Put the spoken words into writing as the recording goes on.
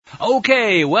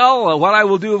Okay, well, what I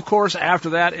will do, of course,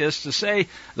 after that is to say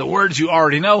the words you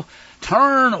already know.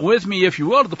 Turn with me, if you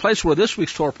will, to the place where this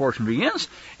week's Torah portion begins.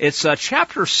 It's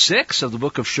chapter 6 of the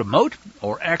book of Shemot,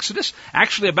 or Exodus,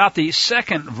 actually about the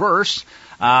second verse.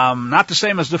 Not the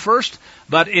same as the first,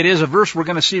 but it is a verse we're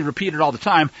going to see repeated all the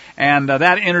time, and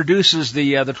that introduces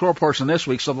the Torah portion this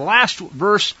week. So the last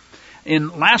verse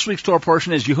in last week's Torah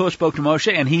portion is Yehoshua spoke to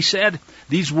Moshe, and he said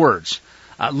these words,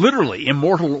 literally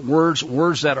immortal words,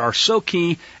 words that are so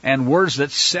key, and words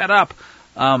that set up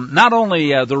not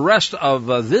only the rest of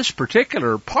this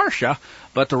particular Parsha,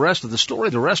 but the rest of the story,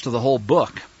 the rest of the whole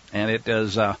book. And it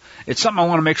is, it's something I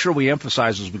want to make sure we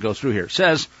emphasize as we go through here. It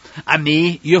says,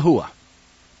 Ani Yahuwah.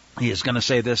 He is going to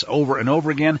say this over and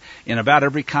over again in about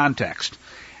every context.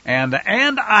 And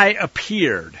I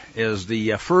appeared is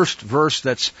the first verse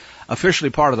that's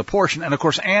officially part of the portion. And of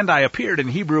course, and I appeared in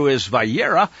Hebrew is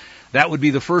Vayeira. That would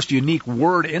be the first unique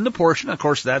word in the portion. Of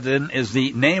course, that then is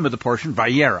the name of the portion,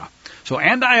 Vayeira. So,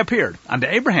 and I appeared unto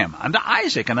Abraham, unto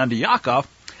Isaac, and unto Yaakov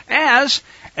as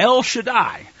El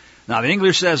Shaddai. Now, the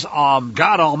English says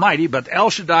God Almighty, but El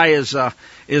Shaddai is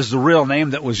the real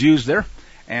name that was used there.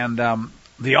 And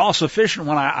the all-sufficient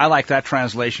one, I like that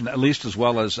translation at least as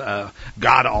well as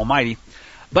God Almighty.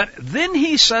 But then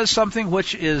he says something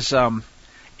which is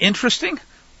interesting,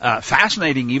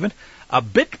 fascinating even, a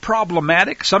bit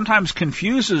problematic, sometimes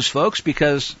confuses folks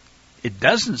because it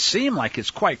doesn't seem like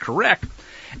it's quite correct.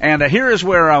 And here is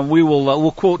where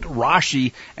we'll quote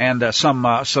Rashi and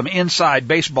some inside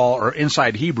baseball or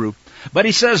inside Hebrew. But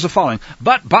he says the following,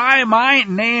 but by my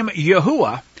name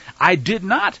Yahuwah, I did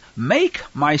not make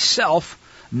myself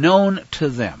known to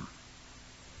them.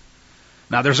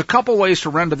 Now, there's a couple ways to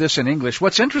render this in English.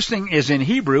 What's interesting is in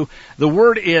Hebrew, the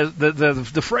word is,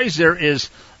 the phrase there is,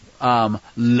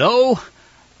 lo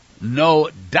no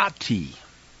dati.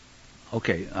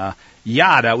 Okay,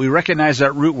 yada, we recognize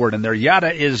that root word in there.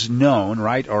 Yada is known,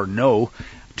 right, or know,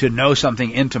 to know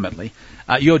something intimately.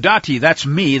 Yodati, that's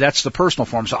me, that's the personal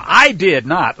form. So I did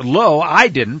not, lo, I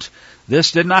didn't,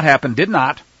 this did not happen, did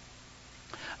not,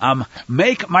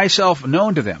 make myself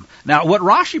known to them. Now, what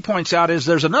Rashi points out is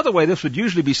there's another way this would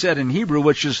usually be said in Hebrew,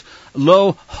 which is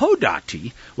lo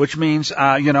hodati, which means,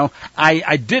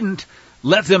 I didn't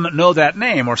let them know that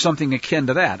name or something akin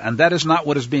to that. And that is not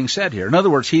what is being said here. In other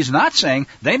words, he's not saying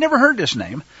they never heard this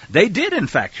name. They did, in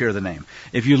fact, hear the name.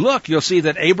 If you look, you'll see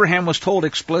that Abraham was told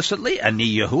explicitly,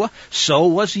 Ani Yahuwah, so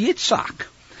was Yitzhak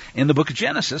in the book of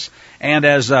Genesis. And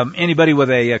as anybody with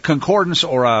a concordance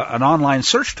or an online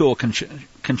search tool can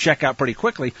check out pretty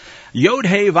quickly,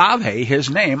 Yod-He Vav-He, his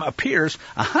name, appears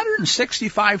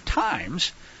 165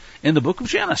 times in the book of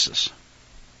Genesis.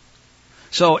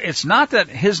 So it's not that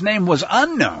his name was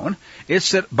unknown,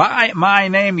 it's that by my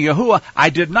name Yahuwah, I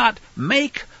did not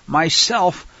make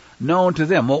myself known to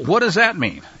them. Well, what does that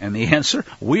mean? And the answer,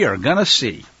 we are going to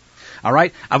see. All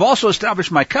right, I've also established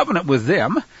my covenant with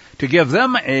them to give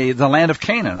them the land of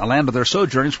Canaan, a land of their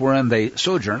sojournings wherein they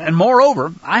sojourn. And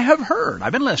moreover, I have heard,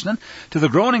 I've been listening to the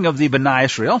groaning of the Bnei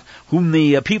Israel, whom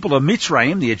the people of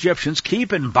Mitzrayim, the Egyptians,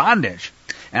 keep in bondage.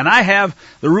 And I have,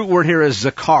 the root word here is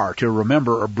zakar, to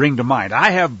remember or bring to mind.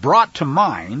 I have brought to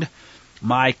mind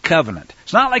my covenant.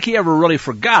 It's not like he ever really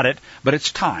forgot it, but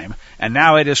it's time, and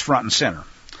now it is front and center.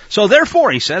 So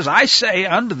therefore, he says, I say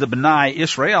unto the Bnei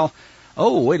Israel,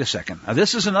 oh, wait a second. Now,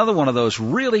 this is another one of those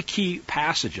really key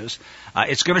passages.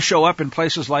 It's going to show up in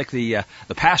places like the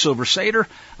Passover Seder,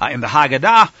 in the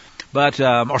Haggadah, but,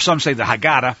 or some say the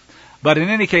Haggadah. But in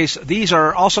any case, these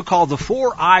are also called the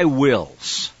 4 I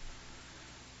wills.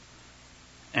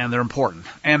 And they're important.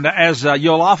 And as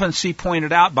you'll often see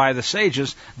pointed out by the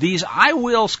sages, these I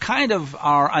wills kind of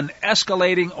are an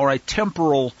escalating or a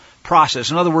temporal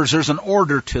process. In other words, there's an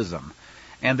order to them.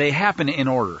 And they happen in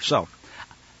order. So,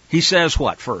 he says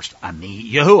what first? Ani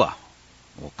Yahuwah.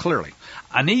 Well, clearly.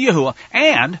 Ani Yahuwah.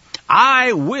 And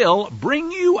I will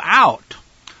bring you out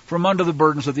from under the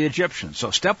burdens of the Egyptians.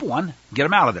 So step 1, get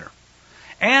them out of there.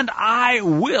 And I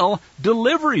will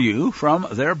deliver you from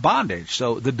their bondage.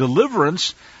 So the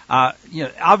deliverance,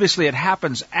 obviously it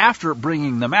happens after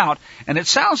bringing them out, and it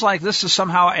sounds like this is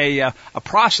somehow a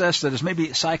process that is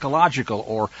maybe psychological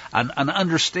or an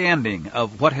understanding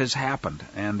of what has happened.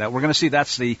 And we're going to see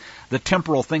that's the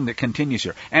temporal thing that continues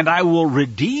here. And I will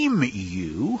redeem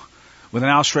you with an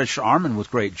outstretched arm and with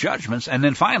great judgments. And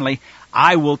then finally,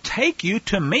 I will take you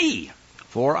to me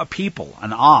for a people,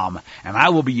 an Am, and I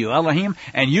will be you Elohim,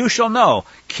 and you shall know,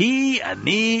 Ki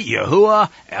Ani Yahuwah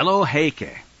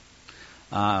Eloheke.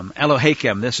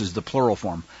 Elohekem, this is the plural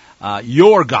form.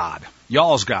 Your God,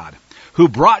 y'all's God, who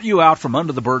brought you out from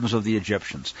under the burdens of the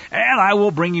Egyptians. And I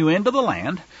will bring you into the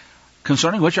land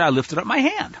concerning which I lifted up my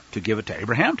hand to give it to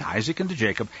Abraham, to Isaac, and to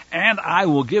Jacob, and I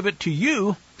will give it to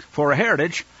you for a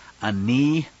heritage,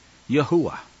 Ani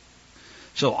Yahuwah.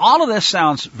 So all of this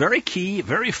sounds very key,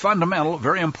 very fundamental,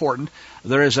 very important.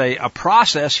 There is a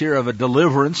process here of a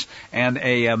deliverance and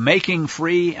a making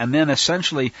free, and then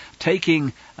essentially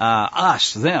taking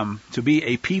them, to be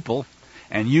a people,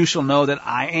 and you shall know that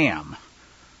I am.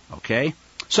 Okay?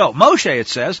 So Moshe, it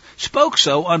says, spoke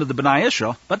so unto the Bnei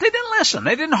Israel, but they didn't listen.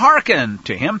 They didn't hearken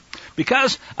to him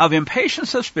because of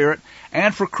impatience of spirit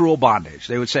and for cruel bondage.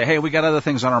 They would say, hey, we got other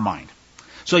things on our mind.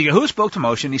 So Yahuwah spoke to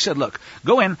Moshe, and he said, look,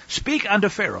 go in, speak unto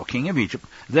Pharaoh, king of Egypt,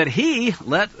 that he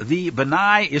let the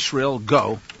Bnei Israel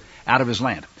go out of his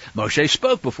land. Moshe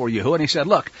spoke before Yahuwah, and he said,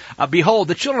 look, behold,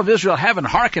 the children of Israel haven't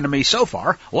hearkened to me so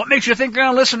far. What makes you think they're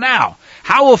going to listen now?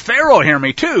 How will Pharaoh hear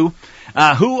me too?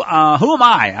 Who am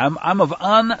I? I'm of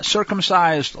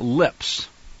uncircumcised lips.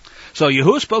 So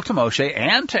Yahuwah spoke to Moshe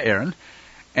and to Aaron,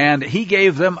 and he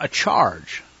gave them a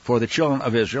charge for the children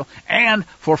of Israel and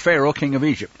for Pharaoh, king of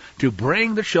Egypt, to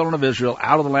bring the children of Israel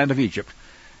out of the land of Egypt.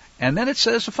 And then it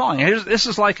says the following. This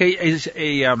is like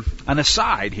an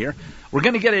aside here. We're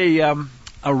going to get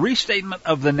a restatement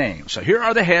of the names. So here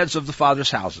are the heads of the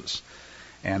fathers' houses.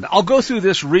 And I'll go through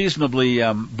this reasonably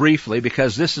briefly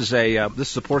because this is a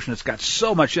portion that's got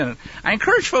so much in it. I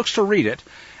encourage folks to read it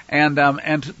and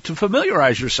to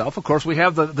familiarize yourself. Of course, we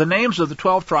have the names of the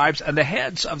 12 tribes and the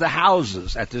heads of the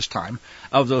houses at this time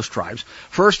of those tribes.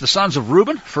 First, the sons of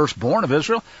Reuben, firstborn of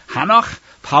Israel, Hanoch,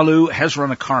 Palu, Hezron,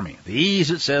 and Carmi.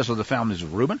 These, it says, are the families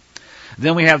of Reuben.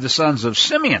 Then we have the sons of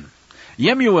Simeon,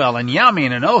 Yemuel, and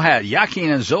Yamin, and Ohad,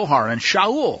 Yakin, and Zohar, and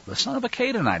Shaul, the son of a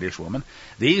Canaanitish woman.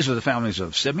 These are the families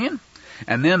of Simeon.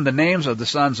 And then the names of the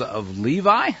sons of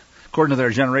Levi, according to their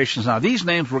generations. Now, these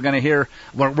names we're going to hear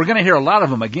a lot of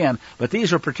them again, but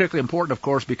these are particularly important, of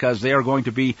course, because they are going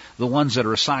to be the ones that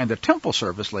are assigned the temple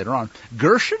service later on.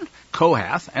 Gershon,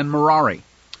 Kohath, and Merari.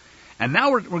 And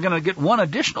now we're going to get one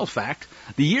additional fact.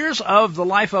 The years of the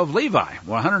life of Levi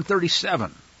were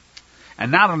 137.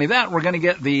 And not only that, we're going to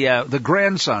get the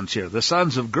grandsons here, the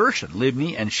sons of Gershon,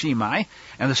 Libni and Shimei,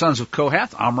 and the sons of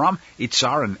Kohath, Amram,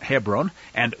 Itzar, and Hebron,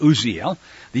 and Uziel.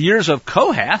 The years of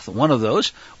Kohath, one of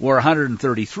those, were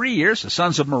 133 years. The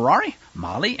sons of Merari,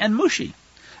 Mali, and Mushi.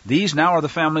 These now are the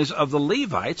families of the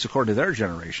Levites, according to their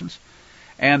generations.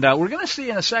 And we're going to see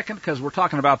in a second, because we're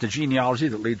talking about the genealogy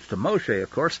that leads to Moshe,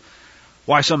 of course,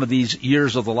 why some of these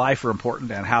years of the life are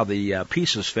important and how the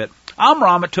pieces fit.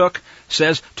 Amram, it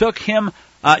took him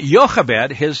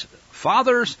Jochebed, his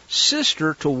father's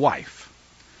sister, to wife.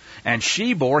 And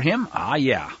she bore him,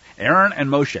 Aaron and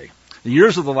Moshe. The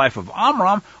years of the life of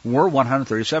Amram were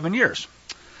 137 years.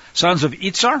 Sons of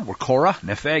Itzar were Korah,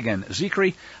 Nepheg, and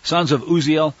Zikri. Sons of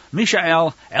Uziel,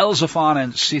 Mishael, Elzaphan,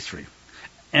 and Sithri.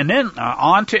 And then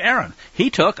on to Aaron. He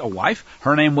took a wife.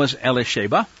 Her name was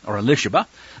Elisheba,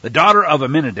 the daughter of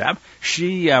Aminadab.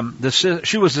 She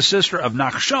was the sister of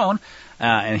Nachshon,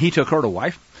 and he took her to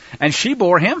wife. And she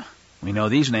bore him, we know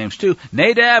these names too,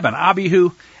 Nadab and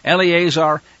Abihu,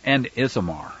 Eleazar, and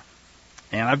Ithamar.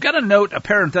 And I've got a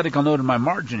parenthetical note in my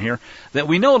margin here, that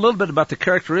we know a little bit about the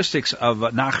characteristics of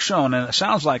Nachshon, and it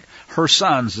sounds like her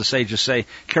sons, the sages say,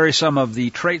 carry some of the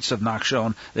traits of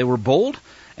Nachshon. They were bold,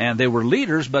 and they were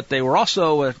leaders, but they were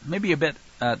also maybe a bit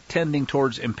tending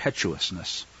towards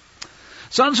impetuousness.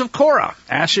 Sons of Korah,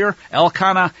 Asher,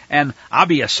 Elkanah, and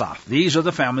Abiasaph. These are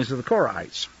the families of the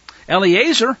Korahites.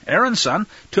 Eleazar, Aaron's son,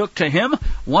 took to him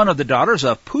one of the daughters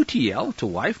of Putiel to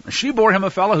wife. She bore him a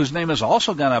fellow whose name is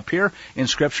also going to appear in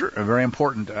Scripture, a very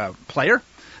important player.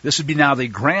 This would be now the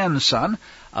grandson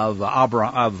of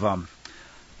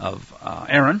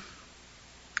Aaron.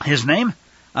 His name,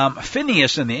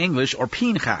 Phinehas in the English, or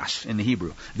Pinchas in the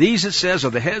Hebrew. These, it says, are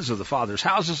the heads of the fathers'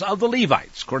 houses of the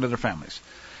Levites, according to their families.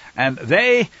 And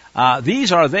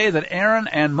these are they that Aaron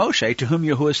and Moshe, to whom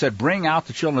Yahuwah said, bring out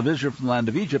the children of Israel from the land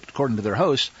of Egypt, according to their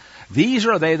hosts. These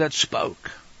are they that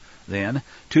spoke then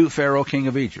to Pharaoh, king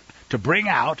of Egypt, to bring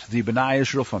out the Bnei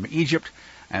Israel from Egypt.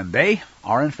 And they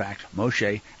are, in fact,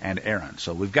 Moshe and Aaron.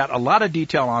 So we've got a lot of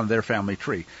detail on their family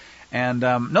tree. And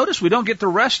notice we don't get the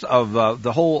rest of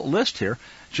the whole list here,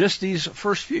 just these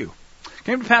first few.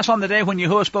 Came to pass on the day when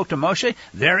Yahuwah spoke to Moshe,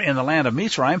 there in the land of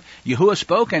Mitzrayim, Yahuwah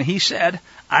spoke, and he said,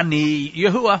 Ani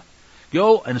Yahuwah,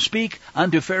 go and speak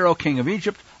unto Pharaoh, king of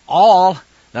Egypt, all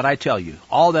that I tell you,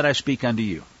 all that I speak unto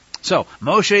you. So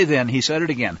Moshe then, he said it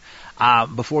again,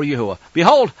 before Yahuwah,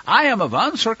 behold, I am of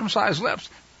uncircumcised lips.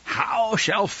 How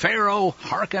shall Pharaoh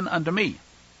hearken unto me?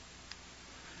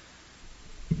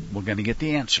 We're going to get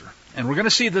the answer. And we're going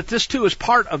to see that this, too, is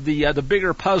part of the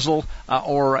bigger puzzle,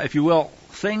 or, if you will,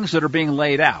 things that are being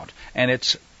laid out. And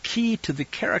it's key to the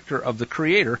character of the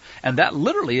Creator, and that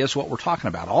literally is what we're talking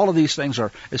about. All of these things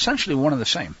are essentially one and the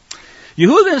same.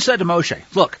 Yahuwah then said to Moshe,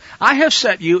 look, I have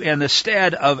set you in the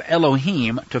stead of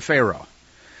Elohim to Pharaoh,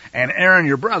 and Aaron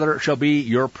your brother shall be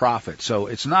your prophet. So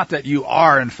it's not that you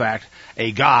are, in fact,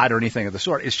 a god or anything of the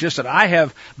sort. It's just that I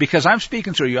have, because I'm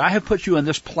speaking through you, I have put you in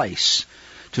this place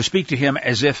to speak to him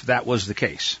as if that was the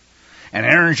case. And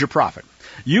Aaron is your prophet.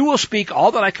 You will speak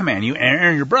all that I command you, and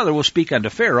Aaron your brother will speak unto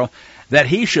Pharaoh, that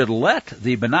he should let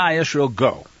the Bnei Israel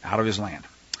go out of his land.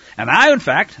 And I, in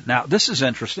fact, now this is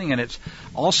interesting, and it's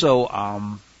also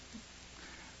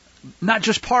not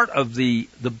just part of the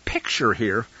picture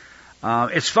here.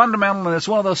 It's fundamental, and it's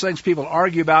one of those things people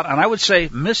argue about, and I would say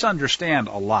misunderstand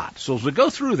a lot. So as we go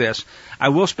through this, I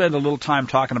will spend a little time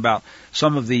talking about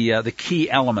some of the key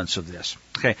elements of this.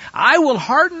 Okay, I will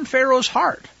harden Pharaoh's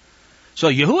heart. So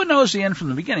Yahuwah knows the end from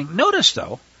the beginning. Notice,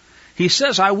 though, he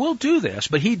says, I will do this,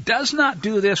 but he does not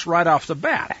do this right off the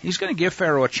bat. He's going to give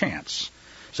Pharaoh a chance.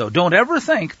 So don't ever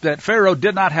think that Pharaoh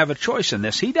did not have a choice in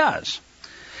this. He does.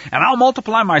 And I'll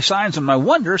multiply my signs and my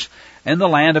wonders in the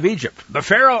land of Egypt. But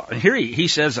Pharaoh, here he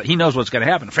says that he knows what's going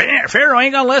to happen. Pharaoh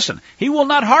ain't going to listen. He will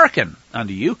not hearken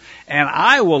unto you, and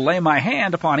I will lay my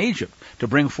hand upon Egypt to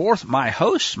bring forth my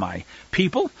hosts, my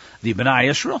people, the Bnei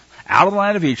Israel, out of the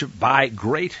land of Egypt by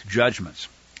great judgments.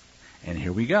 And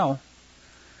here we go.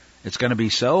 It's going to be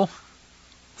so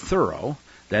thorough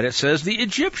that it says the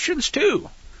Egyptians too,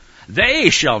 they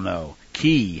shall know,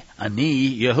 Ki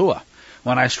Ani Yahuwah,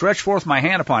 when I stretch forth my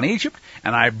hand upon Egypt,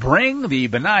 and I bring the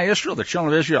Bnei Israel, the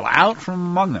children of Israel, out from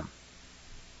among them.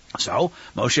 So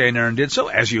Moshe and Aaron did so,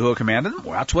 as Yahuwah commanded them.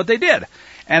 Well, that's what they did.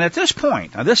 And at this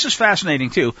point, now this is fascinating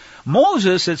too,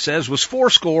 Moses, it says, was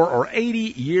 80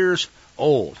 years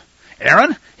old.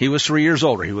 Aaron, he was 3 years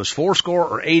older. He was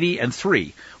 80 and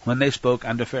 3 when they spoke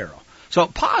unto Pharaoh. So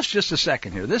pause just a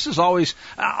second here. This is always,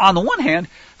 on the one hand,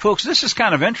 folks, this is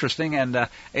kind of interesting, and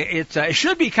it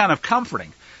should be kind of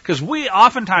comforting. Because we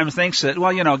oftentimes think that,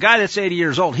 well, a guy that's 80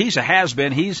 years old, he's a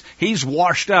has-been, he's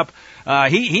washed up,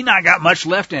 he not got much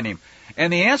left in him.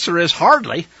 And the answer is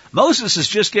hardly. Moses is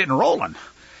just getting rolling.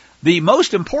 The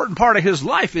most important part of his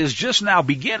life is just now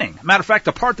beginning. Matter of fact,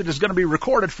 the part that is going to be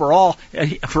recorded for all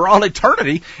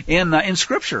eternity in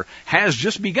Scripture has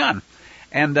just begun.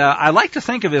 And I like to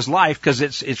think of his life, because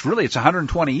it's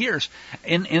 120 years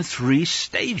in 3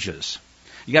 stages.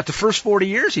 You got the first 40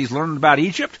 years, he's learned about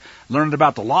Egypt, learned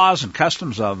about the laws and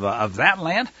customs of that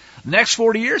land. The next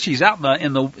 40 years, he's out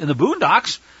in the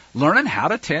boondocks learning how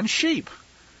to tend sheep.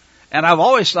 And I've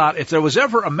always thought, if there was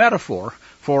ever a metaphor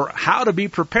for how to be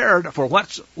prepared for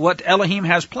what Elohim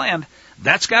has planned,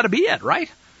 that's got to be it, right?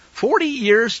 40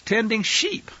 years tending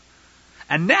sheep.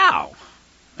 And now,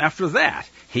 after that,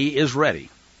 he is ready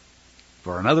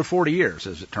for another 40 years,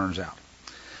 as it turns out.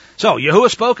 So Yahuwah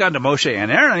spoke unto Moshe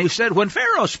and Aaron, and he said, when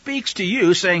Pharaoh speaks to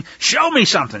you, saying, show me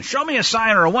something, show me a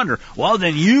sign or a wonder, well,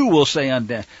 then you will say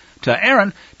unto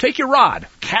Aaron, take your rod,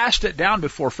 cast it down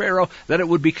before Pharaoh, that it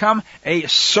would become a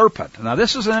serpent. Now,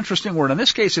 this is an interesting word. In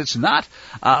this case, it's not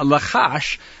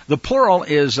lachash. The plural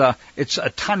is, it's a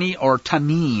tani or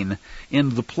tanin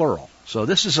in the plural. So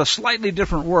this is a slightly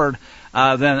different word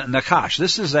than nakash.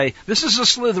 This is a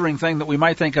slithering thing that we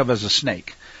might think of as a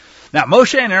snake. Now,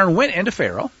 Moshe and Aaron went into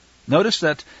Pharaoh. Notice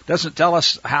that doesn't tell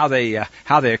us how they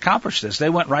accomplished this. They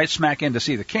went right smack in to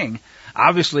see the king.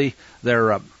 Obviously,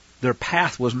 their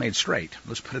path was made straight.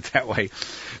 Let's put it that way.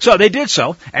 So they did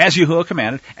so, as Yahuwah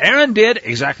commanded. Aaron did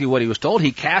exactly what he was told.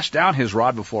 He cast down his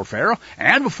rod before Pharaoh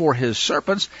and before his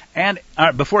serpents and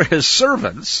before his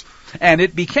servants, and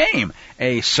it became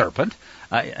a serpent.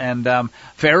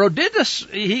 Pharaoh did this.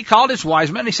 He called his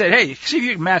wise men. He said, hey, see if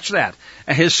you can match that.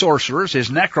 His sorcerers,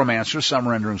 his necromancers, some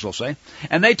renderings will say.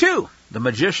 And they too, the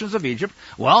magicians of Egypt,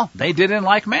 well, they did in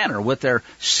like manner with their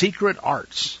secret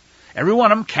arts. Every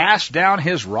one of them cast down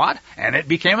his rod, and it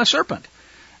became a serpent.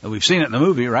 And we've seen it in the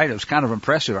movie, right? It was kind of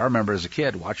impressive. I remember as a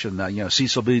kid watching,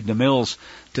 Cecil B. DeMille's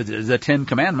to the 10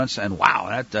 Commandments, and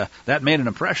wow, that made an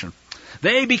impression.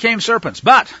 They became serpents,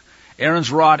 but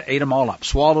Aaron's rod ate them all up,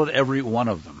 swallowed every one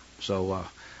of them. So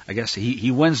I guess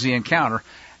he wins the encounter.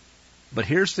 But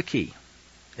here's the key.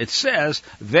 It says,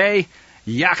 Ve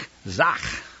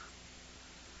Yakzach.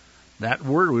 That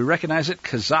word, we recognize it,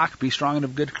 Kazak, be strong and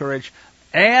of good courage,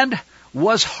 and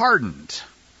was hardened.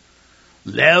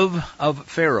 Lev of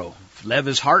Pharaoh. Lev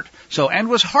is heart. So, and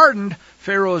was hardened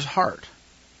Pharaoh's heart.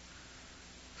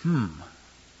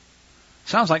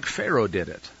 Sounds like Pharaoh did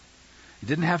it. It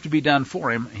didn't have to be done for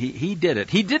him. He did it.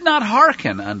 He did not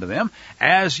hearken unto them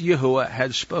as Yahuwah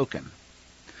had spoken.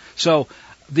 So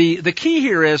the key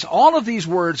here is all of these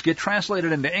words get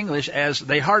translated into English as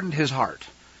they hardened his heart.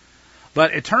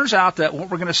 But it turns out that what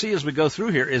we're going to see as we go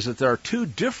through here is that there are two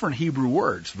different Hebrew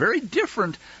words, very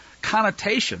different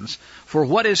connotations for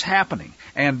what is happening.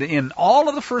 And in all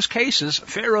of the first cases,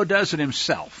 Pharaoh does it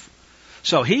himself.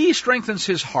 So he strengthens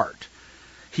his heart.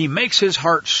 He makes his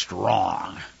heart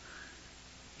strong.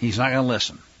 He's not going to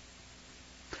listen.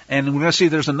 And we're going to see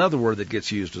there's another word that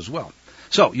gets used as well.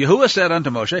 So Yahuwah said unto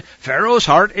Moshe, Pharaoh's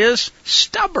heart is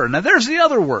stubborn. Now there's the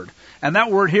other word. And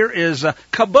that word here is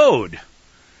kabod.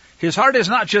 His heart is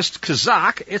not just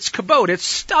kazak, it's kabod, it's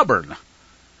stubborn.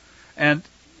 And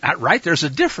right, there's a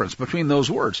difference between those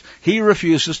words. He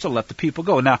refuses to let the people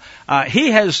go. Now,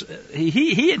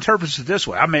 he interprets it this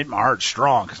way. I made my heart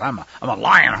strong because I'm a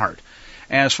lion heart.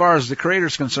 And as far as the Creator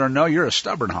is concerned, no, you're a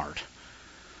stubborn heart.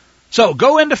 So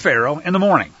go into Pharaoh in the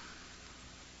morning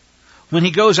when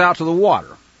he goes out to the water.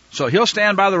 So he'll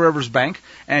stand by the river's bank,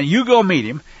 and you go meet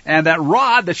him, and that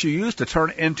rod that you used to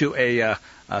turn into a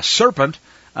serpent,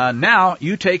 now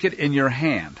you take it in your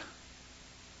hand.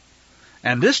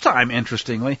 And this time,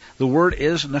 interestingly, the word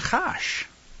is nachash.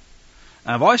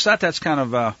 I've always thought that's kind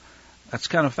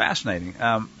of fascinating.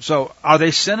 So are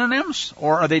they synonyms,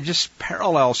 or are they just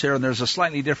parallels here, and there's a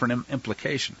slightly different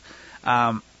implication?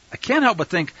 I can't help but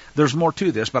think there's more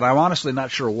to this, but I'm honestly not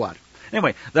sure what.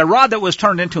 Anyway, the rod that was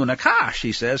turned into a nakash,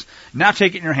 he says, now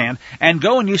take it in your hand, and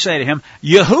go and you say to him,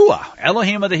 Yahuwah,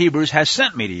 Elohim of the Hebrews, has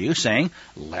sent me to you, saying,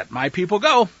 let my people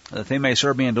go, that they may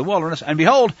serve me in the wilderness. And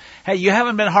behold, hey, you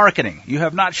haven't been hearkening. You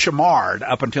have not shamarred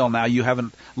up until now. You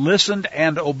haven't listened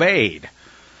and obeyed.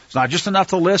 It's not just enough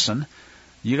to listen.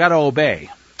 You got to obey.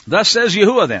 Thus says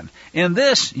Yahuwah then, in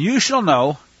this you shall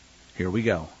know, here we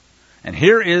go. And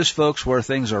here is, folks, where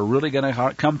things are really going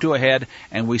to come to a head,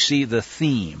 and we see the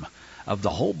theme of the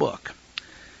whole book.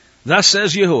 Thus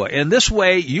says Yahuwah, in this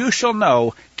way you shall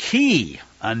know, Ki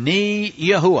Ani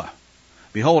Yahuwah.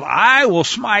 Behold, I will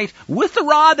smite with the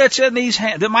rod that's in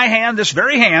my hand, this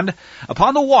very hand,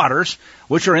 upon the waters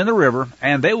which are in the river,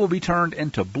 and they will be turned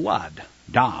into blood,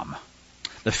 dam.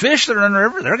 The fish that are in the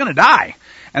river, they're going to die,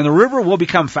 and the river will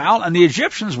become foul, and the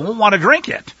Egyptians won't want to drink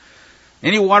it,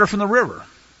 any water from the river.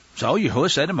 So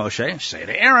Yahuwah said to Moshe, say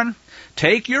to Aaron,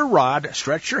 take your rod,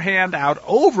 stretch your hand out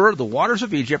over the waters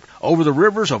of Egypt, over the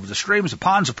rivers, over the streams, the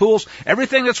ponds, the pools,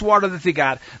 everything that's water that they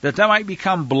got, that they might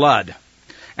become blood.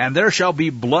 And there shall be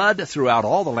blood throughout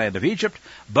all the land of Egypt,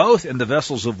 both in the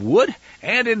vessels of wood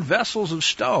and in vessels of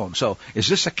stone. So is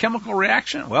this a chemical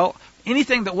reaction? Well,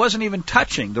 anything that wasn't even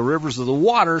touching the rivers of the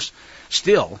waters,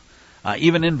 still,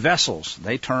 even in vessels,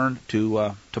 they turned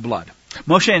to blood.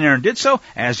 Moshe and Aaron did so,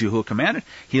 as Yahuwah commanded.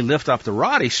 He lifted up the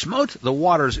rod, he smote the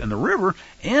waters in the river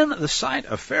in the sight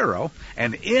of Pharaoh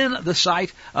and in the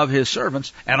sight of his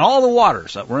servants, and all the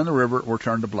waters that were in the river were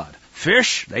turned to blood.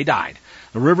 Fish, they died.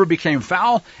 The river became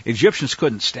foul. Egyptians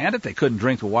couldn't stand it. They couldn't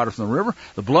drink the water from the river.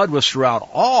 The blood was throughout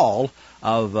all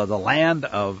of the land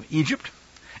of Egypt.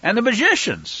 And the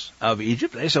magicians of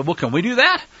Egypt, they said, well, can we do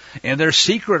that? In their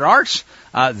secret arts,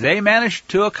 they managed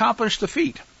to accomplish the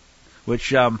feat,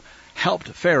 which helped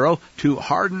Pharaoh to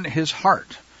harden his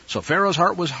heart. So Pharaoh's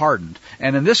heart was hardened.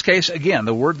 And in this case, again,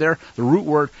 the word there, the root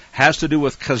word, has to do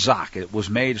with kazak. It was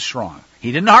made strong.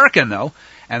 He didn't hearken, though,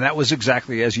 and that was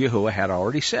exactly as Yahuwah had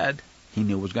already said he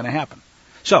knew was going to happen.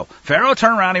 So Pharaoh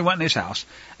turned around, he went in his house,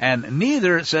 and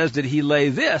neither, it says, did he lay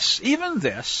even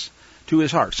this, to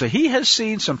his heart. So he has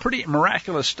seen some pretty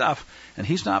miraculous stuff, and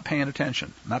he's not paying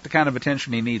attention. Not the kind of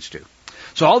attention he needs to.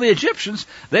 So all the Egyptians,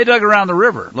 they dug around the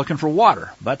river looking for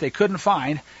water, but they couldn't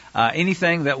find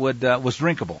anything that was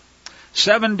drinkable.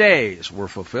 7 days were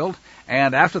fulfilled,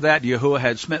 and after that Yahuwah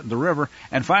had smitten the river,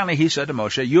 and finally he said to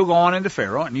Moshe, you go on into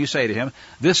Pharaoh, and you say to him,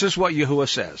 this is what Yahuwah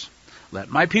says, let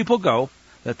my people go,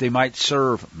 that they might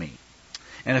serve me.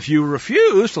 And if you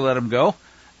refuse to let them go,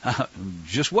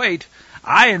 just wait.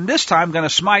 I, in this time, going to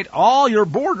smite all your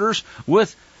borders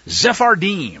with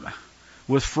Zephardim,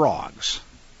 with frogs.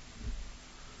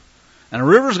 And the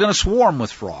river's going to swarm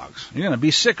with frogs. You're going to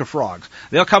be sick of frogs.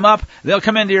 They'll come up, they'll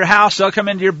come into your house, they'll come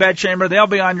into your bedchamber, they'll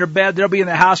be on your bed, they'll be in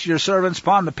the house of your servants,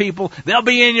 upon the people, they'll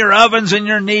be in your ovens and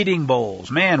your kneading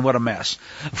bowls. Man, what a mess.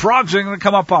 Frogs are going to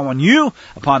come upon you,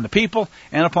 upon the people,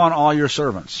 and upon all your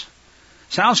servants.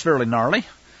 Sounds fairly gnarly.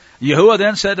 Yahuwah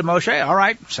then said to Moshe, all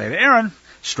right, say to Aaron,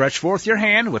 stretch forth your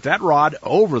hand with that rod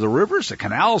over the rivers, the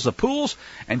canals, the pools,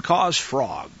 and cause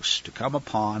frogs to come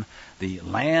upon the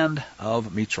land of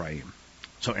Mitzrayim.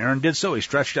 So Aaron did so. He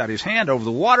stretched out his hand over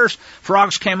the waters.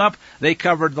 Frogs came up. They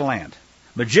covered the land.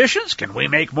 Magicians, can we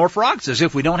make more frogs? As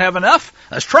if we don't have enough?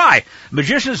 Let's try.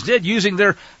 Magicians did, using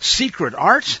their secret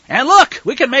arts. And look,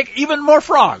 we can make even more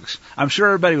frogs. I'm sure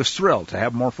everybody was thrilled to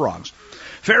have more frogs.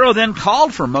 Pharaoh then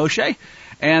called for Moshe,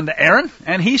 and Aaron,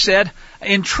 and he said,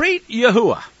 entreat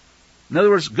Yahuwah. In other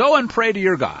words, go and pray to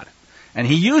your God. And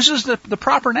he uses the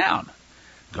proper noun.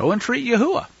 Go entreat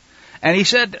Yahuwah. And he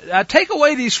said, take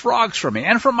away these frogs from me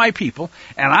and from my people,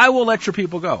 and I will let your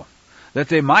people go, that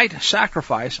they might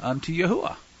sacrifice unto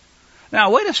Yahuwah.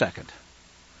 Now, wait a second.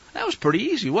 That was pretty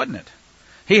easy, wasn't it?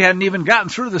 He hadn't even gotten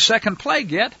through the second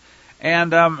plague yet,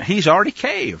 and he's already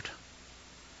caved.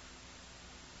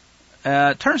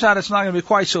 Turns out it's not going to be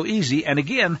quite so easy, and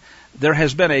again, there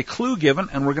has been a clue given,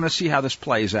 and we're going to see how this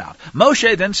plays out.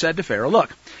 Moshe then said to Pharaoh,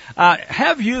 look,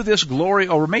 have you this glory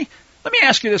over me? Let me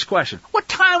ask you this question. What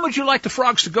time would you like the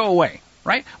frogs to go away?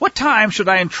 Right? What time should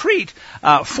I entreat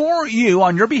for you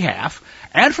on your behalf,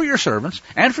 and for your servants,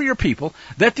 and for your people,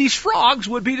 that these frogs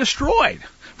would be destroyed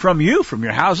from you, from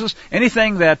your houses,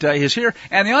 anything that is here,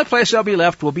 and the only place they'll be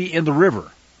left will be in the river.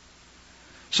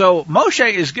 So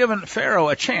Moshe is giving Pharaoh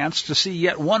a chance to see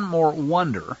yet one more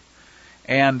wonder,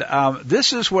 and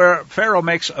this is where Pharaoh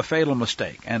makes a fatal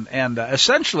mistake. And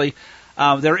essentially,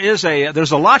 there's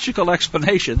a logical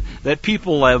explanation that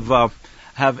people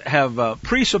have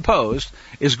presupposed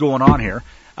is going on here,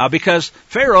 because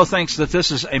Pharaoh thinks that this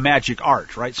is a magic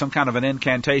art, right? Some kind of an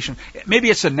incantation.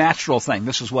 Maybe it's a natural thing.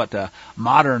 This is what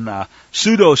modern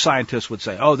pseudoscientists would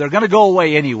say. Oh, they're going to go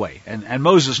away anyway, and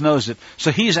Moses knows it.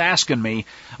 So he's asking me,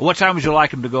 what time would you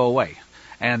like them to go away?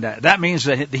 And that means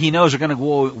that he knows they're going to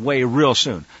go away real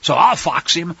soon. So I'll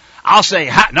fox him. I'll say,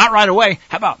 not right away.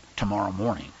 How about tomorrow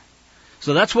morning?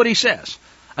 So that's what he says.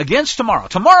 Against tomorrow.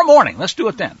 Tomorrow morning. Let's do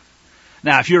it then.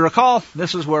 Now, if you recall,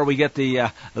 this is where we get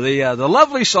the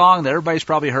lovely song that everybody's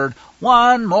probably heard,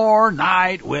 One More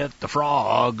Night with the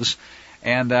Frogs.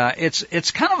 And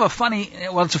it's kind of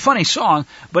it's a funny song,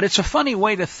 but it's a funny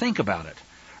way to think about it,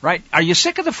 right? Are you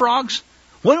sick of the frogs?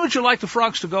 When would you like the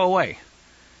frogs to go away?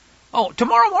 Oh,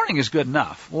 tomorrow morning is good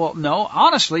enough. Well, no,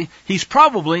 honestly, he's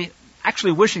probably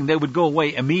actually wishing they would go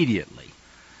away immediately.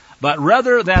 But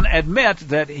rather than admit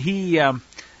that he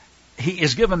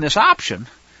is given this option,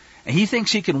 and he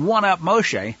thinks he can one-up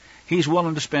Moshe, he's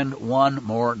willing to spend one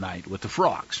more night with the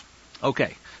frogs.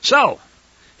 Okay, so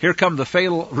here come the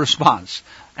fatal response.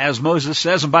 As Moses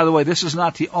says, and by the way, this is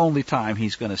not the only time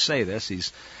he's going to say this.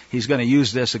 He's going to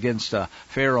use this against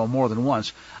Pharaoh more than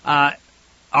once.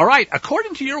 All right,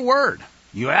 according to your word,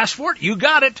 you asked for it, you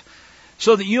got it,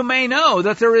 so that you may know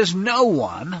that there is no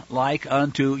one like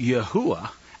unto Yahuwah,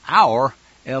 our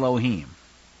Elohim.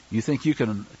 You think you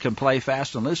can play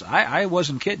fast and loose? I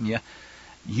wasn't kidding you.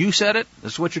 You said it.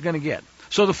 That's what you're going to get.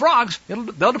 So the frogs,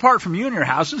 they'll depart from you and your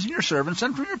houses and your servants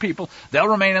and from your people. They'll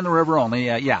remain in the river only,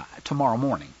 tomorrow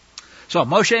morning. So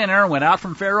Moshe and Aaron went out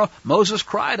from Pharaoh. Moses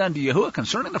cried unto Yahuwah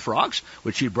concerning the frogs,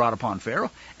 which he brought upon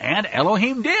Pharaoh. And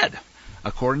Elohim did,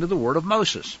 according to the word of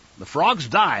Moses. The frogs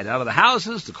died out of the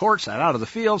houses, the courts, and out of the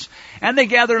fields, and they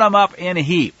gathered them up in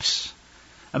heaps.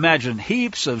 Imagine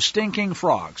heaps of stinking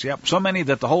frogs. Yep, so many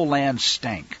that the whole land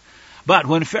stank. But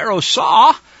when Pharaoh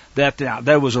saw that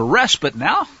there was a respite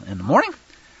now in the morning,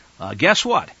 guess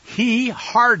what? He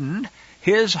hardened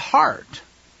his heart.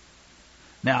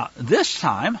 Now, this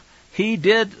time, he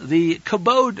did the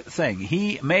kabod thing.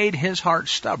 He made his heart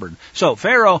stubborn. So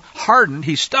Pharaoh hardened,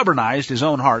 he stubbornized his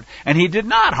own heart, and he did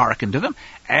not hearken to them,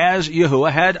 as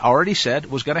Yahuwah had already said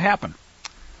was going to happen.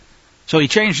 So he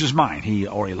changed his mind. He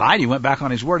lied. He went back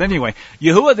on his word. Anyway,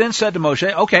 Yahuwah then said to Moshe,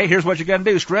 okay, here's what you're going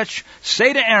to do.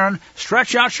 Say to Aaron,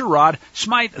 stretch out your rod,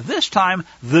 smite this time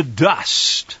the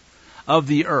dust of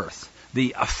the earth,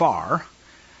 the afar,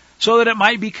 so that it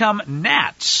might become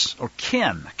gnats, or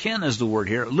kin. Kin is the word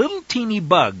here. Little teeny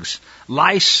bugs,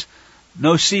 lice,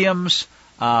 no-see-ums,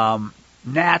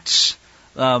 gnats.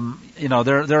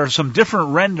 There are some different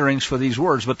renderings for these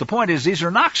words, but the point is these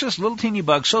are noxious little teeny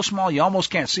bugs, so small you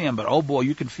almost can't see them, but oh boy,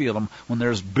 you can feel them when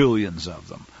there's billions of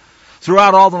them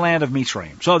throughout all the land of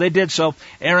Mitzrayim. So they did so.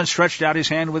 Aaron stretched out his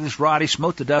hand with his rod, he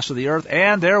smote the dust of the earth,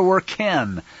 and there were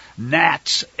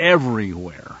gnats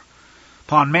everywhere.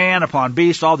 Upon man, upon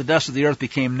beast, all the dust of the earth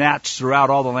became gnats throughout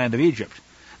all the land of Egypt.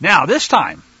 Now, this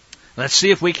time, let's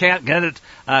see if we can't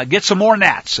get some more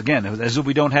gnats. Again, as if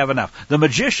we don't have enough. The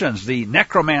magicians, the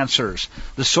necromancers,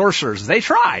 the sorcerers, they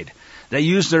tried. They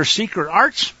used their secret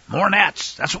arts. More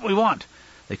gnats. That's what we want.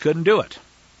 They couldn't do it.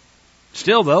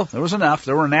 Still, though, there was enough.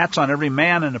 There were gnats on every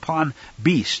man and upon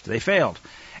beast. They failed.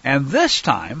 And this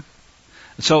time,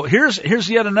 so here's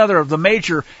yet another of the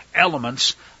major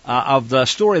elements of the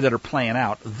story that are playing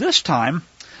out. This time,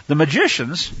 the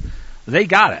magicians, they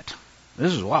got it.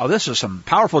 This is some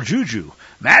powerful juju.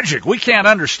 Magic we can't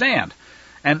understand.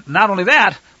 And not only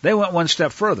that, they went one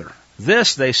step further.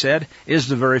 This, they said, is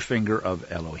the very finger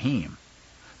of Elohim.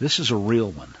 This is a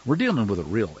real one. We're dealing with a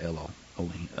real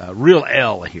real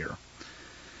L here.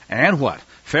 And what?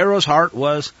 Pharaoh's heart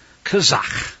was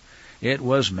kazach. It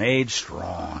was made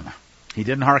strong. He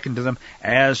didn't hearken to them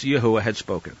as Yahuwah had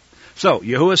spoken. So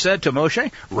Yahuwah said to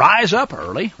Moshe, rise up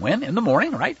early, when? In the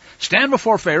morning, right? Stand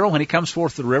before Pharaoh when he comes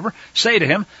forth to the river. Say to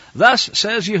him, thus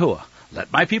says Yahuwah,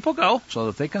 let my people go so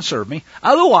that they can serve me.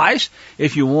 Otherwise,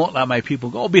 if you won't let my people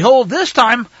go, behold, this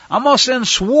time I'm going to send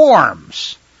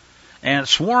swarms. And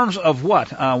swarms of what?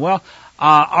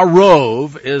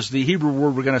 Arov is the Hebrew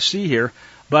word we're going to see here.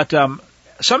 But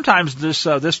sometimes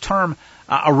this term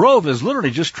arov is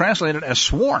literally just translated as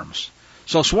swarms.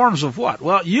 So swarms of what?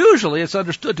 Well, usually it's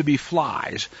understood to be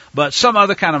flies, but some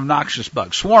other kind of noxious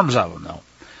bug. Swarms of them, though.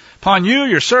 Upon you,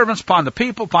 your servants, upon the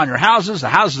people, upon your houses, the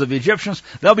houses of the Egyptians,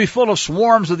 they'll be full of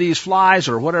swarms of these flies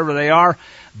or whatever they are,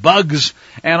 bugs,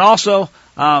 and also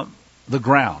the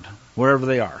ground, wherever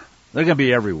they are. They're going to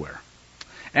be everywhere.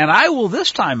 And I will,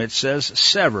 this time it says,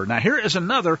 sever. Now here is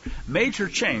another major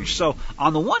change. So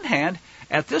on the one hand,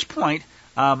 at this point,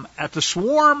 at the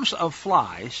swarms of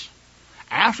flies,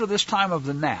 after this time of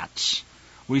the gnats,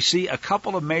 we see a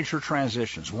couple of major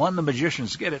transitions. One, the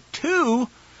magicians get it. Two,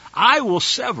 I will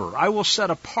sever, I will set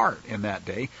apart in that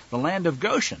day the land of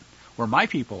Goshen, where my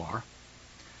people are,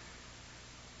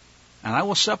 and I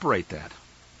will separate that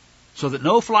so that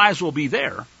no flies will be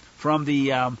there from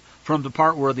the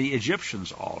part where the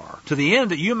Egyptians all are, to the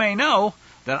end that you may know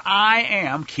that I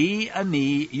am Ki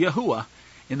Ani Yahuwah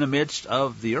in the midst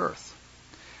of the earth.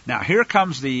 Now here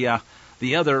comes the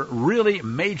other really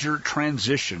major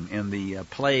transition in the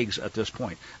plagues at this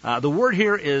point. The word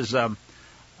here is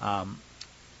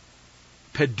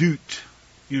pedut,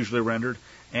 usually rendered,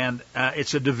 and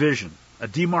it's a division, a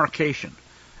demarcation,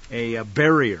 a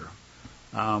barrier.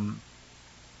 I'm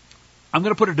going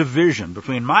to put a division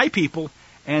between my people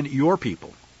and your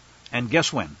people. And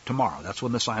guess when? Tomorrow. That's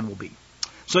when the sign will be.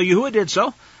 So Yahuwah did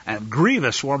so, and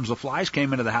grievous swarms of flies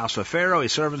came into the house of Pharaoh,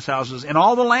 his servants' houses, in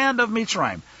all the land of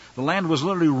Mitzrayim. The land was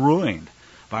literally ruined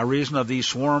by reason of these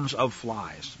swarms of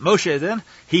flies. Moshe then,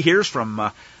 he hears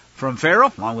from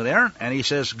Pharaoh, along with Aaron, and he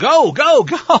says, go, go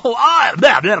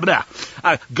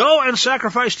and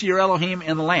sacrifice to your Elohim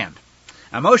in the land.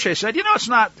 And Moshe said,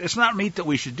 it's not meet that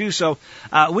we should do so.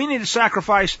 We need to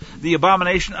sacrifice the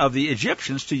abomination of the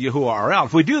Egyptians to Yahuwah our El.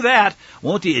 If we do that,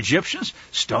 won't the Egyptians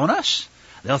stone us?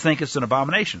 They'll think it's an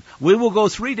abomination. We will go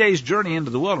 3 days' journey into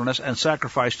the wilderness and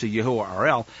sacrifice to Yahuwah our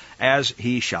El as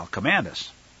he shall command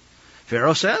us.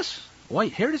 Pharaoh says,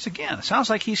 wait, here it is again. It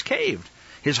sounds like he's caved.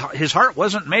 His heart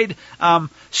wasn't made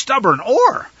stubborn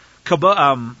or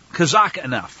kazak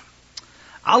enough.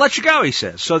 I'll let you go, he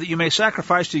says, so that you may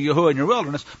sacrifice to Yahuwah in your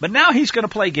wilderness. But now he's going to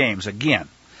play games again.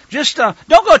 Just don't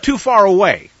go too far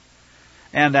away.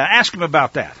 And ask him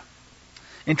about that.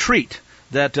 Entreat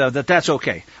that's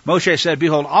okay. Moshe said,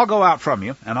 behold, I'll go out from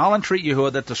you, and I'll entreat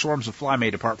Yahuwah that the swarms of fly may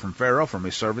depart from Pharaoh, from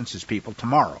his servants, his people,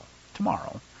 tomorrow.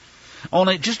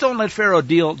 Only, just don't let Pharaoh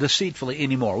deal deceitfully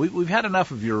anymore. We've had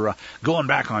enough of your going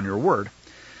back on your word,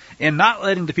 and not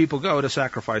letting the people go to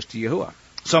sacrifice to Yahuwah.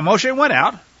 So Moshe went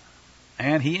out,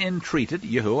 and he entreated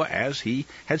Yahuwah as he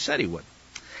had said he would.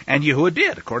 And Yahuwah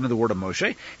did, according to the word of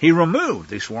Moshe. He removed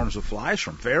these swarms of flies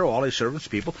from Pharaoh, all his servants,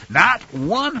 people. Not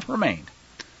one remained.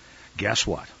 Guess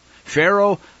what?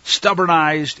 Pharaoh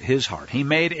stubbornized his heart. He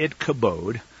made it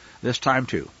kabod this time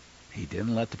too. He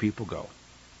didn't let the people go.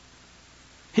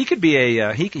 He could be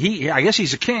I guess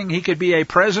he's a king. He could be a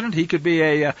president. He could be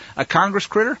a Congress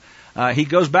critter. He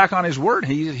goes back on his word.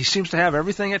 He seems to have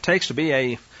everything it takes to be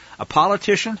a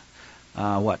politician.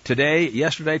 Today,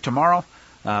 yesterday, tomorrow,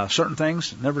 certain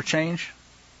things never change.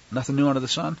 Nothing new under the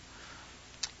sun.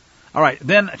 All right,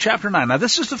 then chapter 9. Now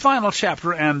this is the final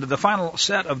chapter and the final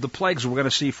set of the plagues we're going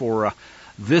to see for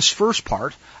this first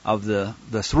part of the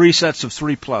 3 sets of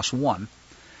 3 plus 1.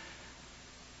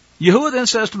 Yahuwah then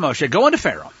says to Moshe, go unto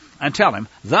Pharaoh and tell him,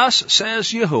 thus says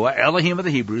Yahuwah, Elohim of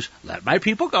the Hebrews, let my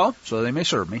people go so they may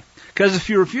serve me. Because if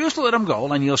you refuse to let them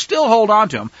go and you'll still hold on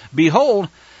to them, behold,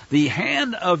 the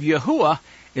hand of Yahuwah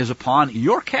is upon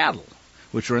your cattle,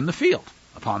 which are in the field,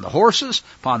 upon the horses,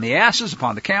 upon the asses,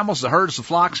 upon the camels, the herds, the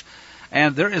flocks,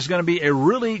 and there is going to be a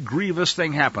really grievous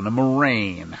thing happen, a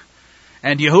murrain.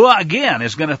 And Yahuwah again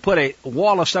is going to put a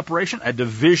wall of separation, a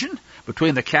division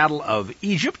between the cattle of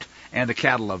Egypt and the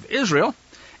cattle of Israel,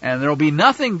 and there will be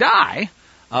nothing die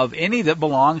of any that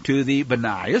belong to the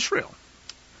B'nai Israel.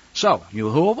 So,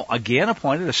 Yahuwah again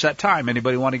appointed a set time.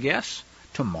 Anybody want to guess?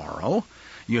 Tomorrow,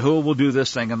 Yahuwah will do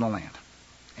this thing in the land.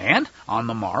 And on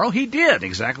the morrow, he did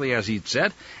exactly as he'd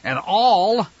said, and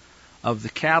all of the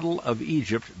cattle of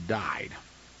Egypt died.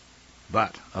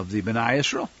 But of the B'nai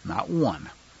Israel, not one.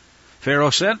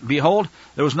 Pharaoh sent, behold,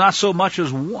 there was not so much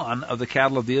as one of the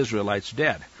cattle of the Israelites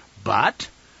dead. But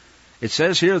it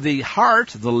says here, the heart,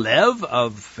 the lev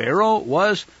of Pharaoh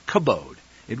was kabod.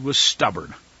 It was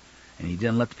stubborn, and he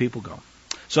didn't let the people go.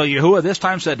 So Yahuwah this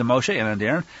time said to Moshe and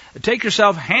Aaron, take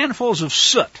yourself handfuls of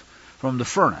soot from the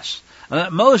furnace, and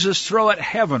let Moses throw it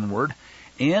heavenward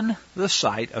in the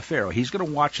sight of Pharaoh. He's going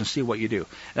to watch and see what you do.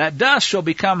 That dust shall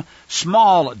become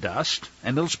small dust,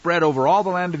 and it'll spread over all the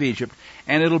land of Egypt,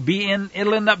 and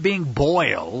it'll end up being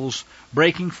boils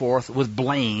breaking forth with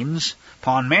blains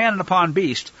upon man and upon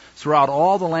beast throughout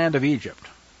all the land of Egypt.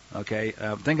 Okay,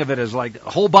 think of it as like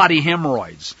whole body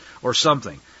hemorrhoids or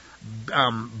something.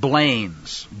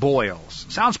 Blains, boils.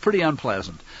 Sounds pretty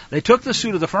unpleasant. They took the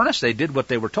soot of the furnace, they did what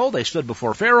they were told, they stood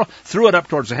before Pharaoh, threw it up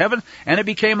towards the heaven, and it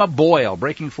became a boil,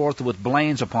 breaking forth with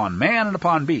blains upon man and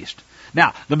upon beast.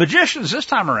 Now, the magicians this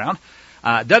time around,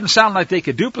 doesn't sound like they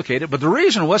could duplicate it, but the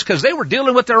reason was because they were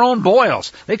dealing with their own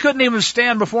boils. They couldn't even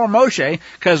stand before Moshe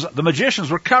because the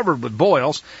magicians were covered with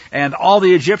boils, and all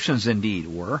the Egyptians indeed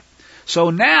were. So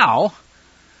now,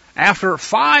 after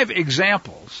 5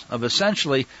 examples of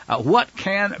essentially what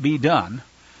can be done,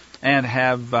 and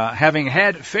having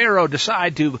had Pharaoh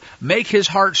decide to make his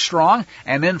heart strong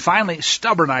and then finally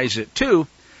stubbornize it too,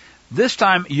 this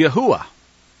time Yahuwah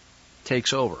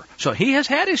takes over. So he has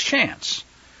had his chance,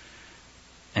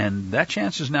 and that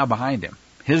chance is now behind him.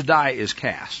 His die is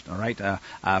cast. All right.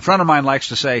 A friend of mine likes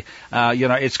to say,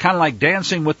 it's kind of like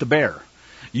dancing with the bear.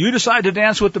 You decide to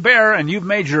dance with the bear, and you've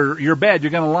made your bed.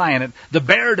 You're going to lie in it. The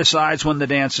bear decides when the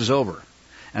dance is over,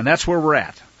 and that's where we're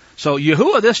at. So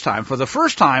Yahuwah this time, for the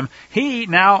first time, he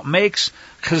now makes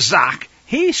chazak.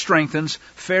 He strengthens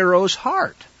Pharaoh's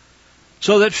heart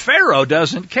so that Pharaoh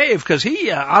doesn't cave, because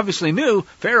he obviously knew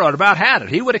Pharaoh had about had it.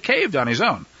 He would have caved on his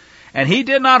own. And he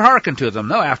did not hearken to them,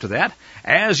 no, after that,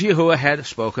 as Yahuwah had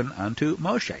spoken unto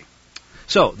Moshe.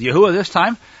 So Yahuwah this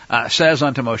time says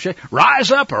unto Moshe,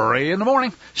 rise up early in the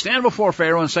morning, stand before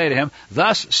Pharaoh and say to him,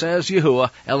 thus says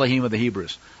Yahuwah, Elohim of the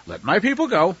Hebrews, let my people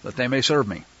go, that they may serve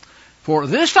me. For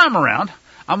this time around,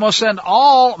 I'm going to send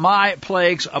all my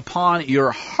plagues upon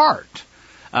your heart.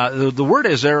 The word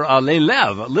is there,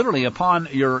 lelev, literally upon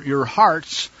your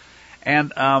hearts,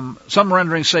 and some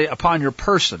renderings say upon your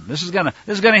person. This is going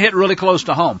to hit really close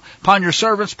to home. Upon your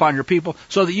servants, upon your people,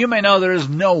 so that you may know there is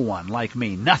no one like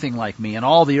me, nothing like me in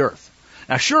all the earth.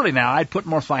 Now surely now I'd put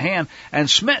forth my hand and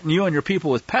smitten you and your people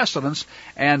with pestilence,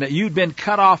 and you'd been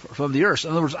cut off from the earth.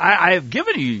 In other words, I have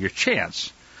given you your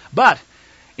chance, but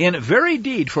in very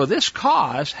deed, for this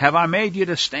cause have I made you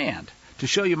to stand, to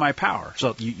show you my power.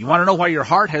 So you want to know why your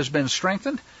heart has been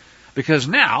strengthened? Because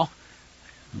now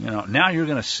you're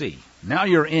going to see. Now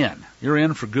you're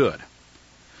in for good.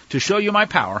 To show you my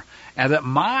power, and that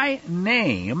my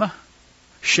name,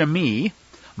 Shemi,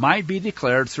 might be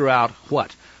declared throughout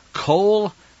what?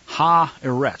 Kol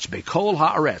ha'eretz, Bekol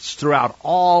ha'eretz, throughout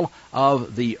all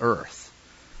of the earth.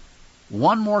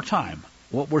 One more time.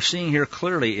 What we're seeing here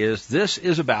clearly is this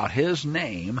is about his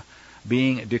name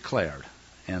being declared.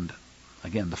 And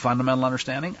again, the fundamental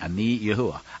understanding, Ani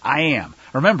Yahuwah. I am.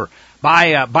 Remember,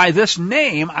 by this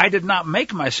name I did not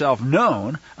make myself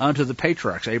known unto the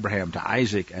patriarchs, Abraham, to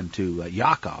Isaac, and to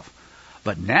Yaakov.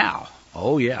 But now,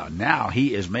 now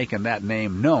he is making that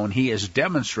name known. He is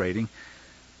demonstrating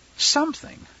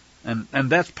something. And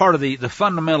that's part of the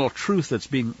fundamental truth that's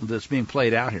being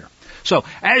played out here. So,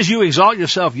 as you exalt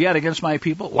yourself yet against my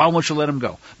people, why won't you let them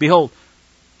go? Behold,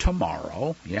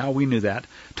 tomorrow, we knew that,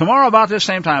 tomorrow about this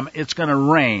same time, it's going to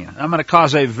rain. I'm going to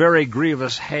cause a very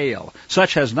grievous hail.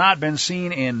 Such has not been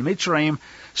seen in Mitzrayim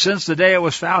since the day it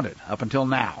was founded, up until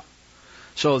now.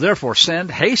 So, therefore,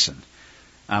 hasten.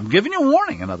 I'm giving you a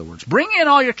warning, in other words. Bring in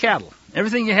all your cattle,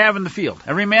 everything you have in the field.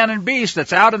 Every man and beast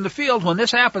that's out in the field, when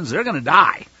this happens, they're going to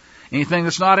die. Anything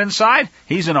that's not inside,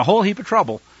 he's in a whole heap of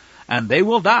trouble, and they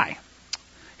will die.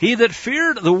 He that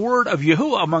feared the word of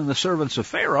Yahuwah among the servants of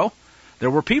Pharaoh, there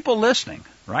were people listening,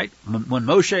 right? When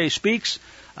Moshe speaks,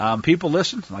 people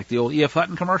listen, like the old E.F.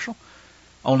 Hutton commercial.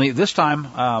 Only this time,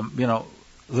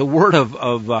 the word of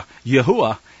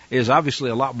Yahuwah is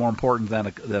obviously a lot more important than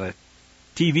a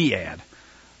TV ad.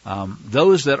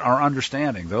 Those that are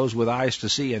understanding, those with eyes to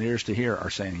see and ears to hear, are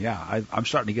saying, I'm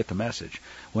starting to get the message.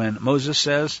 When Moses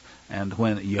says, and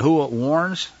when Yahuwah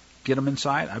warns, get them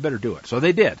inside, I better do it. So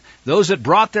they did. Those that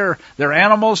brought their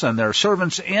animals and their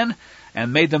servants in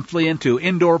and made them flee into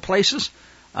indoor places,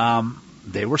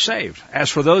 they were saved. As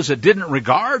for those that didn't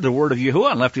regard the word of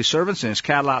Yahuwah and left his servants and his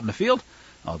cattle out in the field,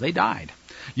 they died.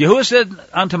 Yahuwah said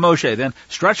unto Moshe then,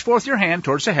 stretch forth your hand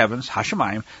towards the heavens,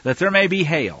 Hashemayim, that there may be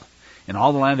hail. in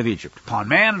all the land of Egypt, upon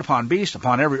man and upon beast,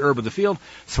 upon every herb of the field,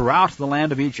 throughout the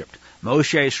land of Egypt.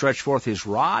 Moshe stretched forth his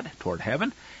rod toward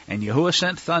heaven, and Yahuwah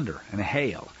sent thunder and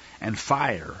hail, and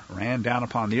fire ran down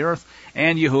upon the earth,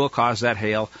 and Yahuwah caused that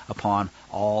hail upon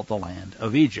all the land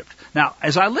of Egypt. Now,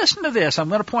 as I listen to this, I'm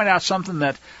going to point out something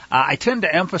that I tend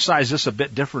to emphasize this a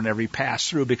bit different every pass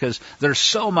through, because there's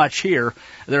so much here.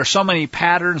 There are so many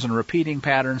patterns and repeating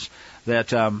patterns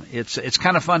that it's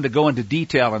kind of fun to go into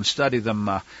detail and study them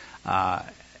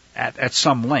at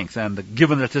some length. And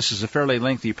given that this is a fairly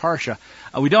lengthy Parsha,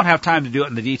 we don't have time to do it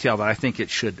in the detail that I think it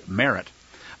should merit.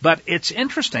 But it's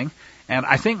interesting, and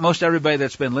I think most everybody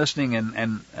that's been listening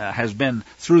and has been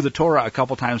through the Torah a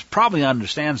couple times probably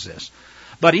understands this.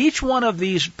 But each one of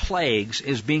these plagues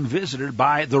is being visited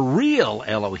by the real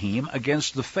Elohim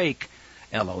against the fake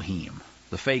Elohim,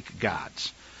 the fake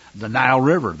gods. The Nile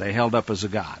River they held up as a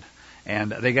god.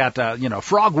 And they got,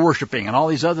 frog worshiping and all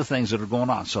these other things that are going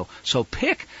on. So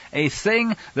pick a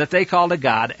thing that they called a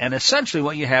god, and essentially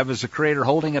what you have is the Creator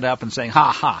holding it up and saying,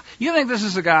 ha ha, you think this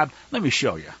is a god? Let me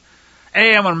show you.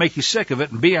 A, I'm going to make you sick of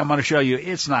it, and B, I'm going to show you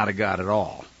it's not a god at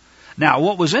all. Now,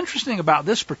 what was interesting about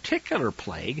this particular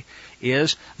plague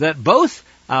is that both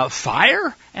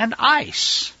fire and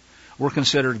ice were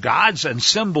considered gods and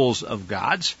symbols of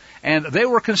gods, and they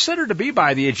were considered to be,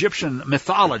 by the Egyptian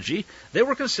mythology, they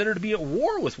were considered to be at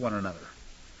war with one another.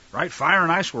 Right? Fire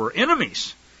and ice were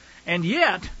enemies. And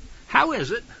yet, how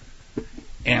is it?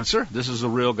 Answer, this is a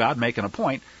real God making a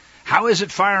point. How is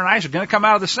it fire and ice are going to come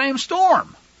out of the same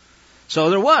storm? So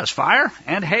there was fire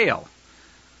and hail.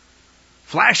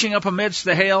 Flashing up amidst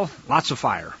the hail, lots of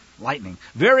fire. Lightning,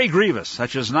 very grievous,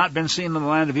 such as not been seen in the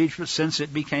land of Egypt since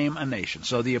it became a nation.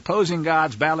 So the opposing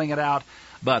gods battling it out,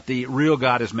 but the real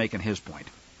God is making his point.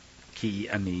 Ki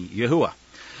ani Yahuwah.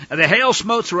 And the hail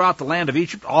smote throughout the land of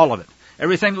Egypt, all of it.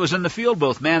 Everything that was in the field,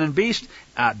 both man and beast,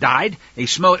 died. He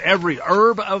smote every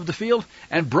herb of the field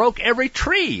and broke every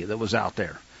tree that was out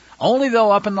there. Only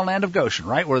though up in the land of Goshen,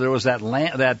 right, where there was that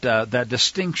that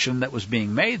distinction that was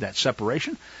being made, that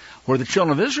separation, where the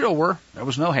children of Israel were, there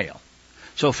was no hail.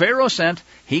 So Pharaoh sent,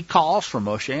 he calls for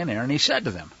Moshe and Aaron, he said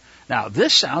to them. Now,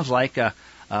 this sounds like,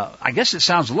 I guess it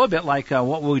sounds a little bit like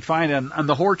what we'd find in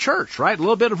the Hor Church, right? A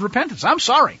little bit of repentance. I'm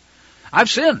sorry. I've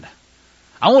sinned.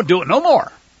 I won't do it no more.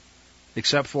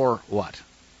 Except for what?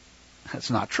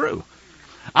 That's not true.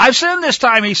 I've sinned this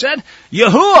time, he said.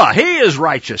 Yahuwah, he is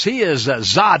righteous. He is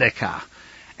Zadokah.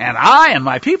 And I and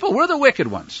my people, we're the wicked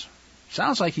ones.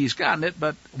 Sounds like he's gotten it,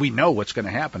 but we know what's going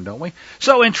to happen, don't we?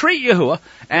 So entreat Yahuwah,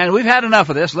 and we've had enough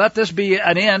of this. Let this be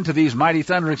an end to these mighty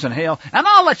thunderings and hail, and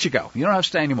I'll let you go. You don't have to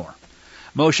stay anymore.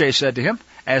 Moshe said to him,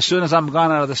 as soon as I'm gone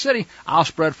out of the city, I'll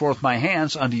spread forth my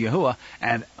hands unto Yahuwah,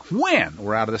 and when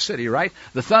we're out of the city, right,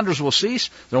 the thunders will cease,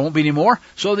 there won't be any more,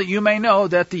 so that you may know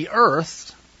that the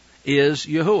earth is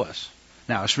Yahuwah's.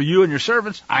 Now, as for you and your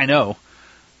servants, I know.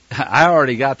 I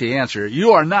already got the answer.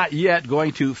 You are not yet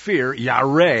going to fear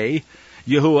Yareh,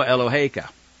 Yahuwah Eloheka.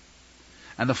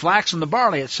 And the flax and the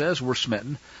barley, it says, were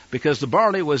smitten, because the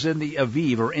barley was in the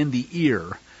aviv, or in the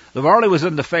ear. The barley was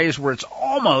in the phase where it's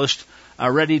almost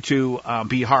ready to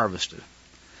be harvested.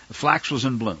 The flax was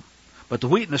in bloom. But the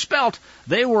wheat and the spelt,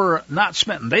 they were not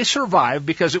smitten. They survived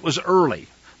because it was early.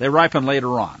 They ripened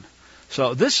later on.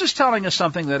 So this is telling us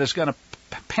something that is going to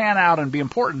pan out and be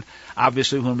important,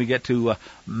 obviously, when we get to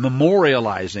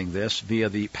memorializing this via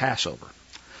the Passover.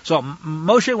 So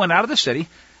Moshe went out of the city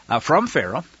from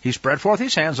Pharaoh. He spread forth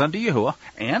his hands unto Yahuwah,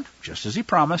 and, just as he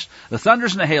promised, the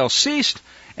thunders and the hail ceased,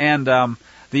 and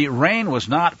the rain was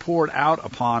not poured out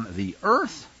upon the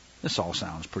earth. This all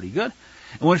sounds pretty good.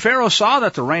 And when Pharaoh saw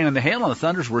that the rain and the hail and the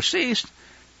thunders were ceased,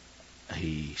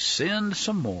 he sinned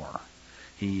some more.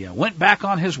 He went back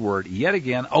on his word yet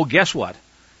again. Oh, guess what?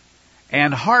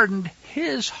 And hardened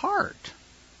his heart,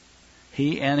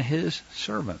 he and his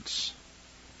servants.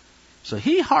 So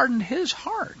he hardened his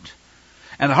heart.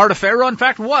 And the heart of Pharaoh, in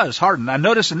fact, was hardened. Now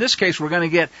notice in this case we're going to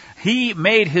get, he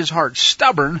made his heart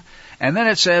stubborn. And then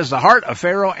it says the heart of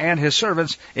Pharaoh and his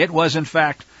servants, it was in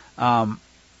fact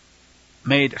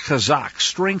made chazak,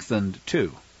 strengthened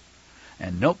too.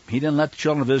 And nope, he didn't let the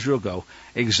children of Israel go,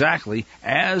 exactly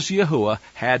as Yahuwah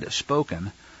had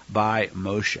spoken by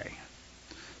Moshe.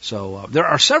 So there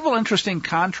are several interesting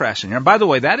contrasts in here. And by the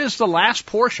way, that is the last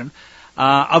portion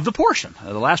of the portion,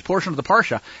 the last portion of the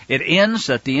Parsha. It ends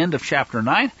at the end of chapter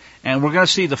 9, and we're going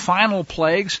to see the final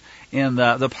plagues in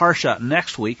the Parsha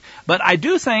next week. But I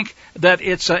do think that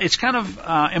it's kind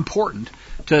of important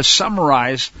to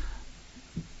summarize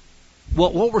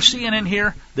Well, what we're seeing in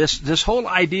here, this whole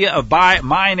idea of by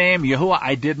my name, Yahuwah,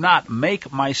 I did not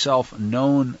make myself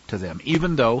known to them,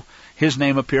 even though his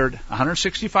name appeared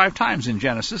 165 times in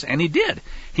Genesis, and he did.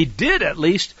 He did at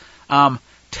least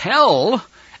tell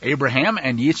Abraham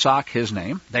and Yitzhak his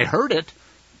name. They heard it,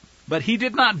 but he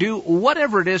did not do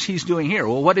whatever it is he's doing here.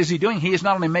 Well, what is he doing? He is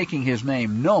not only making his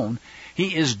name known,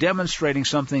 he is demonstrating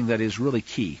something that is really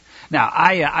key. Now,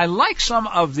 I like some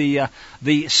of the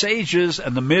sages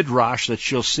and the midrash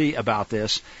that you'll see about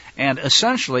this, and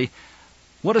essentially,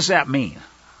 what does that mean?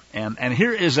 And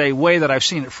here is a way that I've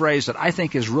seen it phrased that I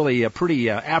think is really pretty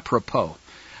apropos.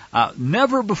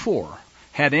 Never before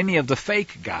had any of the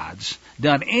fake gods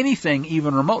done anything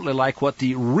even remotely like what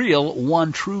the real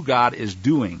one true God is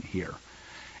doing here.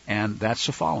 And that's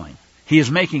the following. He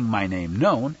is making my name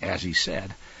known, as he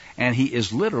said, and he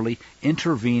is literally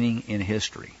intervening in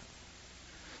history.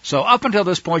 So up until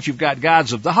this point, you've got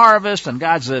gods of the harvest and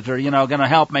gods that are, going to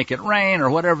help make it rain or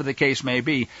whatever the case may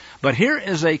be. But here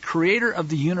is a creator of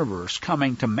the universe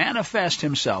coming to manifest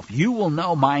himself. You will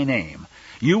know my name.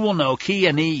 You will know Ki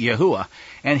Ani Yahuwah.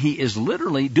 And he is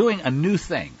literally doing a new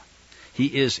thing. He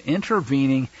is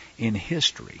intervening in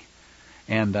history.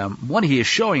 And what he is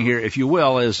showing here, if you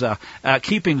will, is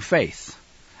keeping faith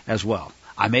as well.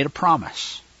 I made a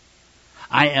promise.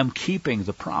 I am keeping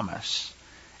the promise.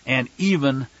 And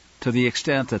even to the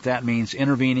extent that means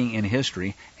intervening in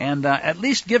history and at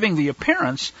least giving the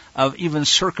appearance of even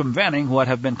circumventing what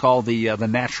have been called the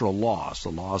natural laws, the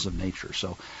laws of nature.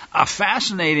 So a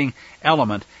fascinating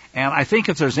element, and I think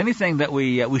if there's anything that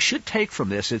we should take from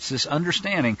this, it's this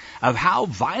understanding of how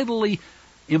vitally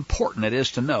important it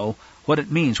is to know what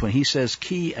it means when he says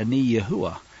Ki Ani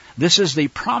Yahuwah. This is the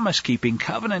promise-keeping,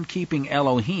 covenant-keeping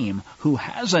Elohim who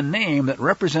has a name that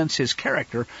represents his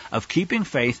character of keeping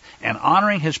faith and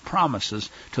honoring his promises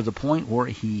to the point where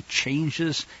he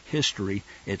changes history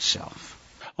itself.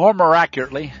 Or more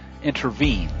accurately,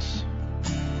 intervenes.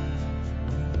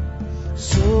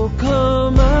 So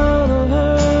come out of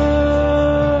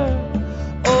her,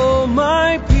 oh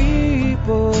my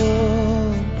people,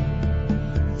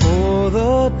 for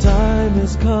the time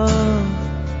has come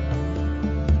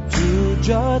to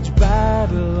judge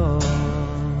Babylon.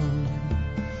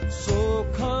 So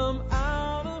come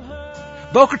out of her.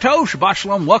 Boker Tov, Shabbat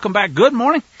Shalom, welcome back. Good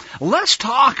morning. Let's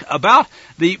talk about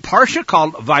the Parsha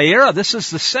called Vayeira. This is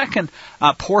the second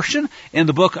portion in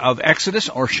the book of Exodus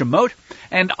or Shemot,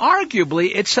 and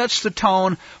arguably it sets the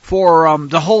tone for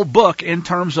the whole book in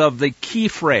terms of the key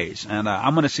phrase. And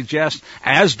I'm going to suggest,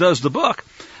 as does the book,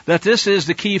 that this is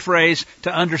the key phrase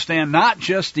to understand not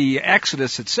just the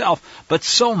Exodus itself, but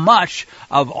so much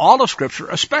of all of Scripture,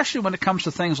 especially when it comes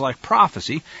to things like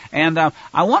prophecy. And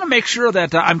I want to make sure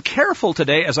that I'm careful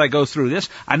today as I go through this.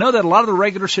 I know that a lot of the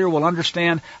regulars here will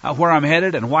understand where I'm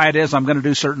headed and why it is I'm going to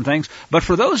do certain things. But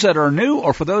for those that are new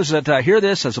or for those that hear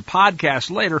this as a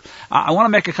podcast later, I want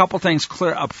to make a couple things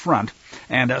clear up front.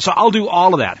 And so I'll do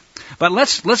all of that. But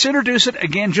let's introduce it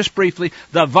again just briefly.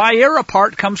 The Vayeira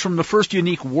part comes from the first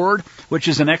unique word, which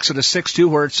is in Exodus 6:2,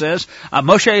 where it says,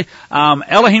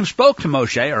 Elohim spoke to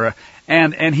Moshe,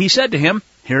 and he said to him,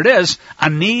 here it is,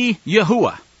 Ani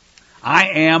Yahuwah. I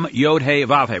am Yod He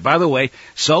Vav He. By the way,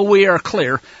 so we are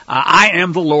clear, I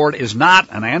am the Lord is not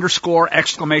an underscore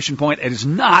exclamation point. It is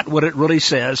not what it really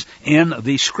says in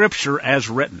the Scripture as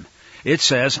written. It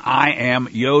says, I am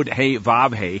Yod He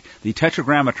Vav He, the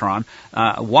Tetragrammaton,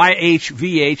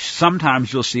 YHVH,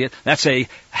 sometimes you'll see it. That's a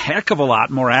heck of a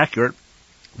lot more accurate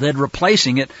than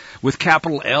replacing it with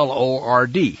capital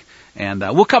L-O-R-D. And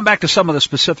we'll come back to some of the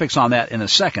specifics on that in a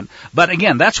second. But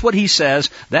again, that's what he says.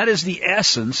 That is the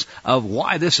essence of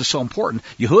why this is so important.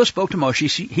 Yahuwah spoke to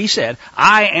Moshe. He said,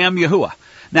 I am Yahuwah.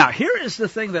 Now, here is the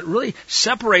thing that really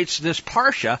separates this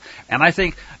Parsha, and I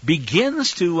think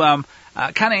begins to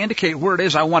kind of indicate where it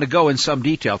is I want to go in some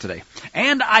detail today.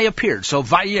 And I appeared. So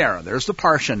Vayeira, there's the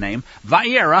Parsha name.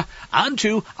 Vayeira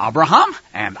unto Abraham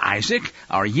and Isaac,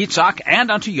 or Yitzhak, and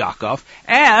unto Yaakov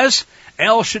as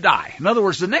El Shaddai. In other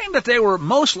words, the name that they were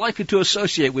most likely to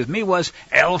associate with me was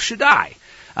El Shaddai.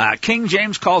 King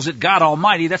James calls it God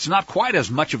Almighty. That's not quite as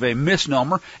much of a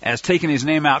misnomer as taking his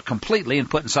name out completely and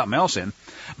putting something else in.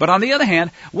 But on the other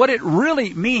hand, what it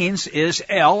really means is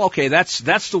El. Okay, that's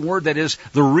the word that is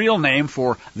the real name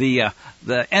for the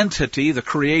entity, the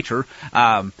creator.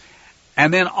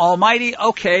 And then Almighty,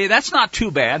 okay, that's not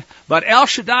too bad. But El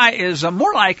Shaddai is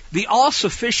more like the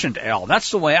all-sufficient El.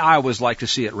 That's the way I always like to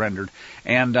see it rendered.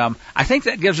 And I think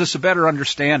that gives us a better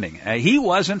understanding. He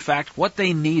was, in fact, what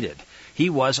they needed. He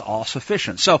was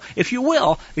all-sufficient. So, if you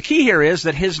will, the key here is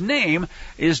that his name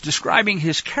is describing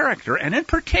his character, and in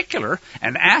particular,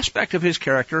 an aspect of his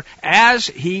character as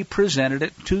he presented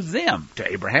it to them,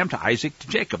 to Abraham, to Isaac, to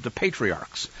Jacob, the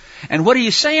patriarchs. And what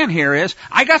he's saying here is,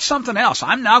 I got something else.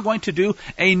 I'm now going to do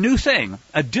a new thing,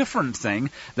 a different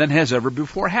thing than has ever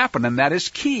before happened, and that is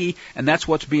key, and that's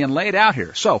what's being laid out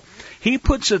here. So, he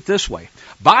puts it this way,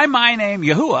 by my name,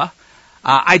 Yahuwah,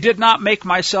 I did not make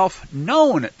myself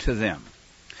known to them.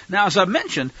 Now, as I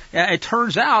mentioned, it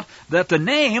turns out that the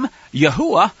name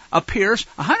Yahuwah appears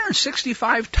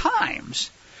 165 times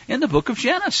in the book of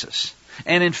Genesis.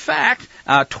 And in fact,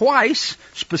 twice,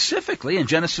 specifically in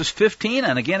Genesis 15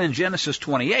 and again in Genesis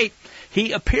 28,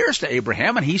 he appears to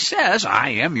Abraham and he says, I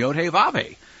am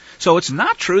Yod-Heh-Vav-Heh. So it's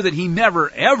not true that he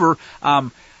never ever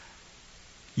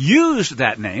used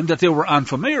that name, that they were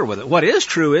unfamiliar with it. What is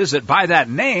true is that by that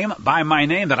name, by my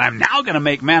name that I'm now going to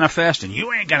make manifest, and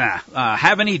you ain't going to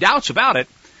have any doubts about it,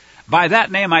 by that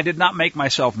name I did not make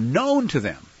myself known to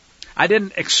them. I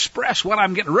didn't express what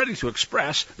I'm getting ready to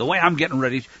express the way I'm getting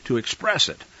ready to express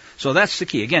it. So that's the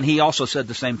key. Again, he also said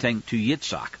the same thing to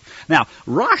Yitzhak. Now,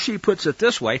 Rashi puts it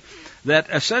this way, that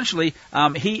essentially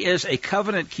he is a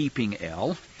covenant-keeping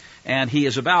El, and he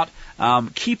is about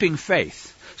keeping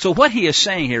faith. So what he is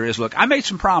saying here is, look, I made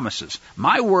some promises.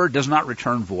 My word does not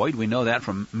return void. We know that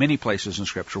from many places in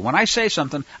Scripture. When I say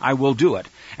something, I will do it.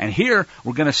 And here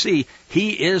we're going to see he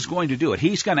is going to do it.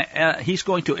 He's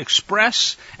going to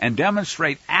express and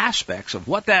demonstrate aspects of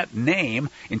what that name,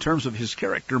 in terms of his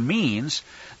character, means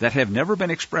that have never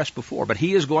been expressed before. But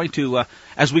he is going to,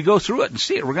 as we go through it and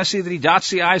see it, we're going to see that he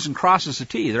dots the I's and crosses the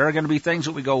T. There are going to be things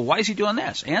that we go, why is he doing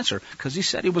this? Answer, because he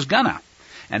said he was gonna.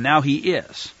 And now he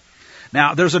is.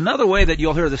 Now, there's another way that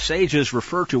you'll hear the sages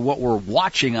refer to what we're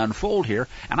watching unfold here,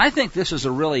 and I think this is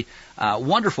a really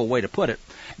wonderful way to put it.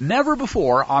 Never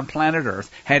before on planet Earth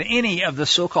had any of the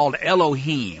so-called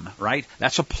Elohim, right?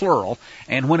 That's a plural,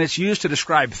 and when it's used to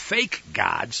describe fake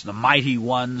gods, the mighty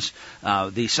ones,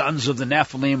 the sons of the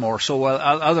Nephilim, or so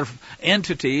other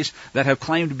entities that have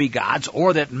claimed to be gods,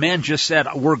 or that men just said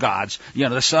were gods, you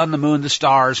know, the sun, the moon, the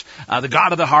stars, the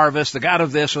god of the harvest, the god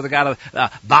of this, or the god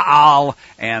of Baal,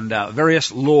 and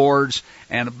various lords,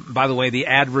 and by the way, the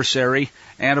adversary,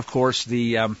 and of course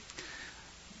the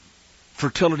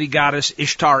fertility goddess,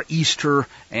 Ishtar, Easter,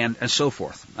 and so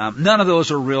forth. None of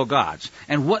those are real gods.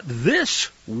 And what this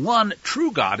one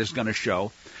true God is going to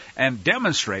show and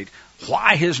demonstrate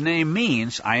why his name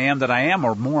means, I am that I am,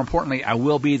 or more importantly, I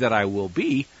will be that I will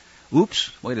be.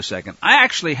 Oops, wait a second. I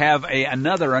actually have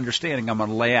another understanding I'm going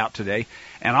to lay out today,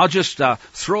 and I'll just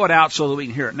throw it out so that we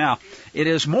can hear it now. It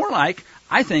is more like,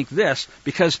 I think, this,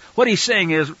 because what he's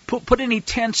saying is, put any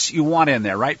tense you want in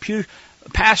there, right?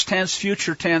 Past tense,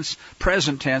 future tense,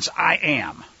 present tense, I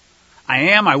am. I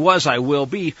am, I was, I will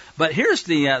be. But here's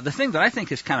the thing that I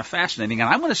think is kind of fascinating, and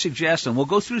I'm going to suggest, and we'll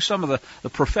go through some of the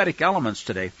prophetic elements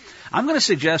today, I'm going to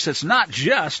suggest it's not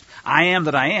just I am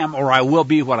that I am, or I will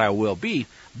be what I will be,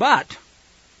 but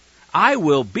I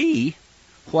will be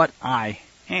what I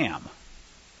am.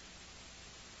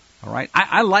 All right,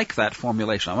 I like that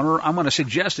formulation. I'm going to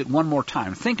suggest it one more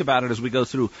time. Think about it as we go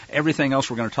through everything else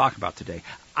we're going to talk about today.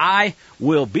 I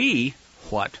will be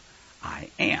what I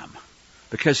am,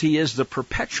 because he is the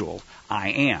perpetual I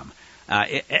am.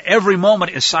 Every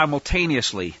moment is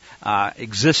simultaneously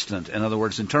existent, in other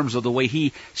words, in terms of the way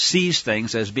he sees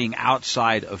things as being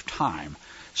outside of time.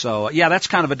 So, yeah, that's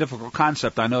kind of a difficult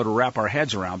concept, I know, to wrap our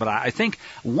heads around. But I think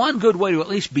one good way to at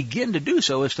least begin to do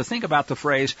so is to think about the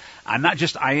phrase, not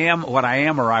just I am what I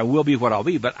am or I will be what I'll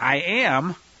be, but I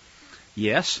am,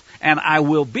 yes, and I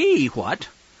will be what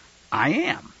I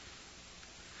am.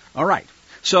 All right.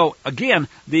 So, again,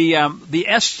 the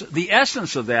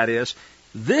essence of that is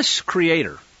this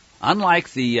Creator,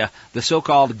 unlike the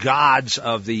so-called gods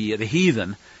of the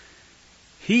heathen,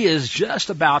 he is just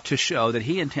about to show that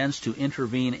he intends to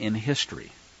intervene in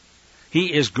history.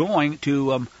 He is going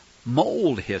to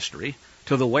mold history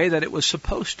to the way that it was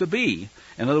supposed to be.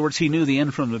 In other words, he knew the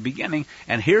end from the beginning,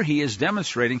 and here he is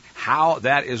demonstrating how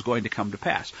that is going to come to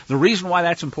pass. The reason why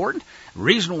that's important, the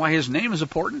reason why his name is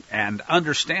important, and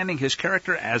understanding his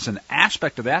character as an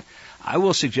aspect of that, I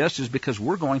will suggest is because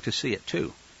we're going to see it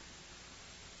too.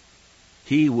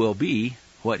 He will be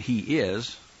what he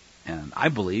is. And I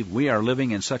believe we are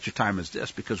living in such a time as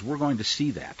this because we're going to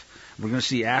see that. We're going to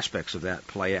see aspects of that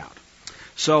play out.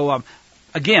 So,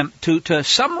 again, to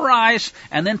summarize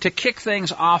and then to kick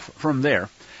things off from there,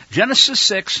 Genesis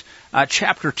 6,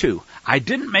 chapter 2. I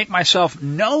didn't make myself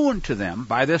known to them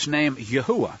by this name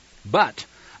Yahuwah, but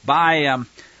by,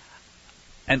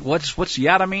 and what's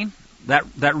yada mean?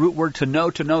 that root word to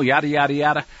know, yada, yada,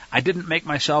 yada. I didn't make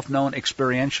myself known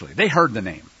experientially. They heard the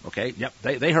name, okay? Yep,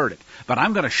 they heard it. But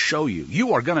I'm going to show you.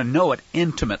 You are going to know it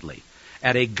intimately,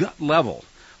 at a gut level,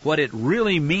 what it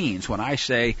really means when I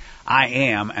say I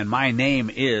am and my name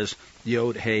is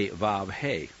Yod He Vav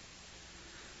He.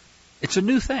 It's a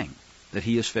new thing that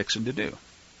he is fixing to do.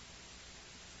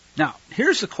 Now,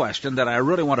 here's the question that I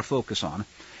really want to focus on.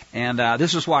 And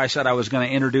this is why I said I was going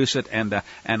to introduce it and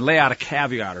lay out a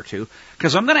caveat or two,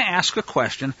 because I'm going to ask a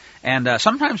question, and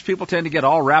sometimes people tend to get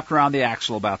all wrapped around the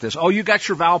axle about this. Oh, you got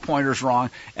your vowel pointers wrong.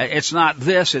 It's not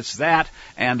this, it's that,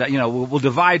 and we'll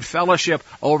divide fellowship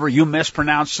over you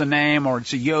mispronounced the name, or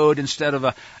it's a yod instead of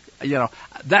a,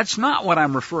 that's not what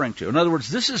I'm referring to. In other words,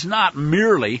 this is not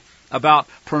merely about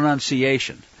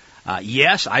pronunciation.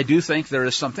 Yes, I do think there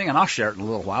is something, and I'll share it in a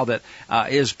little while, that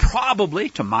is probably,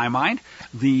 to my mind,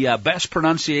 the best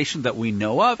pronunciation that we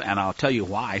know of, and I'll tell you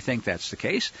why I think that's the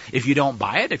case. If you don't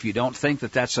buy it, if you don't think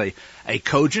that that's a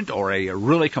cogent or a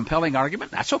really compelling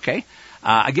argument, that's okay.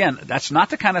 Again, that's not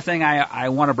the kind of thing I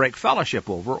want to break fellowship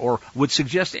over or would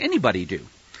suggest anybody do.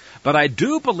 But I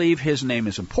do believe his name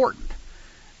is important.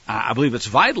 I believe it's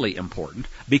vitally important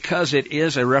because it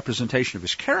is a representation of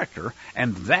his character,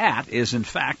 and that is, in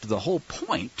fact, the whole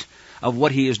point of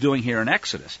what he is doing here in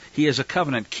Exodus. He is a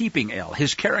covenant-keeping El.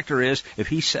 His character is, if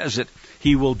he says it,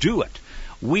 he will do it.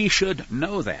 We should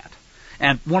know that.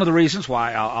 And one of the reasons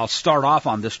why I'll start off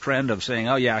on this trend of saying,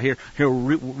 oh yeah, here are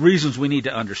reasons we need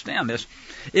to understand this.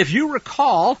 If you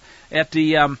recall, at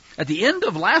the end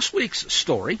of last week's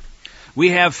story, we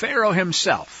have Pharaoh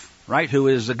himself, right, who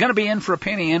is going to be in for a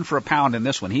penny, in for a pound in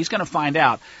this one. He's going to find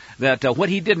out that what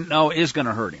he didn't know is going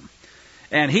to hurt him.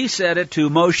 And he said it to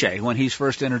Moshe when he's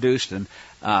first introduced in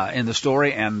the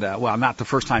story, and, well, not the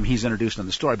first time he's introduced in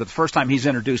the story, but the first time he's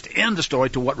introduced in the story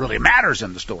to what really matters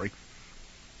in the story.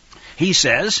 He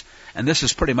says, and this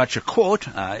is pretty much a quote,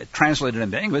 translated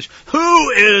into English,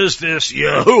 "Who is this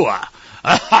Yahuwah?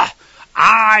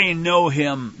 I know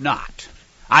him not.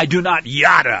 I do not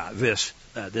yada this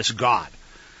God."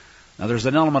 Now, there's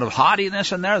an element of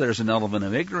haughtiness in there. There's an element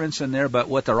of ignorance in there. But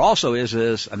what there also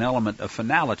is an element of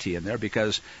finality in there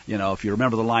because, if you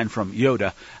remember the line from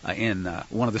Yoda in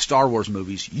one of the Star Wars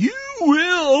movies, you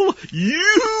will.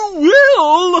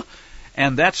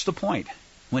 And that's the point.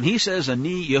 When he says,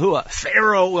 Ani Yahuwah,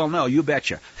 Pharaoh will know. You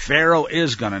betcha. Pharaoh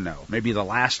is going to know. Maybe the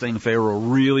last thing Pharaoh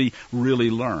really,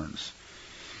 really learns.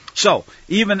 So,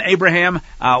 even Abraham,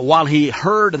 while he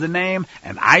heard the name,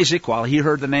 and Isaac, while he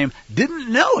heard the name,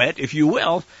 didn't know it, if you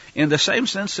will, in the same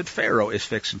sense that Pharaoh is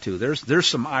fixing to. There's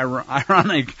some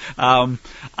ironic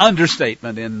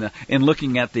understatement in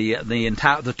looking at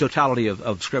the totality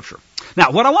of Scripture.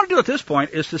 Now, what I want to do at this point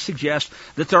is to suggest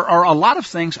that there are a lot of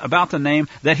things about the name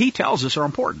that he tells us are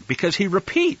important, because he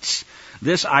repeats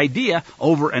this idea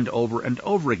over and over and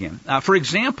over again. For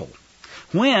example,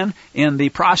 when, in the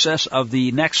process of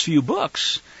the next few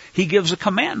books, he gives a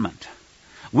commandment.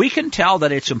 We can tell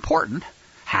that it's important.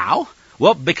 How?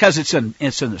 Well, because it's in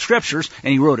the Scriptures,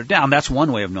 and he wrote it down. That's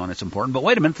one way of knowing it's important. But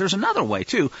wait a minute, there's another way,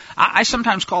 too. I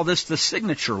sometimes call this the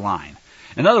signature line.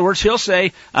 In other words, he'll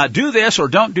say, do this or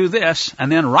don't do this, and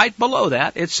then right below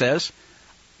that, it says,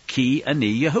 Ki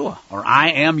Ani Yahuwah, or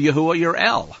I am Yahuwah your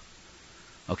El.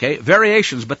 Okay,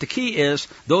 variations, but the key is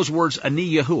those words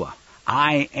Ani Yahuwah.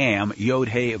 I am Yod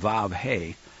He Vav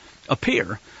He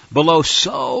appear below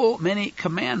so many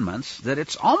commandments that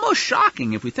it's almost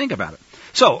shocking if we think about it.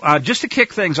 So, just to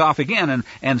kick things off again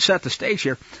and set the stage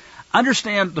here,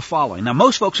 understand the following. Now,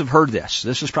 most folks have heard this.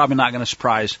 This is probably not going to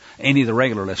surprise any of the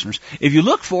regular listeners. If you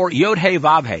look for Yod He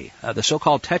Vav He, the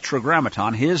so-called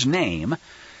Tetragrammaton, his name,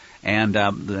 and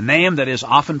the name that is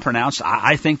often pronounced,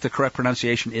 I think the correct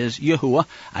pronunciation is Yahuwah.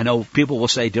 I know people will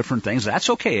say different things.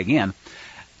 That's okay again.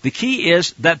 The key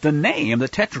is that the name, the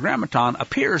Tetragrammaton,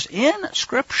 appears in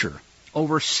Scripture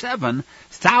over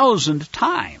 7,000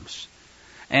 times.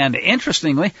 And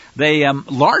interestingly, they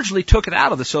largely took it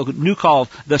out of the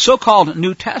so-called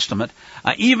New Testament,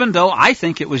 even though I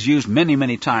think it was used many,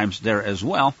 many times there as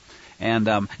well.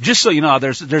 And just so you know,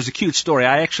 there's a cute story.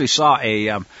 I actually saw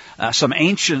some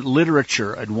ancient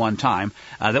literature at one time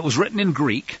that was written in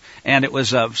Greek, and it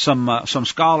was some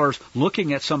scholars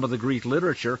looking at some of the Greek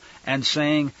literature and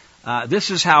saying this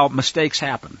is how mistakes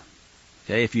happen.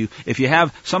 Okay, if you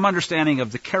have some understanding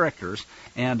of the characters,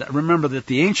 and remember that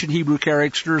the ancient Hebrew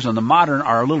characters and the modern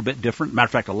are a little bit different. Matter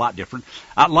of fact, a lot different.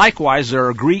 Likewise, there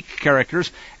are Greek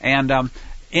characters, and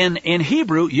in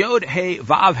Hebrew, Yod He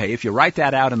Vav He, if you write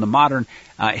that out in the modern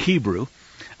Hebrew,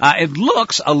 it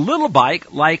looks a little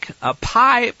bit like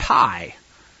pi.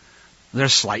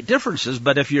 There's slight differences,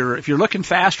 but if you're looking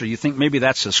faster, you think maybe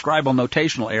that's a scribal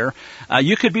notational error,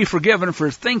 you could be forgiven for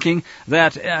thinking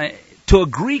that to a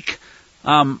Greek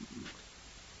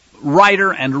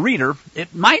writer and reader,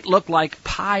 it might look like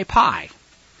pi.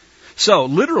 So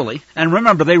literally, and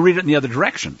remember they read it in the other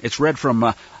direction. It's read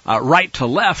from right to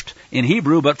left in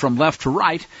Hebrew, but from left to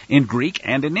right in Greek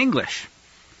and in English.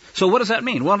 So what does that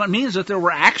mean? Well, it means that there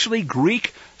were actually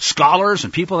Greek scholars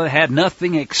and people that had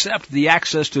nothing except the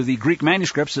access to the Greek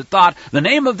manuscripts that thought the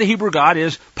name of the Hebrew God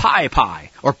is Pi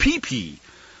or PP.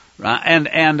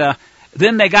 And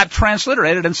then they got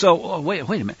transliterated, and so, wait a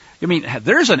minute. I mean,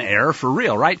 there's an error for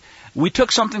real, right? We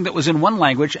took something that was in one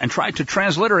language and tried to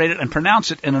transliterate it and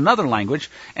pronounce it in another language,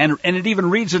 and it even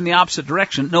reads in the opposite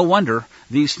direction. No wonder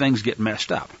these things get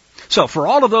messed up. So for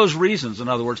all of those reasons, in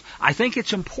other words, I think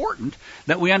it's important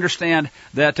that we understand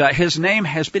that his name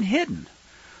has been hidden.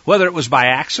 Whether it was by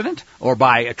accident or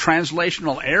by a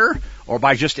translational error or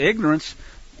by just ignorance,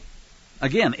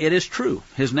 again, it is true.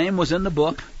 His name was in the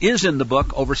book, is in the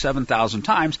book over 7,000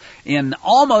 times. In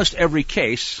almost every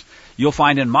case, you'll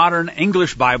find in modern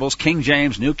English Bibles, King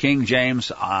James, New King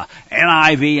James,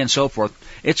 NIV, and so forth,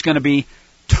 it's going to be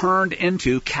turned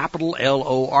into capital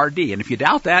L-O-R-D. And if you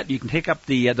doubt that, you can take up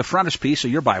the frontispiece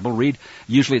of your Bible, read,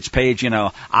 usually it's page, II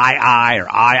or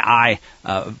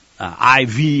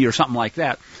IV or something like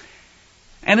that.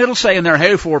 And it'll say in there,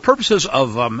 hey, for purposes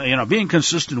of, being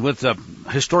consistent with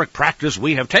historic practice,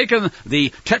 we have taken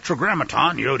the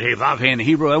tetragrammaton, Yod, He, Vav, He in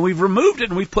Hebrew, and we've removed it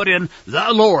and we've put in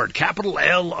the Lord, capital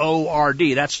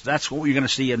L-O-R-D. That's what you're going to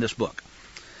see in this book.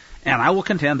 And I will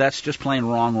contend that's just plain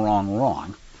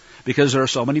wrong. Because there are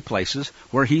so many places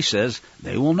where he says,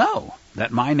 they will know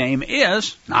that my name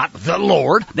is not the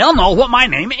Lord. They'll know what my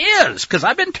name is, because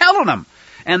I've been telling them.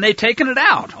 And they've taken it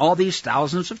out all these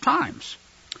thousands of times.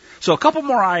 So a couple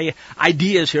more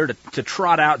ideas here to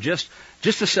trot out just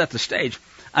to set the stage.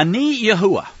 Ani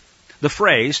Yahuwah, the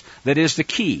phrase that is the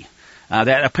key,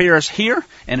 that appears here,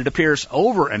 and it appears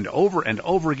over and over and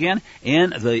over again in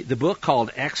the book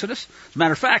called Exodus. As a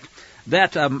matter of fact,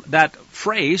 that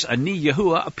phrase, Ani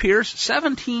Yahuwah, appears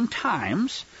 17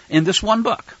 times in this one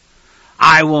book.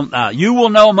 You will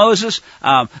know, Moses,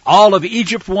 all of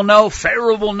Egypt will know,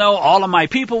 Pharaoh will know, all of my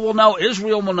people will know,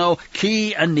 Israel will know,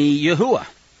 Ki Ani Yahuwah.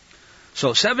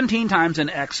 So 17 times in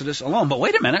Exodus alone. But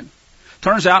wait a minute.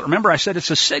 Turns out, remember I said it's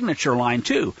a signature line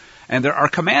too. And there are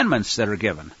commandments that are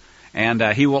given. And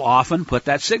he will often put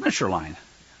that signature line,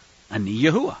 Ani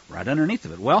Yahuwah, right underneath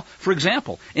of it. Well, for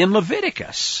example, in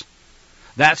Leviticus,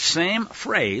 that same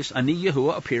phrase, Ani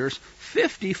Yahuwah, appears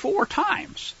 54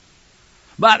 times.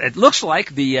 But it looks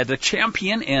like the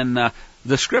champion in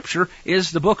the Scripture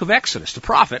is the book of Exodus, the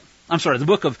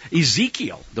book of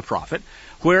Ezekiel, the prophet,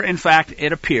 where in fact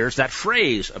it appears, that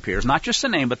phrase appears, not just the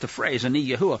name, but the phrase, Ani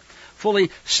Yahuwah, fully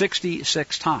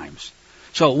 66 times.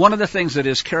 So one of the things that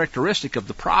is characteristic of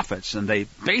the prophets, and they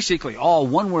basically all,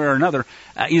 one way or another,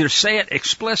 either say it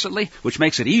explicitly, which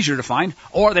makes it easier to find,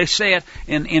 or they say it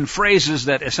in phrases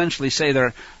that essentially say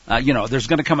there's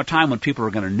going to come a time when people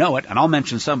are going to know it, and I'll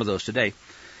mention some of those today.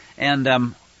 And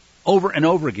over and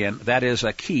over again, that is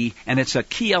a key, and it's a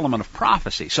key element of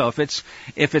prophecy. So if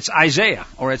it's Isaiah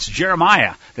or it's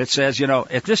Jeremiah that says,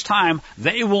 at this time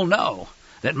they will know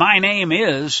that my name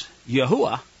is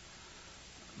Yahuwah,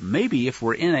 maybe if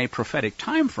we're in a prophetic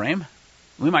time frame,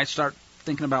 we might start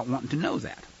thinking about wanting to know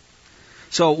that.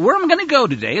 So where I'm going to go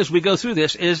today as we go through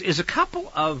this is a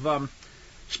couple of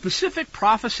specific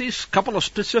prophecies, a couple of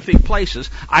specific places.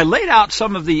 I laid out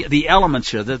some of the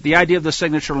elements here, the idea of the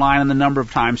signature line and the number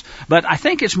of times, but I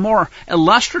think it's more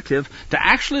illustrative to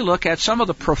actually look at some of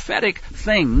the prophetic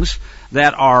things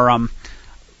that are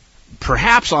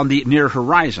perhaps on the near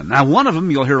horizon. Now, one of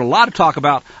them you'll hear a lot of talk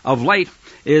about of late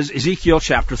is Ezekiel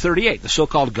chapter 38, the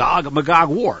so-called Gog-Magog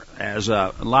war. As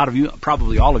a lot of you,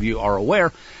 probably all of you, are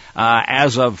aware,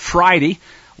 as of Friday,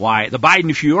 why the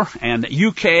Biden-Fuhrer and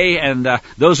UK and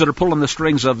those that are pulling the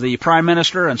strings of the Prime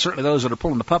Minister, and certainly those that are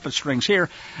pulling the puppet strings here,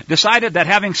 decided that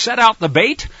having set out the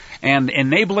bait and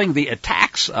enabling the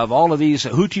attacks of all of these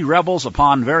Houthi rebels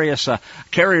upon various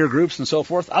carrier groups and so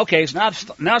forth, okay, so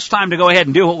now it's time to go ahead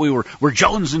and do what we were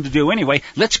jonesing to do anyway.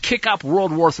 Let's kick up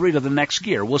World War III to the next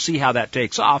gear. We'll see how that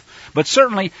takes off. But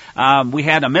certainly we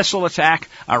had a missile attack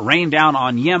rain down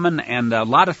on Yemen and a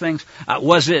lot of things.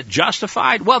 Was it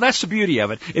justified? Well, that's the beauty of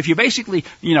it. If you basically,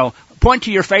 point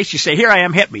to your face, you say, here I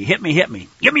am, hit me. Give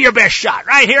me your best shot.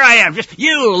 Right, here I am. Just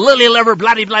you, lily liver,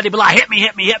 bloody, bloody, blah, hit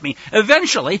me.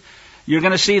 Eventually, you're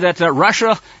going to see that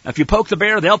Russia, if you poke the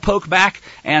bear, they'll poke back.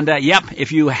 And,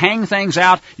 if you hang things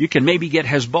out, you can maybe get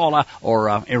Hezbollah or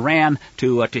Iran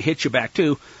to hit you back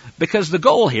too. Because the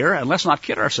goal here, and let's not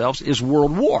kid ourselves, is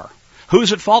world war.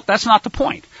 Who's at fault? That's not the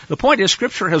point. The point is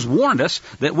Scripture has warned us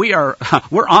that we're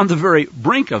on the very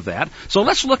brink of that. So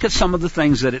let's look at some of the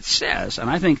things that it says. And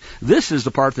I think this is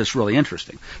the part that's really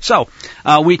interesting. So,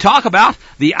 we talk about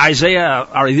the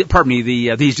the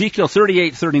Ezekiel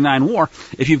 38-39 war.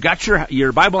 If you've got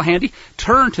your Bible handy,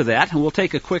 turn to that and we'll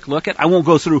take a quick look at. I won't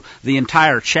go through the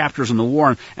entire chapters in the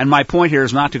war. And my point here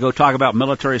is not to go talk about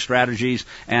military strategies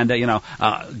and,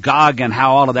 Gog and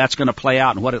how all of that's going to play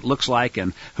out and what it looks like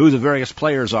and who the various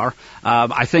players are.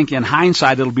 I think in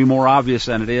hindsight it'll be more obvious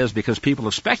than it is because people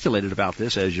have speculated about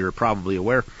this, as you're probably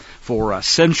aware, for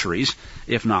centuries,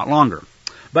 if not longer.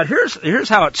 But here's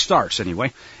how it starts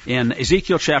anyway, in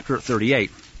Ezekiel chapter 38.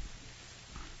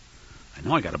 I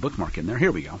know I got a bookmark in there.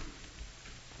 Here we go.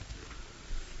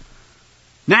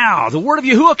 Now, the word of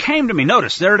Yahuwah came to me.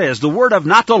 Notice, there it is. The word of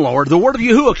not the Lord. The word of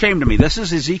Yahuwah came to me. This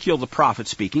is Ezekiel the prophet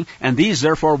speaking, and these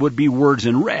therefore would be words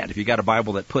in red. If you got a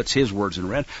Bible that puts his words in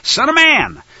red. Son of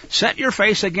man, set your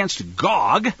face against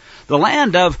Gog, the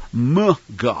land of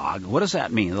Magog. What does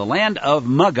that mean? The land of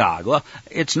Magog. Well,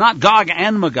 it's not Gog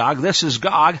and Magog. This is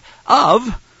Gog of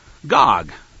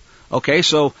Gog. Okay,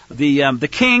 so the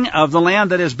king of the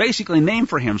land that is basically named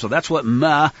for him, so that's what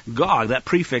Magog, that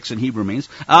prefix in Hebrew means,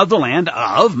 of the land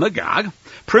of Magog,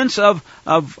 prince of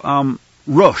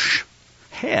Rosh,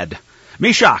 head,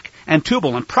 Meshach, and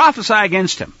Tubal, and prophesy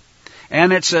against him.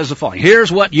 And it says the following.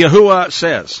 Here's what Yahuwah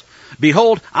says.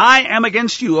 Behold, I am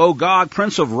against you, O Gog,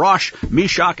 prince of Rosh,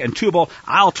 Meshach, and Tubal.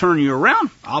 I'll turn you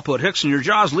around. I'll put hooks in your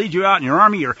jaws, lead you out in your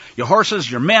army, your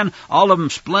horses, your men, all of them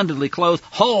splendidly clothed.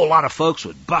 Whole lot of folks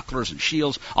with bucklers and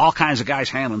shields, all kinds of guys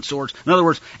handling swords. In other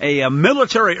words, a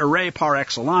military array par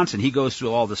excellence, and he goes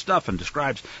through all this stuff and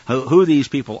describes who these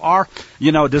people are.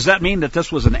 Does that mean that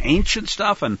this was an ancient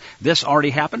stuff and this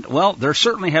already happened? Well, there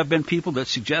certainly have been people that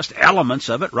suggest elements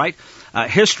of it, right?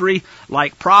 History,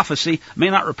 like prophecy, may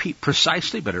not repeat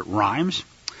precisely, but it rhymes.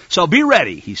 So be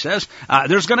ready, he says.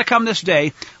 There's going to come this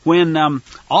day when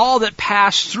all that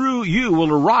pass through you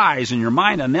will arise in your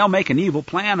mind, and they'll make an evil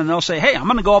plan, and they'll say, hey, I'm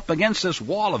going to go up against this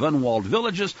wall of unwalled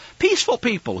villages, peaceful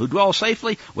people who dwell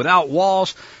safely without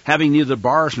walls, having neither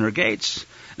bars nor gates.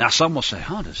 Now some will say,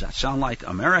 does that sound like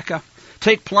America?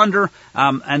 Take plunder,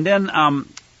 and then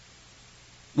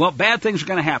bad things are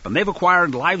going to happen. They've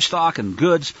acquired livestock and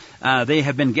goods. They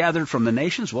have been gathered from the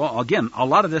nations. Well, again, a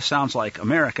lot of this sounds like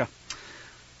America.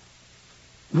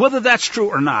 Whether that's true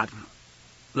or not,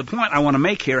 the point I want to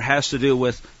make here has to do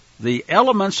with the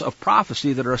elements of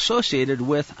prophecy that are associated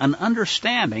with an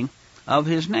understanding of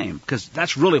his name, because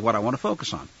that's really what I want to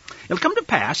focus on. It'll come to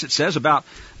pass, it says about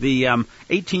the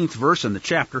 18th verse in the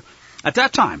chapter, at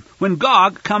that time, when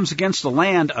Gog comes against the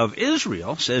land of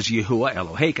Israel, says Yahuwah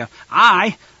Eloheka,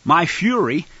 my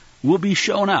fury, will be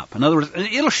shown up. In other words,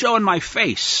 it'll show in my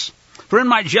face. For in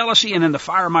my jealousy and in the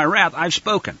fire of my wrath, I've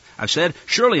spoken. I've said,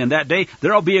 surely in that day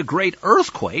there will be a great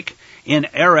earthquake in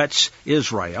Eretz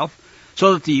Israel,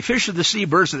 so that the fish of the sea,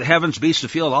 birds of the heavens, beasts of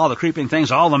the field, all the creeping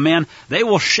things, all the men, they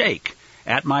will shake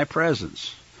at my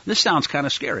presence. This sounds kind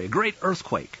of scary. A great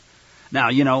earthquake. Now,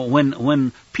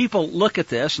 when people look at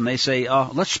this and they say,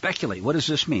 let's speculate, what does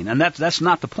this mean? And that's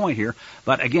not the point here.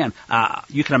 But again,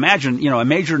 you can imagine, a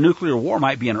major nuclear war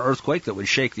might be an earthquake that would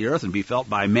shake the earth and be felt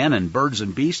by men and birds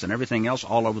and beasts and everything else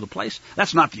all over the place.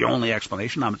 That's not the only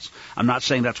explanation. I'm not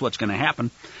saying that's what's going to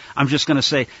happen. I'm just going to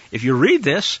say, if you read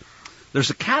this, there's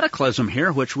a cataclysm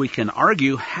here which we can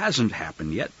argue hasn't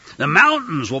happened yet. The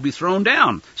mountains will be thrown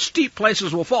down. Steep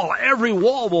places will fall. Every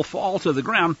wall will fall to the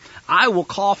ground. I will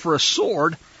call for a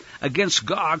sword against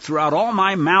Gog throughout all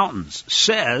my mountains,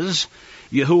 says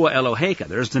Yahuwah Eloheka.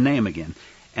 There's the name again.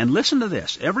 And listen to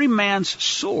this. Every man's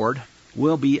sword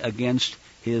will be against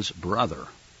his brother.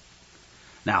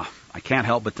 Now, I can't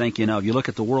help but think, if you look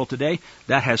at the world today,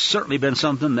 that has certainly been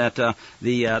something that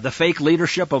the fake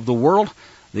leadership of the world,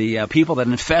 the people that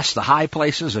infest the high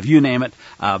places of you name it,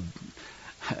 I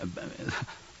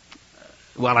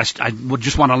would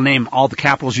just want to name all the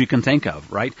capitals you can think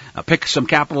of, right? Pick some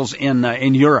capitals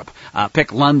in Europe.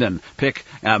 Pick London. Pick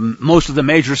most of the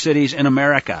major cities in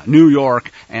America, New York,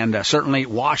 and certainly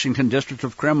Washington, District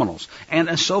of Criminals,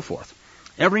 and so forth.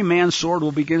 Every man's sword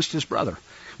will be against his brother.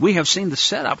 We have seen the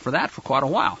setup for that for quite a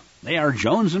while. They are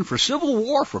jonesing for civil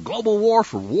war, for global war,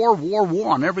 for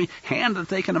war on every hand that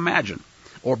they can imagine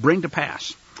or bring to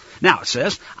pass. Now it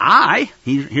says,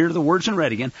 here are the words in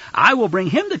red again, I will bring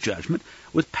him to judgment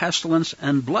with pestilence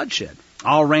and bloodshed.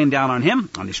 I'll rain down on him,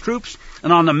 on his troops,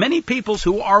 and on the many peoples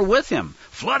who are with him.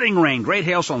 Flooding rain, great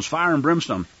hailstones, fire and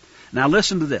brimstone. Now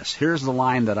listen to this. Here's the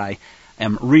line that I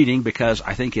am reading because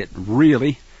I think it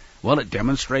really, it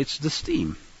demonstrates this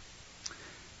theme.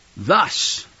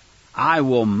 Thus, I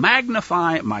will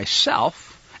magnify myself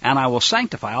and I will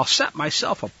sanctify. I'll set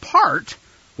myself apart,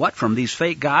 from these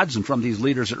fake gods and from these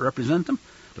leaders that represent them,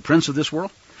 the prince of this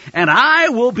world. And I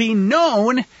will be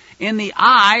known in the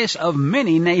eyes of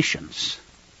many nations.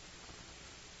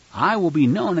 I will be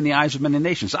known in the eyes of many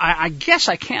nations. I guess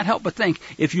I can't help but think,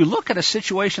 if you look at a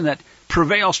situation that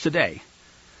prevails today,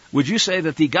 would you say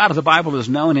that the God of the Bible is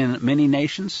known in many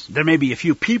nations? There may be a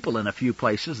few people in a few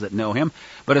places that know him,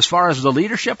 but as far as the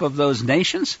leadership of those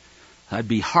nations, I'd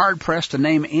be hard-pressed to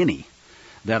name any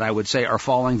that I would say are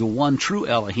following the one true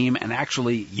Elohim and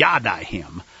actually yadai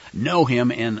him, know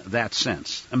him in that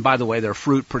sense. And by the way, their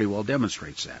fruit pretty well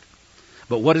demonstrates that.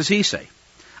 But what does he say?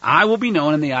 I will be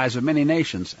known in the eyes of many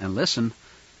nations. And listen,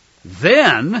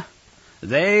 then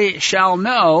they shall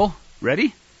know,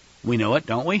 ready? We know it,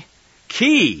 don't we?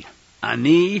 Ki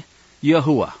ani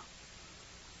Yahuwah.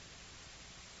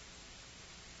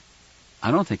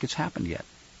 I don't think it's happened yet.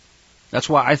 That's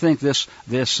why I think this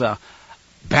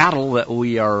battle that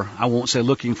we are, I won't say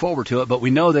looking forward to it, but we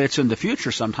know that it's in the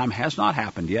future sometime, has not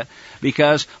happened yet.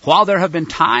 Because while there have been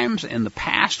times in the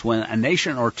past when a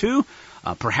nation or two,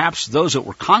 perhaps those that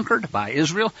were conquered by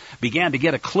Israel, began to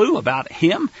get a clue about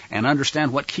him and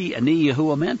understand what Ki ani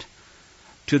Yahuwah meant,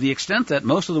 to the extent that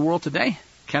most of the world today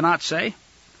cannot say,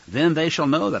 then they shall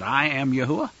know that I am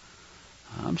Yahuwah.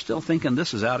 I'm still thinking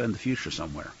this is out in the future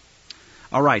somewhere.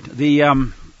 All right,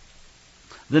 the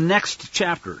next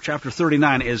chapter, chapter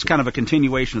 39, is kind of a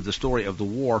continuation of the story of the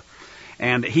war.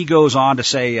 And he goes on to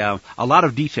say a lot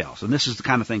of details. And this is the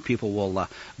kind of thing people will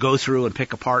go through and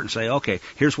pick apart and say, okay,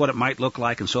 here's what it might look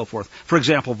like and so forth. For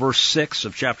example, verse 6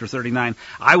 of chapter 39,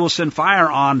 I will send fire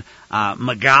on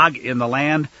Magog in the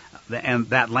land, and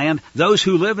that land, those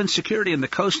who live in security in the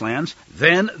coastlands,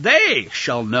 then they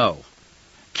shall know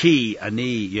Ki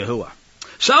ani Yahuwah.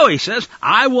 So he says,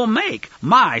 I will make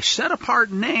my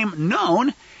set-apart name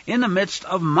known in the midst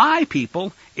of my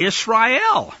people,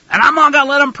 Israel. And I'm not going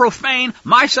to let them profane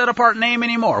my set-apart name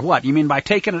anymore. What? You mean by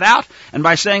taking it out and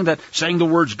by saying the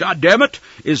words, God damn it,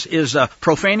 is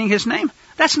profaning his name?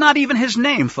 That's not even his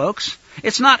name, folks.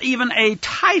 It's not even a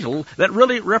title that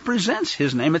really represents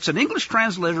his name. It's an English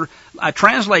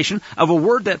translation of a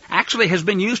word that actually has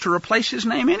been used to replace his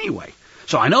name anyway.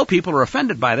 So I know people are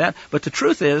offended by that, but the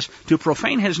truth is, to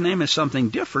profane his name is something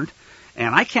different,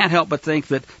 and I can't help but think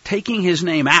that taking his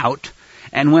name out,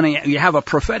 and when you have a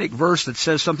prophetic verse that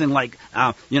says something like,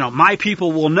 my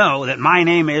people will know that my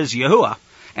name is Yahuwah,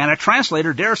 and a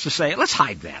translator dares to say, let's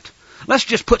hide that. Let's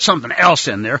just put something else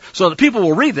in there so that people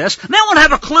will read this, and they won't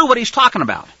have a clue what he's talking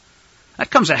about. That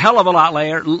comes a hell of a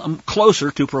lot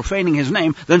closer to profaning his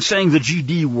name than saying the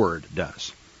GD word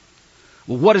does.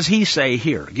 Well, what does he say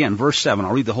here? Again, verse 7,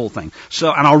 I'll read the whole thing.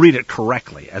 And I'll read it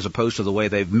correctly, as opposed to the way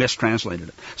they've mistranslated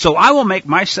it. So I will make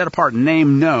my set-apart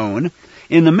name known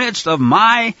in the midst of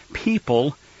my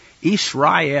people,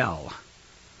 Israel.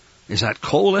 Is that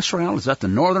Kol Israel? Is that the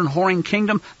northern whoring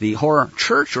kingdom, the whore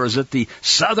church, or is it the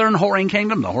southern whoring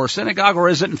kingdom, the whore synagogue, or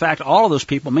is it, in fact, all of those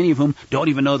people, many of whom don't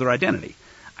even know their identity?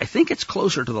 I think it's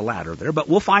closer to the latter there, but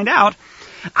we'll find out.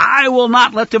 I will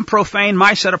not let them profane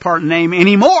my set-apart name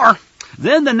anymore.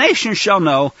 Then the nations shall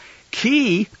know,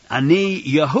 Ki ani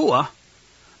Yahuwah,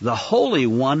 the Holy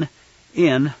One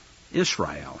in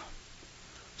Israel.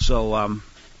 So,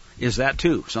 is that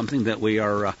too something that we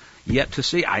are yet to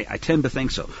see? I tend to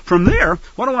think so. From there,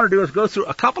 what I want to do is go through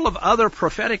a couple of other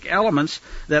prophetic elements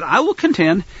that I will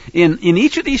contend in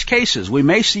each of these cases. We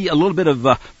may see a little bit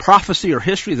of prophecy or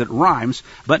history that rhymes,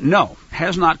 but no,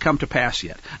 has not come to pass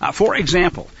yet. For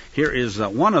example, here is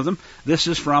one of them. This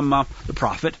is from the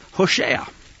prophet Hosea,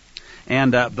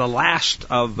 and the last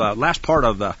part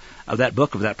of that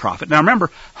book of that prophet. Now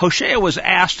remember, Hosea was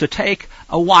asked to take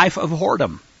a wife of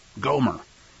whoredom, Gomer.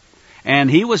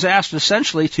 And he was asked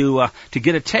essentially to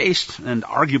get a taste, and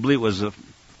arguably it was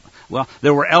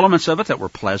there were elements of it that were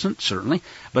pleasant, certainly,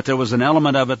 but there was an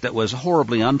element of it that was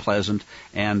horribly unpleasant,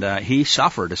 and he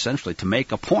suffered essentially to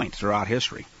make a point throughout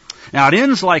history. Now it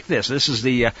ends like this. This is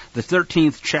the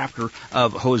 13th chapter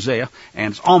of Hosea,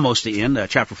 and it's almost the end.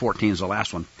 Chapter 14 is the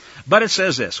last one. But it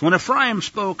says this: When Ephraim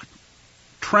spoke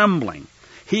trembling,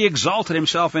 he exalted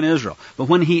himself in Israel. But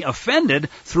when he offended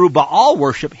through Baal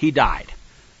worship, he died.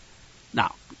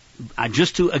 Now,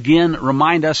 just to again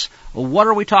remind us, what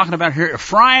are we talking about here?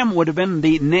 Ephraim would have been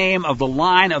the name of the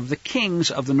line of the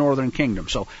kings of the northern kingdom.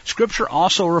 So Scripture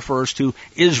also refers to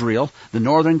Israel, the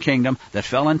northern kingdom that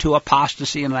fell into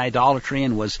apostasy and idolatry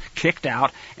and was kicked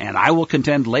out, and I will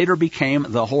contend later became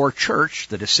the whore church,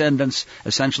 the descendants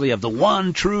essentially of the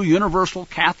one true universal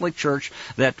Catholic Church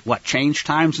that changed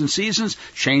times and seasons,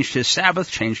 changed his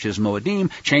Sabbath, changed his Moedim,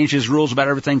 changed his rules about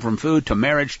everything from food to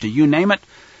marriage to you name it,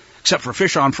 except for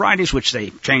fish on Fridays, which they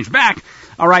changed back.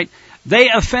 All right, they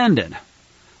offended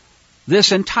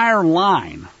this entire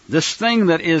line, this thing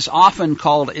that is often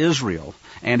called Israel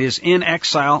and is in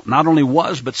exile, not only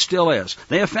was, but still is.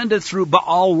 They offended through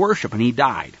Baal worship, and he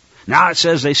died. Now it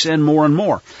says they sin more and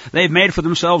more. They've made for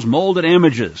themselves molded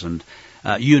images, and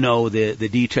the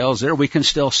details there. We can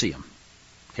still see them.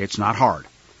 Okay, it's not hard.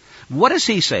 What does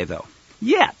he say, though?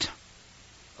 Yet.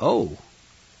 Oh.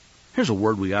 Here's a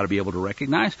word we ought to be able to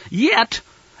recognize. Yet,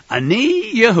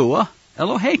 Ani Yahuwah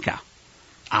Eloheka.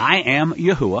 I am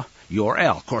Yahuwah, your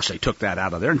El. Of course, they took that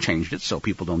out of there and changed it so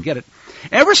people don't get it.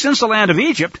 Ever since the land of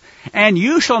Egypt, and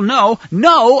you shall know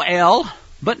no El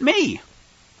but me.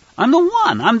 I'm the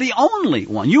one. I'm the only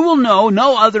one. You will know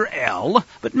no other El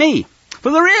but me.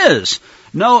 For there is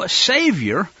no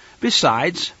Savior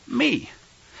besides me.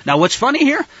 Now, what's funny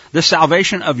here? The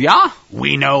salvation of Yah,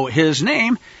 we know his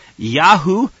name,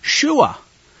 Yahushua.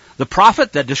 The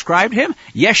prophet that described him,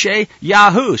 Yeshe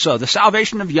Yahu. So the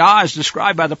salvation of Yah is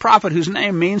described by the prophet whose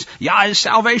name means Yah is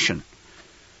salvation.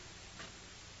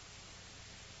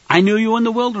 I knew you in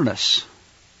the wilderness,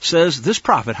 says this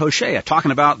prophet, Hosea,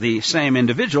 talking about the same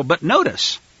individual. But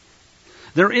notice,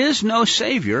 there is no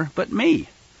Savior but me.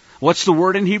 What's the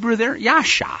word in Hebrew there?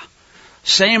 Yasha.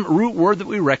 Same root word that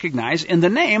we recognize in the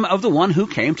name of the one who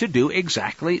came to do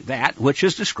exactly that which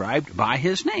is described by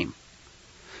his name.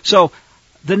 So,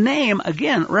 the name,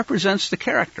 again, represents the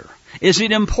character. Is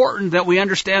it important that we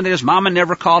understand that his mama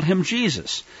never called him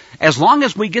Jesus? As long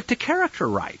as we get the character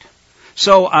right.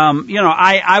 So,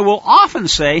 I will often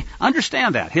say,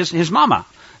 understand that. His mama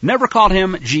never called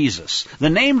him Jesus.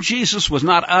 The name Jesus was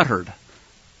not uttered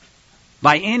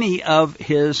by any of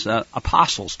his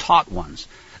apostles, taught ones.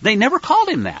 They never called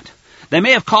him that. They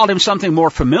may have called him something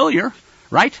more familiar,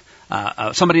 right?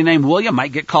 Somebody named William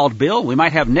might get called Bill. We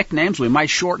might have nicknames. We might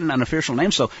shorten an official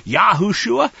name. So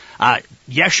Yahushua,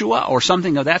 Yeshua, or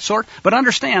something of that sort. But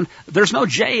understand, there's no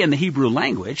J in the Hebrew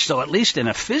language, so at least in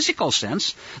a physical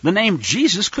sense, the name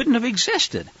Jesus couldn't have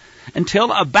existed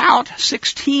until about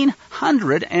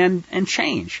 1600 and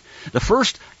change. The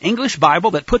first English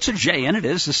Bible that puts a J in it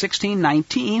is the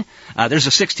 1619. There's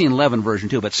a 1611 version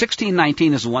too, but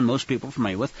 1619 is the one most people are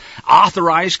familiar with.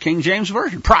 Authorized King James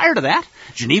Version. Prior to that,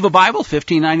 Geneva Bible,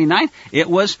 1599, it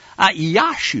was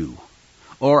Yashu.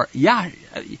 Or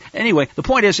anyway, the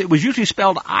point is it was usually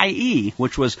spelled I-E,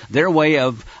 which was their way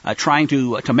of trying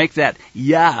to make that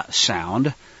Yah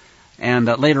sound. And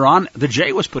later on, the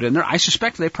J was put in there. I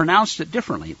suspect they pronounced it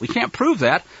differently. We can't prove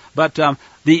that, but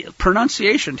the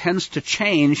pronunciation tends to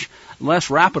change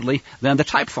less rapidly than the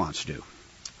type fonts do.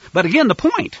 But again, the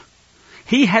point.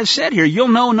 He has said here, you'll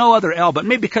know no other El but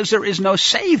me, because there is no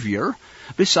Savior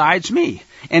besides me.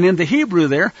 And in the Hebrew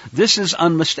there, this is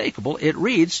unmistakable. It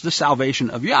reads the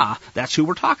salvation of Yah. That's who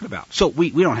we're talking about. So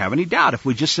we don't have any doubt if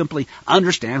we just simply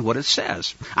understand what it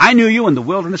says. I knew you in the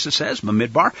wilderness, it says,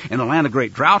 Bamidbar, in the land of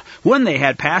great drought. When they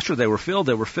had pasture, they were filled,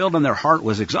 and their heart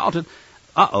was exalted.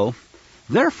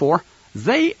 Therefore,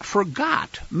 they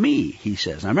forgot me, he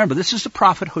says. Now remember, this is the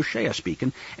prophet Hosea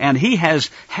speaking, and he has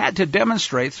had to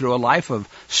demonstrate through a life of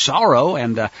sorrow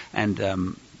and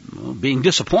being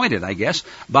disappointed, I guess,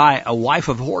 by a wife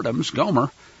of whoredoms,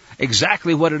 Gomer,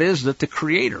 exactly what it is that the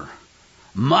Creator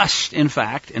must, in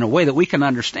fact, in a way that we can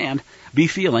understand, be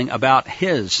feeling about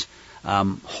his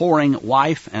whoring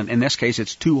wife, and in this case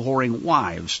it's two whoring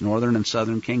wives, northern and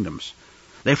southern kingdoms.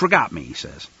 They forgot me, he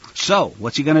says. So,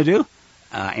 what's he going to do?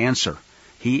 Answer.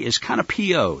 He is kind of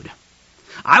PO'd.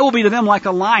 I will be to them like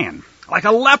a lion, like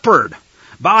a leopard.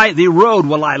 By the road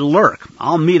will I lurk.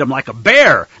 I'll meet him like a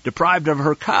bear deprived of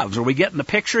her cubs. Are we getting the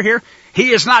picture here?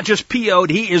 He is not just PO'd,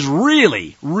 he is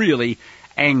really, really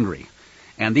angry.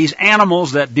 And these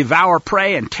animals that devour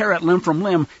prey and tear it limb from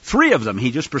limb, 3 of them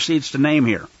he just proceeds to name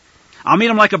here. I'll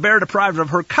meet him like a bear deprived of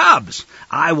her cubs.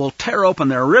 I will tear open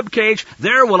their rib cage.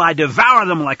 There will I devour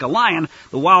them like a lion.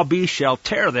 The wild beast shall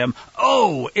tear them.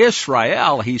 Oh,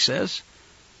 Israel, he says.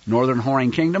 Northern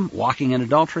whoring kingdom, walking in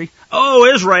adultery.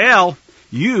 Oh, Israel,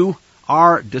 you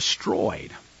are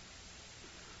destroyed.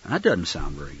 That doesn't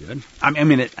sound very good. I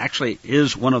mean, it actually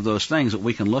is one of those things that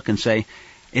we can look and say,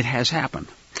 it has happened.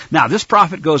 Now, this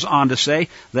prophet goes on to say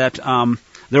that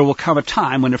there will come a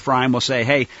time when Ephraim will say,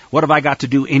 hey, what have I got to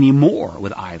do anymore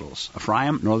with idols?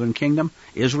 Ephraim, northern kingdom,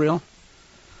 Israel.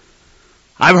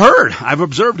 I've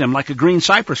observed him like a green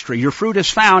cypress tree. Your fruit is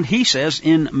found, he says,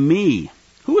 in me.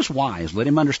 Who is wise? Let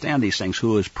him understand these things.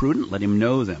 Who is prudent? Let him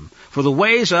know them. For the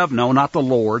ways of, no, not the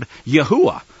Lord,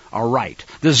 Yahuwah, are right.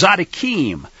 The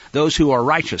Tzaddikim, those who are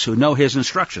righteous, who know his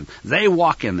instruction, they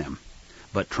walk in them.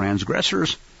 But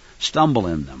transgressors stumble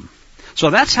in them. So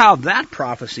that's how that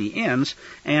prophecy ends.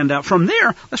 And from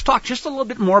there, let's talk just a little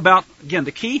bit more about, again,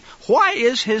 the key. Why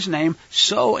is his name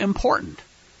so important?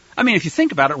 I mean, if you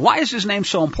think about it, why is his name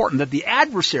so important that the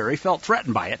adversary felt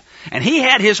threatened by it? And he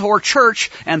had his whole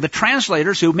church and the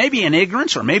translators who, maybe in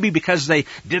ignorance or maybe because they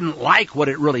didn't like what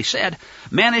it really said,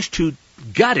 managed to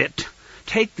gut it,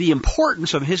 take the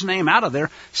importance of his name out of there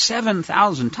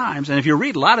 7,000 times. And if you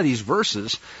read a lot of these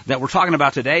verses that we're talking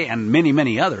about today, and many,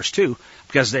 many others too,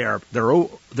 because they're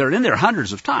in there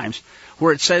hundreds of times,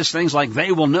 where it says things like,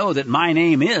 they will know that my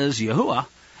name is Yahuwah,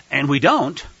 and we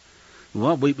don't,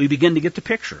 well, we begin to get the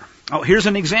picture. Oh, here's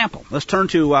an example. Let's turn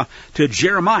to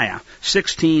Jeremiah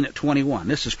 16:21.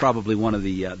 This is probably one of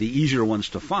the easier ones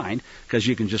to find, because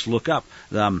you can just look up,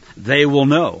 they will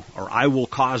know, or I will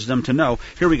cause them to know.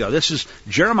 Here we go. This is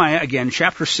Jeremiah, again,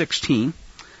 chapter 16,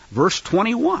 verse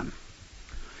 21.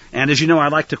 And as you know, I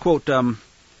like to quote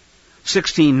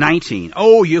 16:19.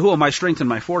 Oh, Yahuwah, my strength and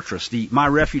my fortress, my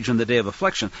refuge in the day of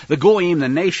affliction. The Goyim, the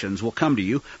nations, will come to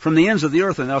you from the ends of the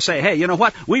earth, and they'll say, hey, you know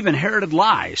what? We've inherited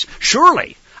lies.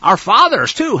 Surely, our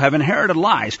fathers, too, have inherited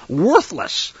lies.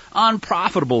 Worthless,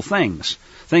 unprofitable things.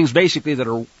 Things basically that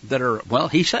are, well,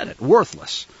 he said it,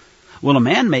 worthless. Will a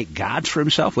man make gods for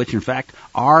himself, which in fact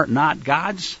are not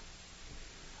gods?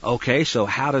 Okay, so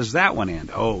how does that one end?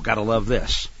 Oh, gotta love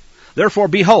this. Therefore,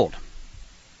 behold,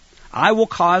 I will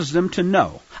cause them to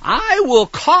know. I will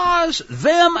cause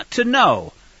them to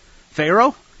know.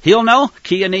 Pharaoh, he'll know.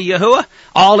 Ki ani Yahuwah.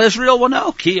 All Israel will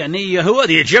know. Ki ani Yahuwah.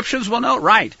 The Egyptians will know.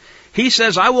 Right. He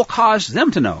says, I will cause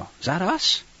them to know. Is that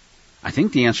us? I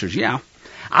think the answer is yeah.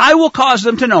 I will cause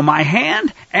them to know my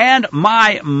hand and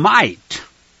my might.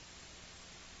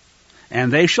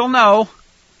 And they shall know,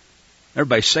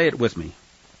 everybody say it with me,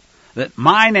 that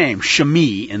my name,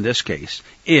 Shemi in this case,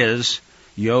 is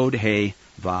Yod He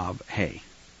Vav He.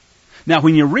 Now,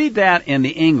 when you read that in the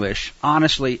English,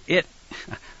 honestly,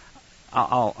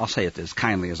 I'll say it as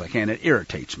kindly as I can, it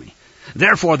irritates me.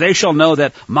 Therefore, they shall know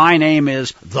that my name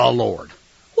is the Lord.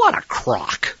 What a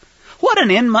crock. What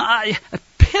a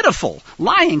pitiful,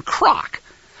 lying crock.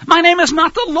 My name is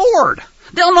not the Lord.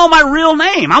 They'll know my real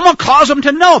name. I'm going to cause them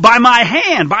to know by my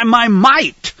hand, by my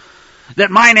might,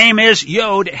 that my name is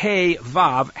Yod He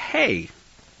Vav He.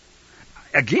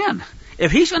 Again,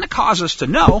 if he's going to cause us to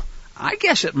know, I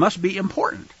guess it must be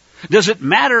important. Does it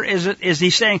matter? Is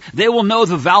he saying they will know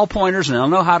the vowel pointers and they'll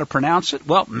know how to pronounce it?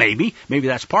 Well, maybe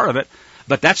that's part of it,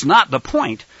 but that's not the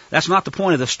point. That's not the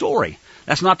point of the story.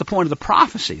 That's not the point of the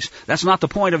prophecies. That's not the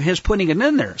point of his putting it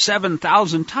in there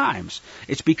 7,000 times.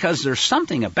 It's because there's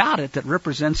something about it that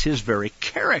represents his very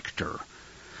character.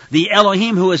 The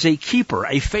Elohim who is a keeper,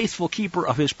 a faithful keeper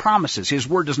of his promises. His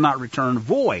word does not return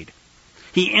void.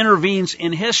 He intervenes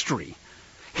in history.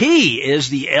 He is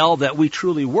the El that we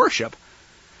truly worship.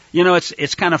 You know,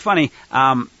 it's kind of funny,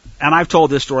 and I've told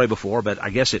this story before, but I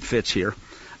guess it fits here.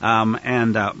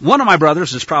 And one of my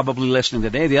brothers is probably listening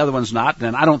today. The other one's not,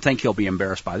 and I don't think he'll be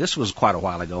embarrassed by this. This was quite a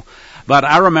while ago. But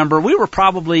I remember we were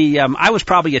probably, I was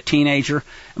probably a teenager.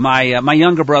 My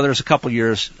younger brother is a couple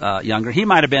years younger. He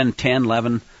might have been 10,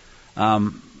 11,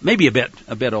 maybe a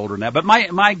bit older than that. But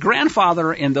my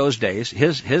grandfather in those days,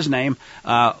 his name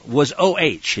was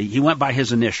O.H. He went by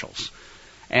his initials.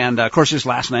 And, of course, his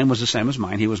last name was the same as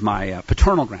mine. He was my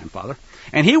paternal grandfather.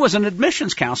 And he was an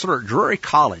admissions counselor at Drury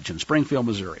College in Springfield,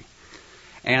 Missouri.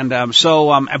 And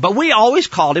but we always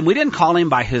called him, we didn't call him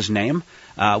by his name.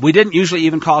 We didn't usually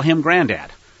even call him Granddad.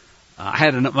 I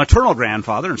had a maternal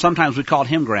grandfather, and sometimes we called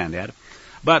him Granddad.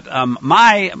 But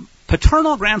my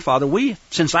paternal grandfather,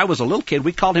 since I was a little kid,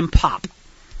 we called him Pop.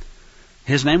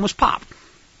 His name was Pop.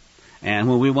 And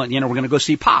when we went, we're going to go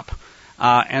see Pop.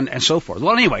 And so forth.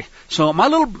 Well, anyway, so my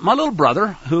little brother,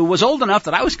 who was old enough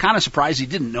that I was kind of surprised he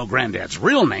didn't know Granddad's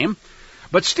real name,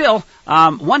 but still,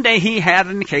 one day he had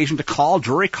an occasion to call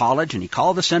Drury College, and he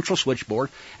called the central switchboard,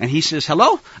 and he says,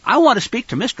 "Hello, I want to speak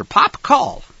to Mr. Pop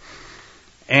Call."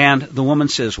 And the woman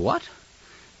says, "What?"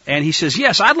 And he says,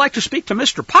 "Yes, I'd like to speak to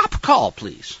Mr. Pop Call,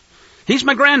 please. He's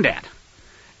my granddad."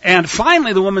 And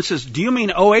finally, the woman says, "Do you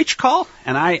mean O.H. Call?"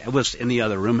 And I was in the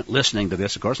other room listening to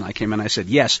this, of course, and I came in and I said,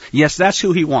 yes, that's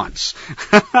who he wants.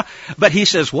 But he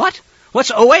says, "What? What's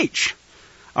O.H.?"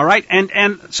 All right,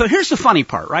 and so here's the funny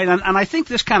part, right? And I think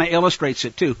this kind of illustrates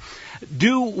it too.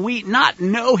 Do we not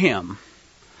know him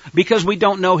because we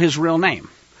don't know his real name?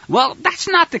 Well, that's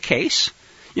not the case.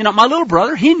 You know, my little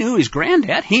brother, he knew his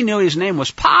granddad. He knew his name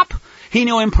was Pop. He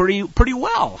knew him pretty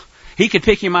well. He could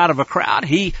pick him out of a crowd.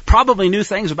 He probably knew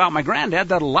things about my granddad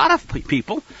that a lot of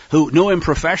people who knew him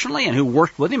professionally and who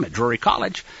worked with him at Drury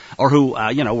College, or who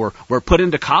were put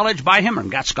into college by him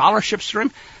and got scholarships through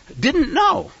him, didn't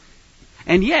know.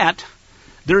 And yet,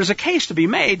 there is a case to be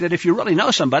made that if you really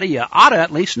know somebody, you ought to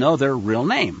at least know their real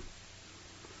name.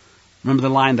 Remember the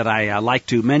line that I like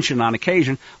to mention on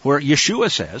occasion where Yeshua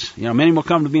says, many will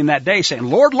come to me in that day saying,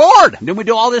 Lord, Lord, didn't we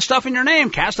do all this stuff in your name?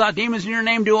 Cast out demons in your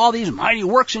name, do all these mighty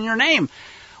works in your name.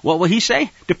 What will he say?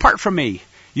 Depart from me,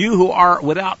 you who are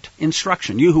without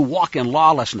instruction, you who walk in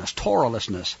lawlessness,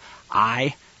 Torahlessness.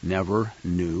 I never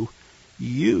knew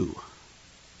you.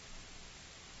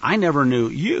 I never knew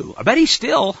you. I bet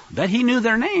he knew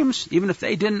their names, even if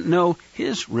they didn't know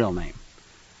his real name.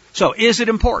 So, is it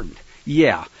important?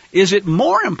 Yeah. Is it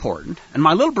more important, and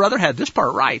my little brother had this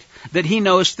part right, that he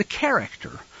knows the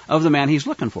character of the man he's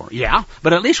looking for? Yeah,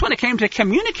 but at least when it came to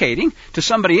communicating to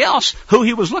somebody else who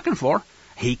he was looking for,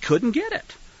 he couldn't get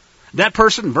it. That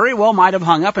person very well might have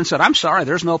hung up and said, I'm sorry,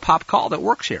 there's no Pop Call that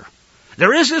works here.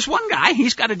 There is this one guy,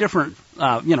 he's got a different,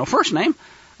 first name,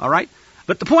 all right?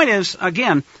 But the point is,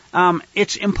 again,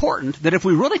 it's important that if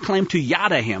we really claim to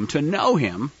yada him, to know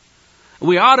him,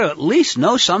 we ought to at least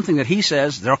know something that he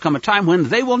says there'll come a time when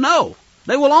they will know.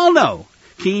 They will all know.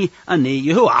 Ki ani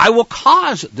Yahuwah. I will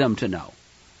cause them to know.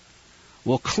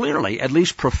 Well, clearly, at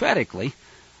least prophetically,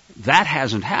 that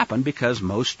hasn't happened because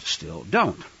most still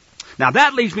don't. Now,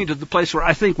 that leads me to the place where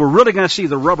I think we're really going to see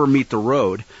the rubber meet the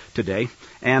road today.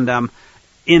 And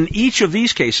in each of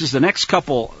these cases, the next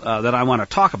couple that I want to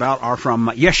talk about are from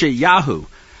Yeshayahu.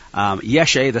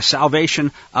 Yeshe, the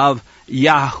salvation of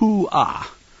Yahuwah.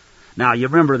 Now, you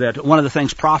remember that one of the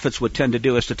things prophets would tend to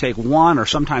do is to take one or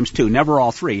sometimes two, never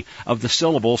all three, of the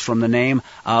syllables from the name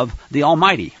of the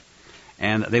Almighty.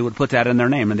 And they would put that in their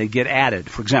name, and they'd get added.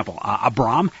 For example,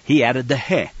 Abram, he added the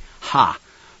ha,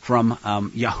 from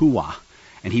Yahuwah,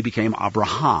 and he became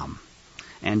Abraham.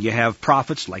 And you have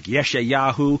prophets like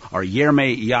Yeshayahu or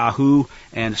Yirmeyahu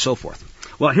and so forth.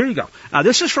 Well, here you go.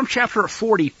 This is from chapter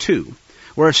 42,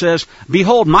 where it says,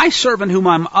 Behold, my servant whom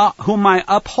I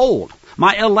uphold,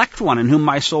 my elect one in whom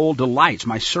my soul delights,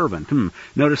 my servant.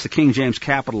 Notice the King James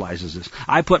capitalizes this.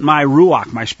 I put my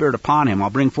ruach, my spirit upon him. I'll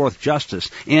bring forth justice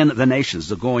in the nations,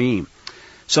 the goyim.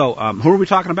 So, who are we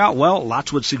talking about? Well,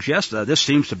 lots would suggest this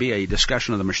seems to be a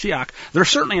discussion of the Mashiach. There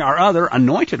certainly are other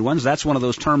anointed ones. That's one of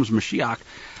those terms, Mashiach,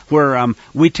 where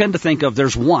we tend to think of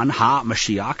there's one,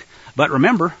 Mashiach. But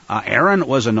remember, Aaron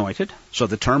was anointed, so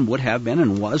the term would have been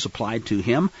and was applied to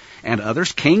him and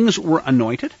others. Kings were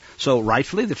anointed, so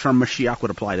rightfully the term Mashiach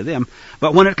would apply to them.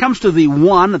 But when it comes to the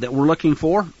one that we're looking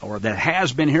for, or that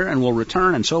has been here and will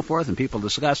return and so forth, and people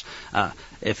discuss,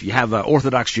 if you have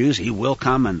Orthodox Jews, he will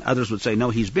come, and others would say, no,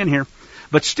 he's been here.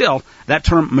 But still, that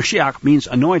term Mashiach means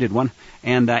anointed one,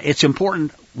 and it's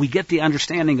important we get the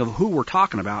understanding of who we're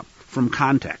talking about from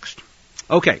context.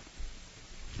 Okay.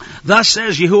 Thus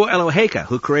says Yahuwah Eloheka,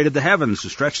 who created the heavens, who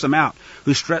stretched them out,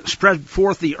 who spread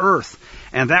forth the earth,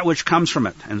 and that which comes from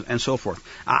it, and so forth.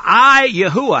 I,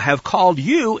 Yahuwah, have called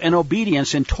you in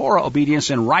obedience, in Torah obedience,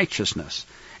 in righteousness,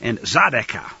 and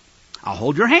Zadekah. I'll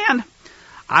hold your hand.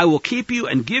 I will keep you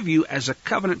and give you as a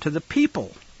covenant to the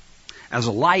people, as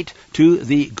a light to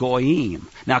the goyim.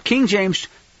 Now, King James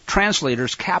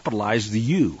translators capitalize the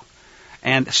you,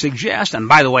 and suggest, and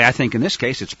by the way, I think in this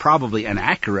case it's probably an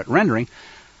accurate rendering,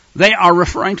 they are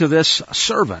referring to this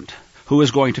servant who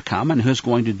is going to come and who's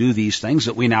going to do these things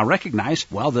that we now recognize,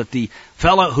 well, that the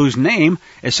fellow whose name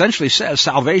essentially says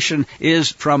salvation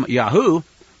is from Yahu,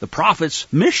 the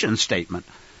prophet's mission statement,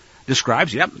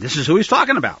 describes, this is who he's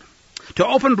talking about. To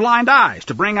open blind eyes,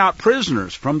 to bring out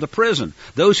prisoners from the prison,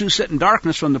 those who sit in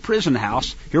darkness from the prison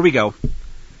house. Here we go.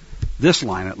 This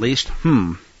line at least.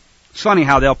 It's funny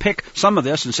how they'll pick some of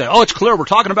this and say, it's clear we're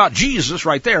talking about Jesus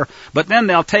right there. But then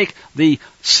they'll take the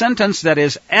sentence that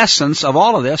is essence of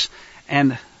all of this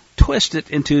and twist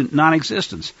it into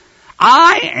non-existence.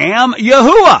 I am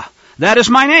Yahuwah. That is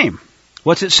my name.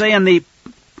 What's it say in the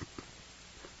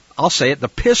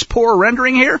piss poor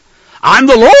rendering here? I'm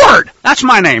the Lord. That's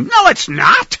my name. No, it's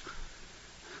not.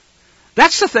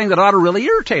 That's the thing that ought to really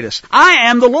irritate us. I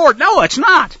am the Lord. No, it's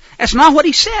not. That's not what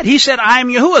he said. He said, I am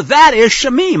Yahuwah. That is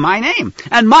Shemi, my name.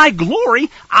 And my glory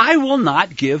I will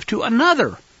not give to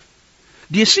another.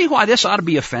 Do you see why this ought to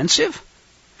be offensive?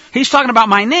 He's talking about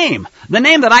my name. The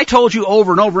name that I told you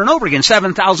over and over and over again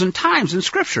 7,000 times in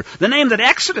Scripture. The name that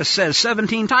Exodus says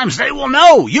 17 times. They will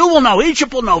know. You will know.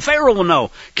 Egypt will know. Pharaoh will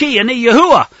know. Ki ani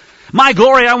Yahuwah. My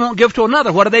glory I won't give to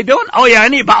another. What are they doing? Oh yeah,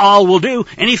 any Baal will do.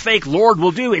 Any fake Lord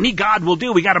will do. Any God will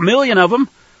do. We got 1 million of them.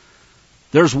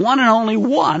 There's one and only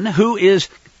one who is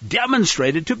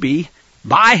demonstrated to be,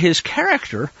 by his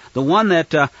character, the one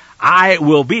that I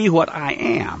will be what I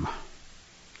am.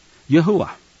 Yahuwah.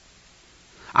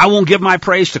 I won't give my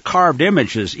praise to carved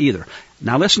images either.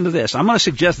 Now listen to this. I'm going to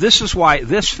suggest this is why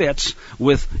this fits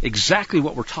with exactly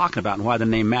what we're talking about and why the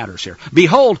name matters here.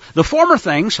 Behold, the former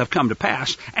things have come to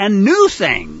pass, and new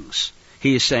things,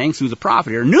 he is saying through the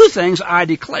prophet here, new things I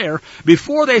declare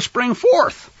before they spring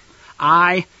forth.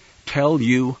 I tell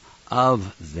you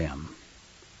of them.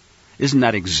 Isn't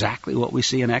that exactly what we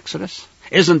see in Exodus?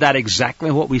 Isn't that exactly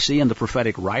what we see in the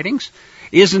prophetic writings?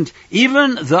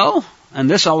 Even though, and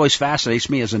this always fascinates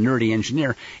me as a nerdy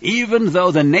engineer, even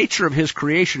though the nature of his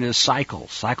creation is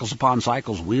cycles upon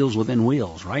cycles, wheels within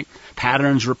wheels, right?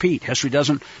 Patterns repeat. History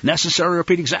doesn't necessarily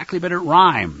repeat exactly, but it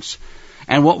rhymes.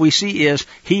 And what we see is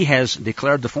he has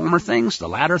declared the former things, the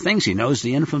latter things. He knows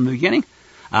the end from the beginning.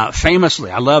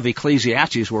 Famously, I love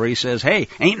Ecclesiastes where he says, hey,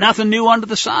 ain't nothing new under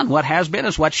the sun. What has been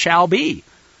is what shall be.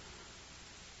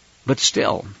 But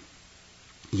still,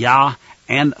 Yah,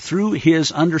 and through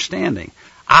his understanding,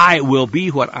 I will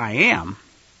be what I am.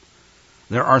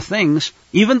 There are things,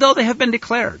 even though they have been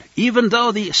declared, even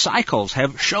though the cycles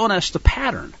have shown us the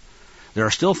pattern, there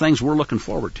are still things we're looking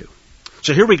forward to.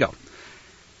 So here we go.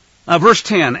 Verse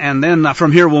 10, and then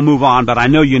from here we'll move on, but I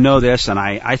know you know this, and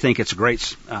I think it's a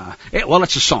great,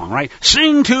 it's a song, right?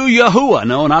 Sing to Yahuwah,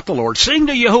 no, not the Lord. Sing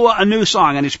to Yahuwah a new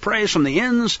song, and his praise from the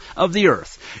ends of the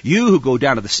earth. You who go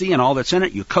down to the sea and all that's in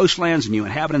it, you coastlands and you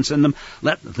inhabitants in them,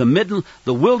 let the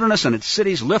wilderness and its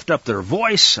cities lift up their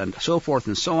voice, and so forth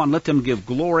and so on. Let them give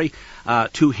glory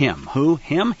to him. Who?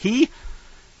 Him? He?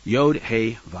 Yod,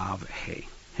 He, Vav, He.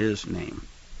 His name.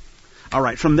 All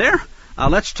right, from there,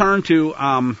 let's turn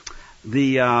to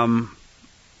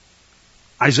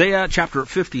Isaiah chapter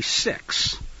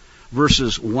 56,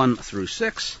 verses 1 through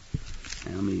 6.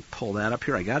 And let me pull that up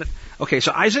here. I got it. Okay,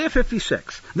 so Isaiah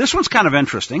 56. This one's kind of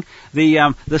interesting.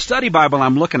 The study Bible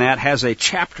I'm looking at has a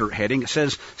chapter heading. It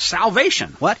says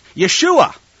salvation. What?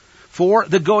 Yeshua. For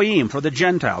the Goyim, for the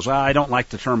Gentiles. Well, I don't like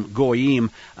the term Goyim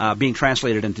being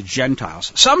translated into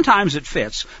Gentiles. Sometimes it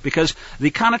fits because the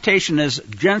connotation is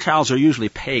Gentiles are usually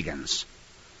pagans.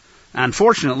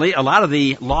 Unfortunately, a lot of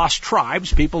the lost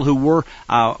tribes, people who were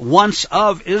once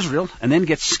of Israel and then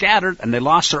get scattered and they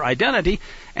lost their identity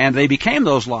and they became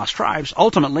those lost tribes,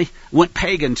 ultimately went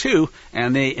pagan too,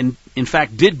 and they in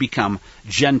fact did become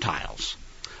Gentiles.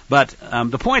 But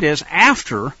the point is,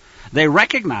 after they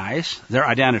recognize their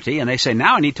identity and they say,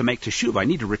 now I need to make teshuvah, I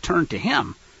need to return to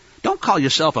him, don't call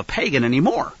yourself a pagan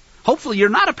anymore. Hopefully you're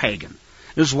not a pagan.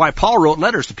 This is why Paul wrote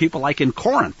letters to people like in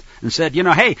Corinth and said,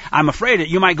 hey, I'm afraid that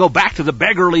you might go back to the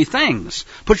beggarly things.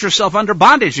 Put yourself under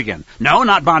bondage again. No,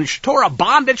 not bondage to Torah,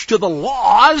 bondage to the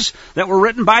laws that were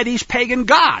written by these pagan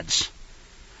gods.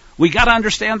 We got to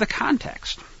understand the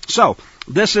context. So,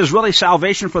 this is really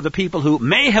salvation for the people who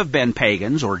may have been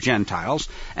pagans or Gentiles,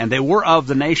 and they were of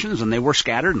the nations, and they were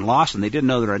scattered and lost, and they didn't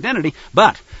know their identity.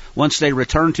 But once they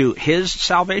return to his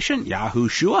salvation,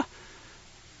 Yahushua,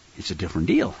 it's a different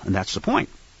deal, and that's the point.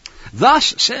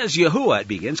 Thus says Yahuwah, it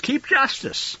begins, keep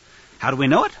justice. How do we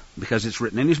know it? Because it's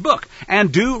written in his book.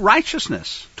 And do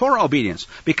righteousness, Torah obedience.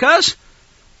 Because,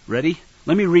 ready?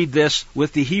 Let me read this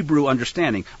with the Hebrew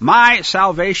understanding. My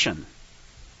salvation.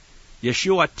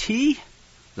 Yeshua T,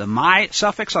 the my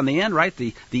suffix on the end, right?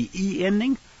 The E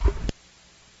ending.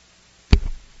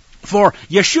 For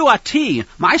Yeshua T,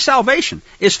 my salvation,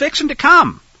 is fixing to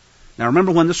come. Now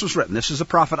remember when this was written. This is the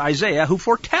prophet Isaiah who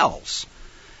foretells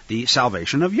the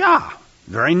salvation of Yah.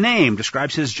 The very name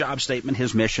describes his job statement,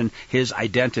 his mission, his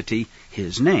identity,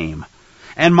 his name.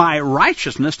 And my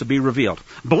righteousness to be revealed.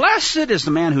 Blessed is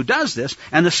the man who does this,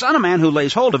 and the son of man who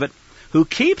lays hold of it, who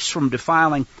keeps from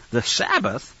defiling the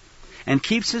Sabbath, and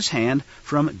keeps his hand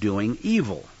from doing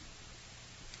evil.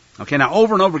 Okay, now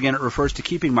over and over again it refers to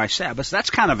keeping my Sabbaths.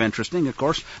 That's kind of interesting, of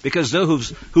course, because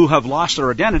those who have lost their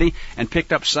identity and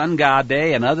picked up Sun God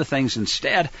Day and other things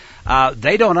instead,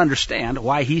 they don't understand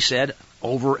why he said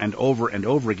over and over and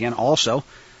over again also,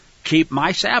 keep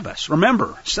my Sabbaths.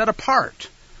 Remember, set apart,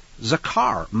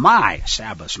 Zakar, my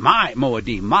Sabbaths, my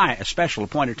Moedim, my special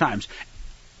appointed times,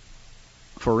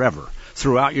 forever,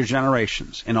 throughout your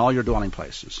generations, in all your dwelling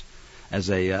places. As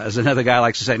another guy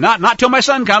likes to say, not till my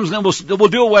son comes, then we'll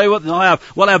do away with, and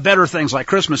we'll have better things like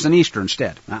Christmas and Easter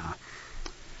instead.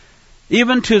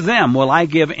 Even to them will I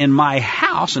give in my house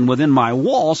house and within my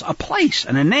walls a place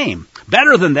and a name,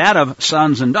 better than that of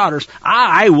sons and daughters.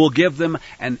 I will give them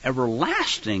an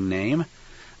everlasting name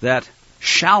that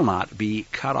shall not be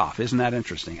cut off. Isn't that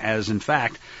interesting? As in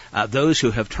fact, those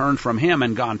who have turned from him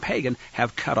and gone pagan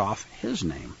have cut off his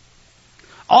name.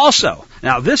 Also,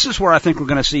 now this is where I think we're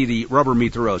going to see the rubber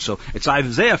meet the road. So it's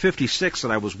Isaiah 56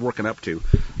 that I was working up to.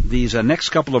 These next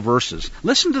couple of verses.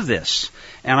 Listen to this,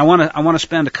 and I want to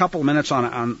spend a couple of minutes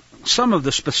on some of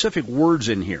the specific words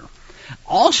in here.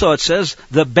 Also, it says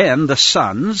the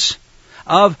sons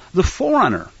of the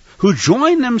foreigner, who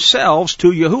join themselves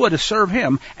to Yahuwah to serve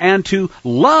him and to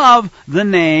love the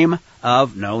name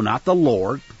of, no, not the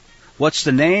Lord. What's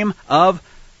the name of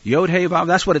Yod-Heh-Vav?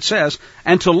 That's what it says.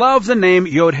 And to love the name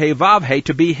Yod-Heh-Vav-Heh,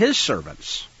 to be his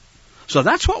servants. So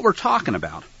that's what we're talking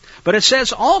about. But it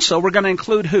says also we're going to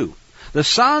include who? The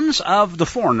sons of the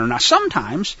foreigner. Now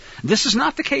sometimes, this is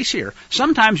not the case here,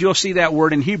 sometimes you'll see that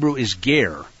word in Hebrew is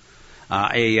ger,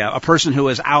 a person who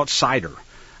is outsider,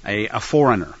 a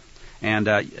foreigner. And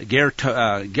ger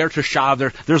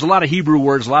teshav, there's a lot of Hebrew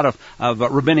words, a lot of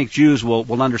rabbinic Jews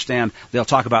will understand. They'll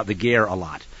talk about the ger a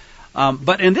lot.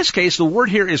 But in this case, the word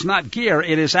here is not ger,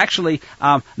 it is actually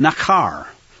nakar.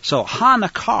 So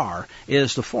ha-nakar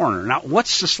is the foreigner. Now,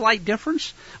 what's the slight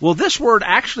difference? Well, this word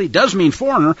actually does mean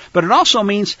foreigner, but it also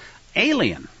means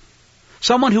alien.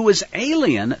 Someone who is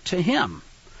alien to him.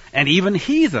 And even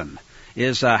heathen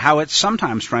is how it's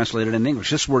sometimes translated in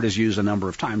English. This word is used a number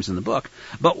of times in the book.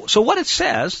 But so what it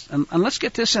says, and let's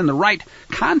get this in the right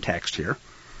context here.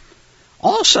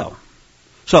 Also,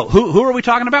 so who are we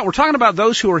talking about? We're talking about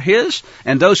those who are his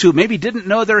and those who maybe didn't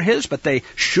know they're his, but they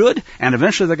should, and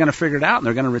eventually they're going to figure it out and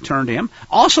they're going to return to him.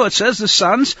 Also, it says the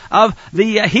sons of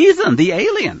the heathen, the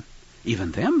alien.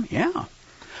 Even them, yeah.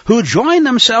 Who join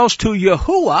themselves to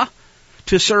Yahuwah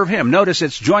to serve him. Notice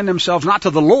it's join themselves not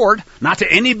to the Lord, not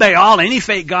to any Baal, any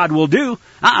fake god will do,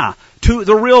 to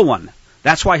the real one.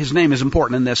 That's why his name is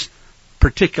important in this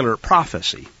particular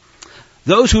prophecy.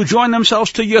 Those who join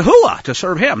themselves to Yahuwah to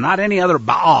serve him, not any other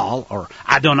Baal or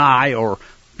Adonai or,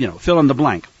 fill in the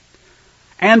blank.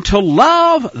 And to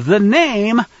love the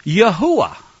name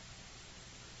Yahuwah,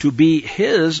 to be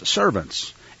his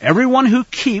servants. Everyone who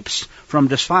keeps from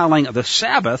defiling the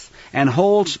Sabbath and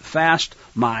holds fast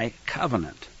my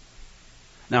covenant.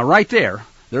 Now right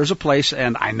there's a place,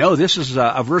 and I know this is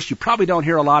a verse you probably don't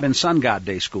hear a lot in Sun God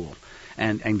Day school.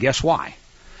 And guess why?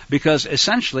 Because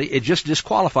essentially it just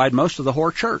disqualified most of the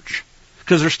Hor Church.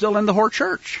 Because they're still in the Hor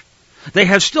Church. They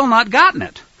have still not gotten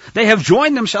it. They have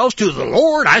joined themselves to the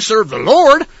Lord. I serve the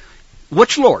Lord.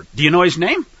 Which Lord? Do you know his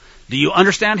name? Do you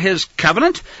understand his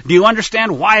covenant? Do you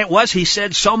understand why it was he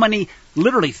said so many,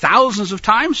 literally thousands of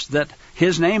times, that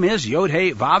his name is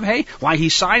Yod-Heh-Vav-Heh? Why he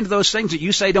signed those things that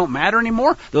you say don't matter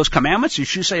anymore? Those commandments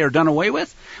that you say are done away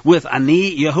with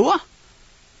Ani Yahuwah?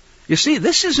 You see,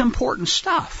 this is important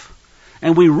stuff.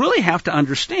 And we really have to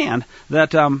understand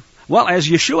that, as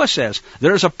Yeshua says,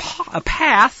 there's a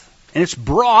path, and it's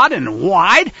broad and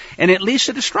wide, and it leads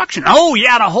to destruction. Oh,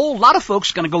 yeah, and a whole lot of folks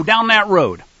are going to go down that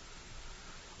road.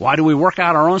 Why do we work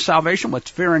out our own salvation with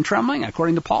fear and trembling,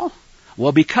 according to Paul?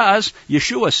 Well, because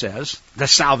Yeshua says the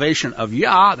salvation of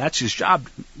Yah, that's his job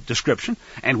description,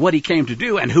 and what he came to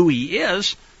do and who he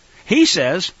is. He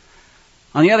says,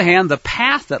 on the other hand, the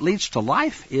path that leads to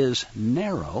life is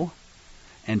narrow,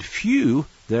 and few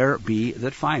there be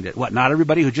that find it. What, not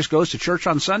everybody who just goes to church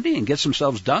on Sunday and gets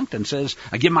themselves dunked and says,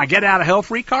 I give my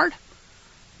get-out-of-hell-free card?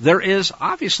 There is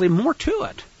obviously more to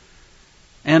it.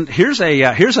 And here's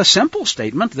a simple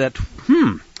statement that,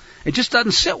 it just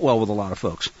doesn't sit well with a lot of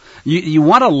folks. You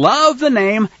want to love the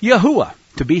name Yahuwah,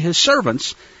 to be his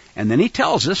servants, and then he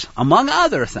tells us, among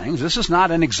other things, this is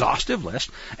not an exhaustive list,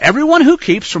 everyone who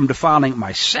keeps from defiling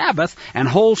my Sabbath and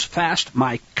holds fast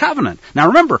my covenant. Now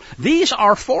remember, these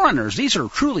are foreigners. These are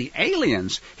truly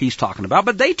aliens he's talking about,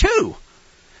 but they too,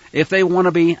 if they want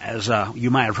to be, as you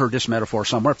might have heard this metaphor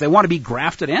somewhere, if they want to be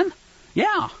grafted in,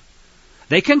 yeah,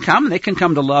 they can come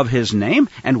to love his name.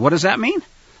 And what does that mean?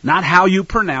 Not how you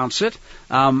pronounce it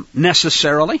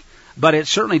necessarily, but it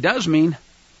certainly does mean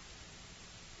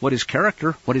what his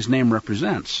character, what his name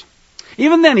represents.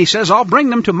 Even then, he says, I'll bring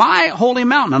them to my holy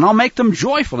mountain, and I'll make them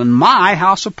joyful in my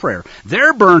house of prayer.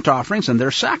 Their burnt offerings and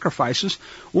their sacrifices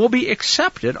will be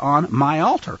accepted on my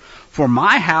altar. For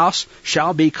my house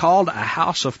shall be called a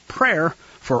house of prayer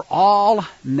for all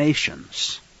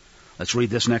nations. Let's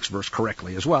read this next verse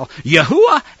correctly as well.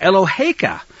 Yahuwah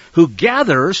Eloheka, who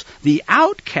gathers the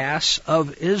outcasts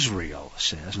of Israel,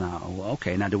 says. Now,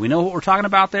 do we know what we're talking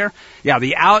about there? Yeah,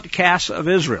 the outcasts of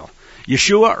Israel.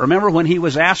 Yeshua, remember when he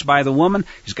was asked by the woman,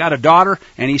 he's got a daughter,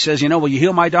 and he says, will you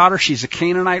heal my daughter? She's a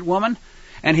Canaanite woman.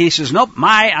 And he says, nope,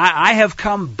 I have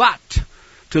come but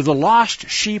to the lost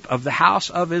sheep of the house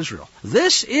of Israel.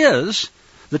 This is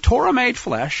the Torah made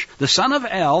flesh, the son of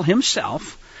El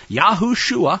himself,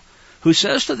 Yahushua, who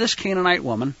says to this Canaanite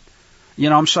woman,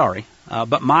 I'm sorry,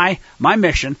 but my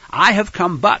mission, I have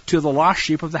come but to the lost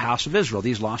sheep of the house of Israel,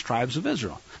 these lost tribes of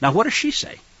Israel. Now what does she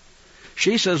say?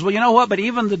 She says, well, you know what, but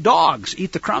even the dogs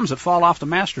eat the crumbs that fall off the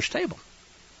master's table.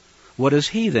 What does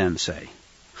he then say?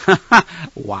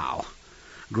 Wow,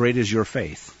 great is your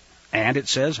faith. And it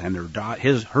says, and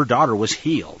her daughter was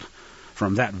healed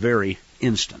from that very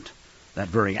instant, that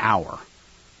very hour.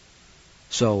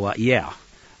 So,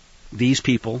 these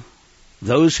people,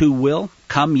 those who will,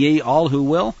 come ye all who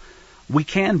will, we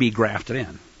can be grafted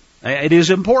in. It is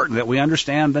important that we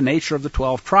understand the nature of the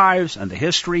 12 tribes and the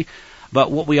history, but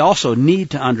what we also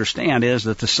need to understand is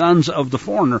that the sons of the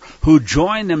foreigner who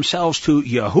join themselves to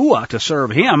Yahuwah to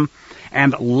serve him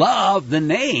and love the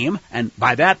name, and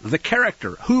by that the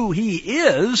character, who he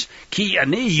is, ki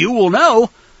ani, you will know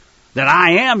that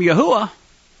I am Yahuwah.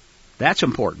 That's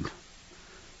important.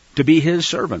 To be his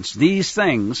servants. These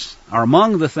things are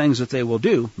among the things that they will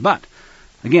do, but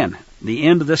again, the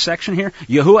end of this section here,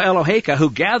 Yahuwah Eloheka, who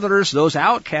gathers those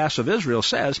outcasts of Israel,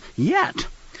 says, yet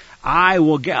I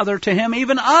will gather to him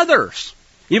even others,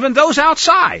 even those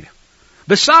outside,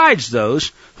 besides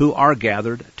those who are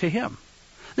gathered to him.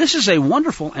 This is a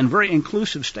wonderful and very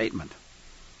inclusive statement.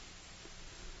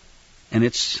 And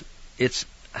it's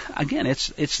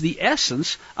the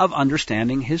essence of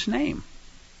understanding his name.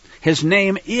 His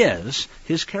name is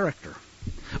his character.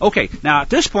 Okay, now at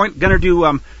this point, going to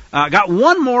do, got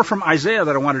one more from Isaiah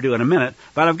that I want to do in a minute,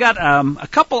 but I've got a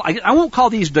couple, I won't call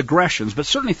these digressions, but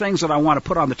certainly things that I want to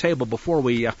put on the table before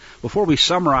we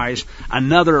summarize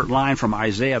another line from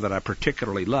Isaiah that I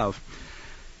particularly love.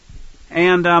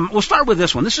 And we'll start with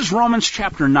this one. This is Romans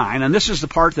chapter 9, and this is the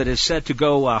part that is said to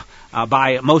go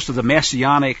by most of the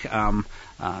Messianic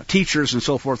teachers and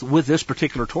so forth with this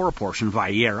particular Torah portion,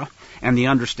 Vayeira, and the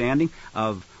understanding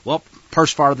of,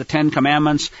 first part of the 10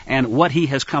 Commandments and what he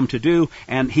has come to do,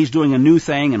 and he's doing a new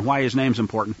thing and why his name's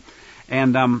important.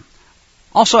 And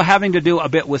also having to do a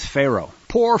bit with Pharaoh.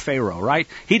 Poor Pharaoh, right?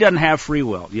 He doesn't have free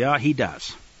will. Yeah, he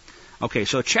does. Okay,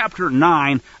 so chapter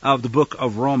 9 of the book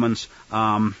of Romans,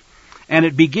 and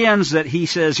it begins that he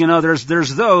says,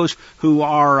 there's those who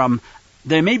are,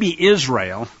 they may be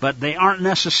Israel, but they aren't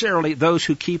necessarily those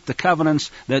who keep the covenants,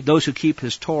 those who keep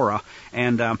his Torah.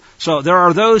 And so there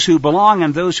are those who belong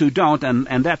and those who don't,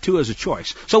 and that too is a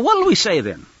choice. So what do we say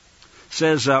then? It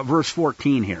says verse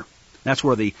 14 here. That's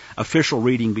where the official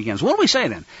reading begins. What do we say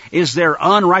then? Is there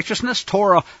unrighteousness,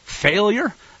 Torah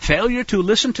failure? Failure to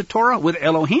listen to Torah with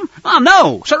Elohim? Oh,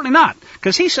 no, certainly not.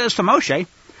 Because he says to Moshe,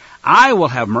 I will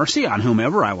have mercy on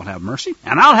whomever I will have mercy,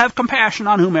 and I'll have compassion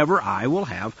on whomever I will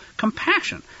have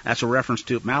compassion. That's a reference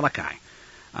to Malachi.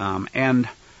 And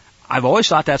I've always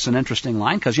thought that's an interesting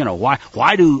line, because,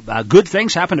 why do good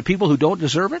things happen to people who don't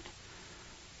deserve it?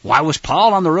 Why was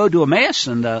Paul on the road to Emmaus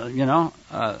and,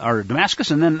 or Damascus,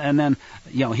 and then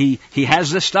he has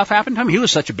this stuff happen to him? He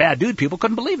was such a bad dude, people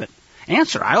couldn't believe it.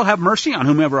 Answer, I will have mercy on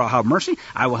whomever I'll have mercy.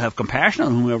 I will have compassion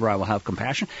on whomever I will have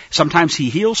compassion. Sometimes he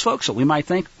heals folks that we might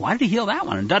think, why did he heal that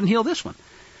one and doesn't heal this one?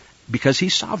 Because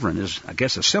he's sovereign is, I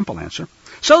guess, a simple answer.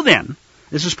 So then,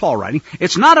 this is Paul writing,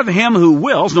 it's not of him who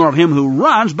wills, nor of him who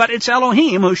runs, but it's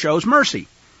Elohim who shows mercy.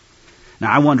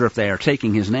 Now, I wonder if they are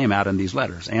taking his name out in these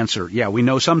letters. Answer, yeah, we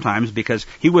know sometimes, because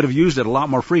he would have used it a lot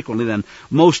more frequently than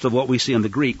most of what we see in the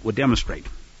Greek would demonstrate.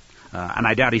 And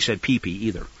I doubt he said PP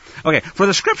either. Okay, for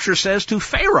the scripture says to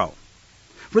Pharaoh,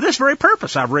 for this very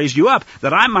purpose I've raised you up,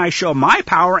 that I might show my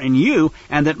power in you,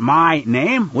 and that my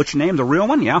name, which name, the real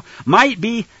one, might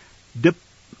be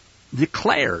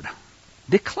declared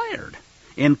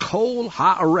in Kol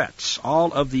Haaretz,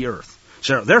 all of the earth.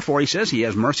 So therefore, he says, he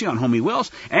has mercy on whom he wills,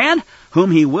 and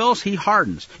whom he wills he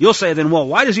hardens. You'll say then, well,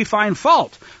 why does he find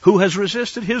fault? Who has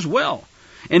resisted his will?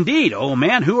 Indeed, oh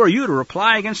man, who are you to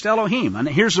reply against Elohim? And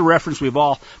here's the reference we've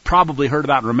all probably heard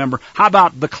about and remember. How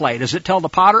about the clay? Does it tell the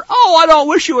potter, oh, I don't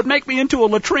wish you would make me into a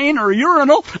latrine or a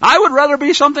urinal. I would rather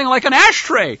be something like an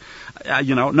ashtray.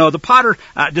 No, the potter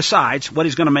decides what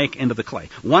he's going to make into the clay.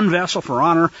 One vessel for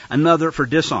honor, another for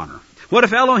dishonor. What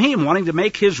if Elohim, wanting to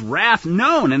make his wrath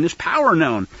known and his power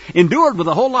known, endured with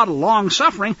a whole lot of long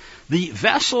suffering the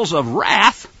vessels of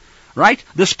wrath, right?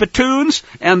 The spittoons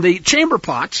and the chamber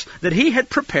pots that he had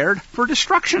prepared for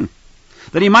destruction,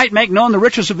 that he might make known the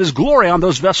riches of his glory on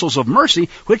those vessels of mercy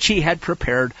which he had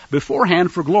prepared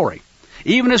beforehand for glory,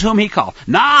 even as whom he called,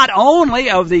 not only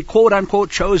of the quote-unquote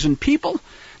chosen people.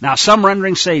 Now, some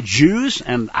renderings say Jews,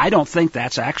 and I don't think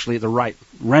that's actually the right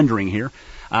rendering here.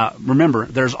 Remember,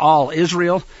 there's all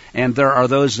Israel, and there are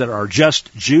those that are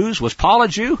just Jews. Was Paul a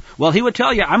Jew? Well, he would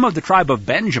tell you, I'm of the tribe of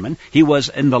Benjamin. He was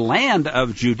in the land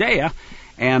of Judea.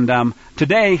 And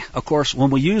today, of course,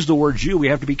 when we use the word Jew, we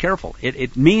have to be careful.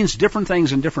 It means different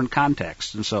things in different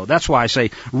contexts. And so that's why I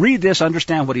say, read this,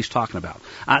 understand what he's talking about.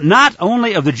 Not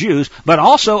only of the Jews, but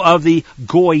also of the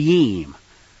Goyim.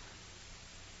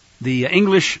 The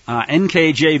English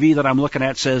NKJV that I'm looking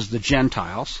at says the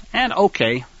Gentiles. And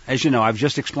okay, as you know, I've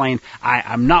just explained,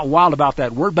 I'm not wild about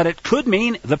that word, but it could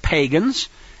mean the pagans.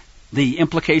 The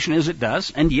implication is it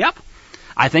does. And yep,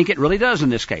 I think it really does in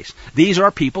this case. These are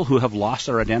people who have lost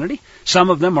their identity. Some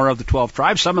of them are of the 12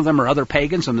 tribes. Some of them are other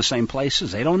pagans in the same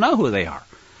places. They don't know who they are.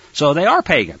 So they are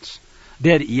pagans.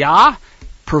 Did Yah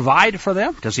provide for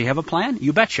them? Does he have a plan?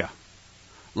 You betcha.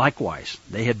 Likewise,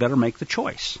 they had better make the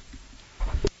choice.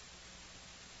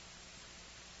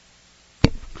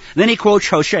 Then he quotes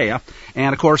Hosea,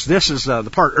 and of course this is the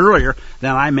part earlier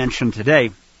that I mentioned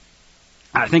today.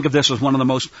 I think of this as one of the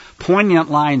most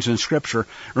poignant lines in Scripture.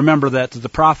 Remember that the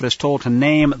prophet is told to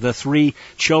name the 3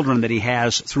 children that he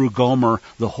has through Gomer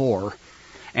the whore,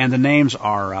 and the names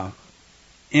are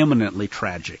eminently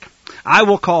tragic. I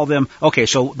will call them, okay,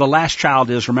 so the last child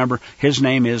is, remember, his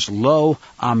name is Lo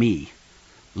Ami.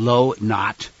 Lo,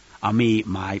 not, Ami,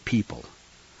 my people.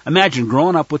 Imagine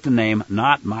growing up with the name,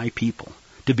 not my people,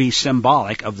 to be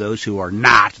symbolic of those who are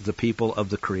not the people of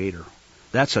the Creator.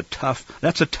 That's a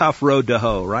tough road to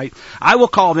hoe, right? I will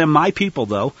call them my people,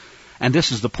 though, and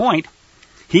this is the point.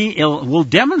 He will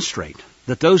demonstrate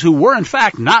that those who were, in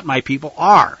fact, not my people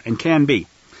are and can be.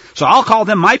 So I'll call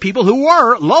them my people who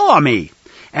were Lo Ami,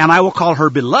 and I will call her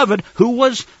beloved who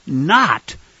was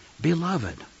not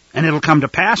beloved. And it'll come to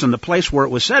pass in the place where it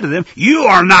was said to them, you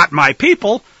are not my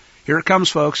people. Here it comes,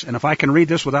 folks, and if I can read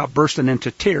this without bursting into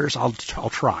tears, I'll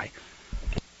try.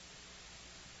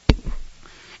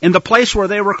 In the place where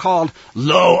they were called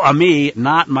Lo Ami,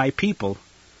 not my people,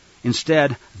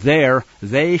 instead there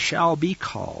they shall be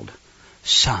called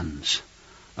sons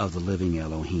of the living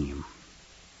Elohim.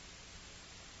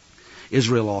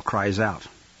 Israel all cries out,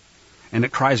 and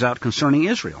it cries out concerning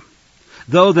Israel.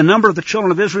 Though the number of the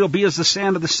children of Israel be as the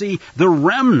sand of the sea, the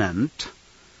remnant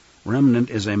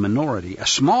is a minority, a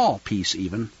small piece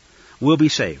even, will be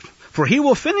saved. For he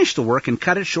will finish the work and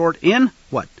cut it short in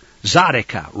what?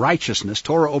 Zadekah, righteousness,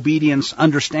 Torah obedience,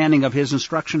 understanding of his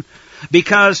instruction,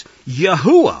 because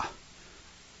Yahuwah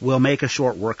will make a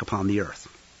short work upon the earth.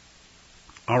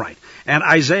 All right. And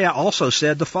Isaiah also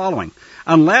said the following,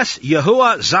 unless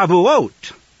Yahuwah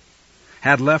Zavuot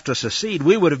had left us a seed,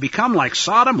 we would have become like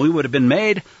Sodom, we would have been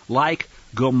made like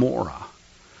Gomorrah.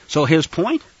 So his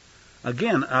point,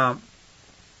 again,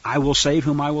 I will save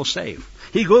whom I will save.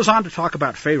 He goes on to talk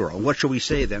about Pharaoh. What shall we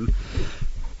say then?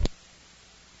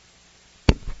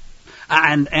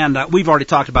 And we've already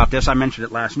talked about this. I mentioned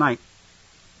it last night.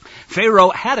 Pharaoh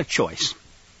had a choice.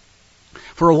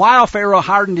 For a while, Pharaoh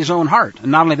hardened his own heart.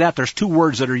 And not only that, there's 2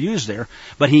 words that are used there.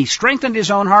 But he strengthened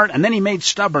his own heart, and then he made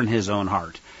stubborn his own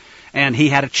heart. And he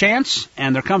had a chance,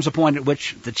 and there comes a point at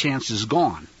which the chance is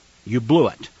gone. You blew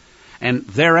it. And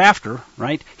thereafter,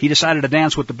 right, he decided to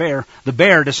dance with the bear. The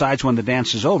bear decides when the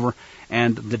dance is over,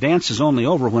 and the dance is only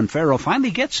over when Pharaoh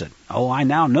finally gets it. Oh, I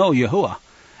now know Yahuwah.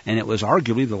 And it was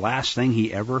arguably the last thing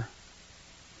he ever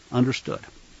understood.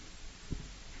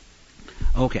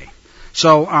 Okay.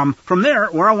 So from there,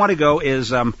 where I want to go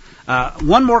is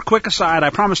one more quick aside.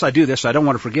 I promised I'd do this, so I don't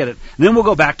want to forget it. And then we'll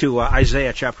go back to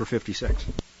Isaiah chapter 56.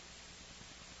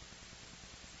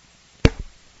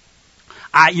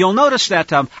 You'll notice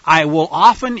that I will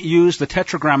often use the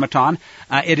tetragrammaton.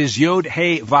 It is Yod,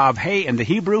 He, Vav, He in the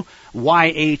Hebrew,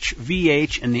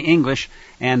 YHVH in the English.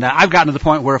 And I've gotten to the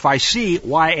point where if I see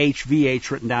YHVH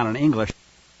written down in English,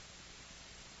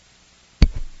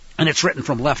 and it's written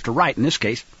from left to right in this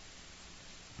case,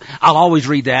 I'll always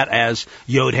read that as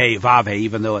Yod, He, Vav, He,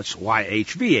 even though it's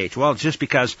YHVH. Well, it's just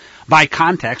because by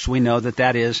context we know that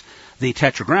that is the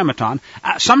tetragrammaton.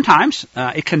 Sometimes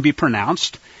it can be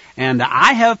pronounced, and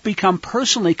I have become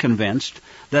personally convinced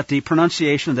that the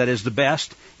pronunciation that is the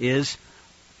best is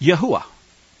Yahuwah.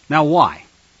 Now, why?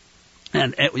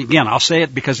 And again, I'll say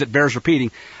it because it bears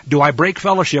repeating. Do I break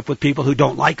fellowship with people who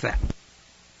don't like that?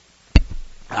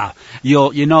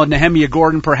 You know Nehemiah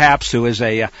Gordon, perhaps, who is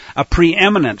a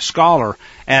preeminent scholar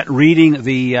at reading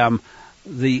the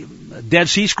Dead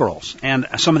Sea Scrolls and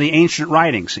some of the ancient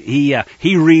writings. He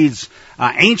reads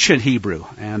ancient Hebrew,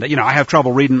 and I have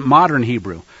trouble reading modern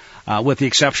Hebrew, with the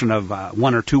exception of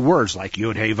 1 or 2 words like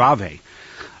Yod He Vav He.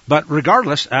 But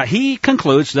regardless, he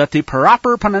concludes that the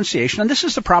proper pronunciation, and this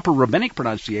is the proper rabbinic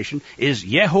pronunciation, is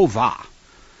Yehovah.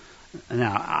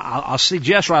 Now, I'll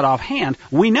suggest right offhand,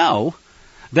 we know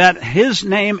that his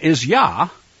name is Yah,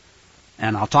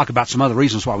 and I'll talk about some other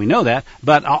reasons why we know that,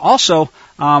 but also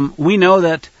we know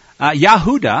that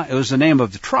Yahudah, it was the name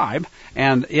of the tribe,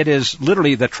 and it is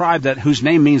literally the tribe whose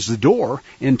name means the door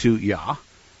into Yah.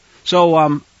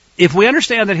 So if we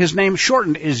understand that his name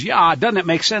shortened is Yah, doesn't it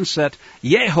make sense that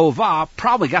Yehovah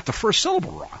probably got the first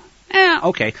syllable wrong?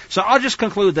 Okay. So I'll just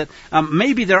conclude that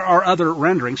maybe there are other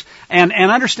renderings. And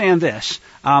understand this.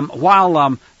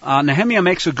 While Nehemiah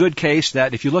makes a good case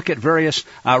that if you look at various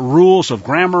rules of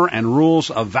grammar and rules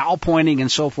of vowel pointing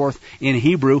and so forth in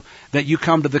Hebrew, that you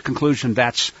come to the conclusion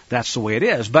that's the way it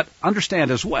is. But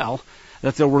understand as well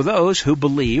that there were those who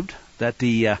believed that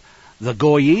the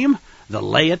Goyim, the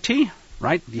laity,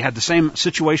 right? You had the same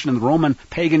situation in the Roman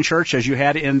pagan church as you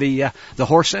had in the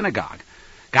Whore synagogue.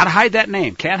 Got to hide that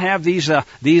name. Can't have these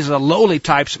lowly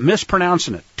types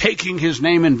mispronouncing it, taking his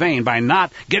name in vain by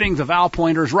not getting the vowel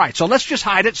pointers right. So let's just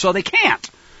hide it so they can't.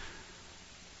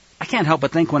 I can't help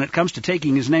but think when it comes to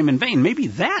taking his name in vain, maybe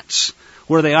that's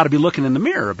where they ought to be looking in the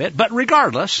mirror a bit. But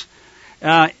regardless,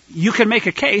 you can make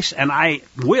a case, and I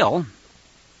will,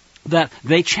 that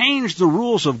they changed the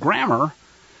rules of grammar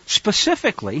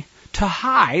specifically to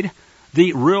hide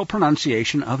the real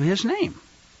pronunciation of his name.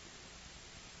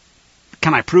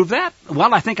 Can I prove that?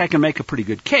 Well, I think I can make a pretty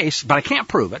good case, but I can't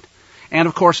prove it. And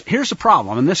of course, here's the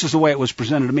problem, and this is the way it was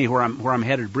presented to me, where I'm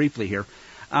headed briefly here.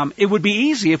 It would be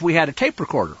easy if we had a tape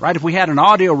recorder, right? If we had an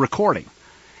audio recording.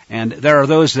 And there are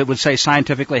those that would say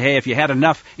scientifically, hey, if you had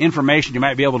enough information, you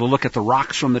might be able to look at the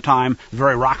rocks from the time. The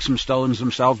very rocks and stones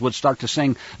themselves would start to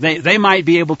sing. They might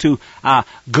be able to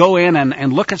go in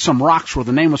and look at some rocks where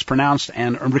the name was pronounced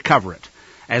and recover it,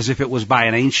 as if it was by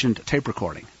an ancient tape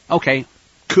recording. Okay,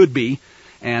 could be.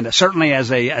 And certainly as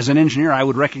an engineer, I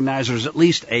would recognize there's at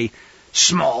least a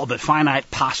small but finite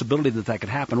possibility that could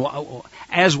happen. Well,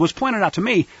 as was pointed out to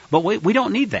me, but we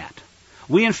don't need that.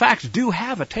 We, in fact, do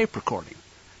have a tape recording.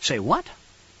 Say what?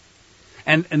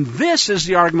 And this is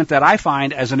the argument that I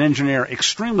find as an engineer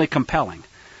extremely compelling,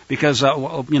 because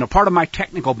part of my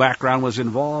technical background was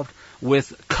involved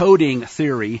with coding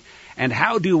theory and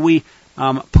how do we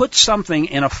put something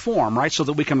in a form, right, so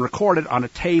that we can record it on a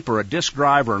tape or a disk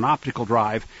drive or an optical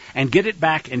drive and get it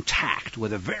back intact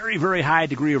with a very, very high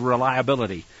degree of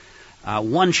reliability.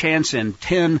 One chance in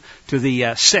 10 to the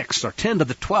 6th or 10 to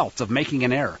the 12th of making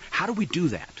an error. How do we do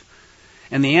that?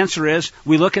 And the answer is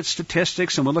we look at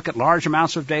statistics and we look at large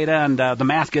amounts of data, and the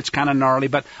math gets kind of gnarly.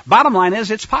 But bottom line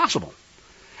is it's possible.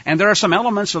 And there are some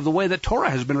elements of the way that Torah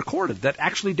has been recorded that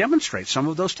actually demonstrate some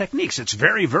of those techniques. It's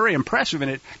very, very impressive, and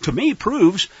it, to me,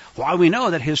 proves why we know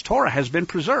that his Torah has been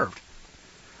preserved.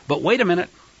 But wait a minute.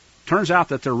 Turns out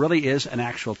that there really is an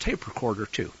actual tape recorder,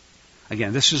 too.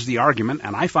 Again, this is the argument,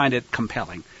 and I find it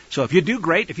compelling. So if you do,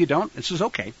 great. If you don't, this is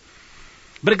okay.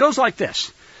 But it goes like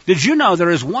this. Did you know there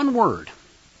is one word,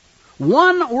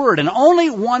 and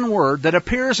only one word, that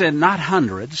appears in not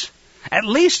hundreds, at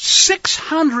least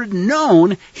 600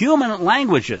 known human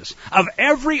languages of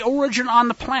every origin on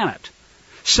the planet?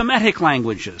 Semitic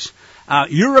languages,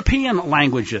 European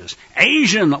languages,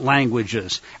 Asian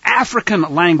languages, African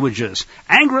languages,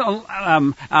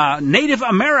 Native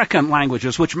American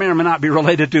languages, which may or may not be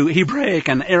related to Hebraic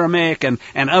and Aramaic and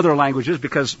other languages,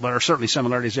 because there are certainly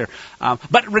similarities there.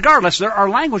 But regardless, there are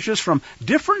languages from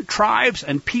different tribes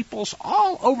and peoples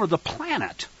all over the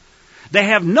planet. They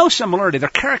have no similarity. Their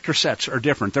character sets are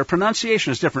different. Their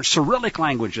pronunciation is different. Cyrillic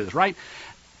languages, right?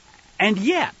 And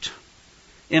yet,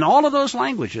 in all of those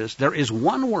languages, there is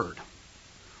one word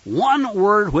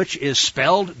which is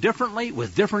spelled differently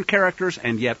with different characters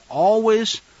and yet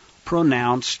always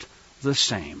pronounced the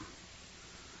same.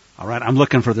 All right, I'm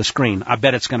looking for the screen. I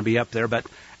bet it's going to be up there, but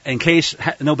in case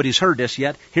nobody's heard this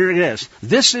yet, here it is.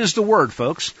 This is the word,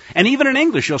 folks. And even in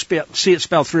English, you'll see it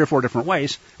spelled 3 or 4 different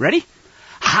ways. Ready?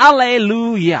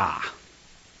 Hallelujah.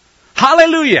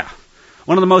 Hallelujah.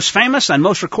 One of the most famous and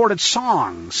most recorded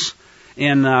songs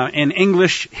in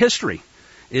English history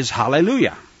is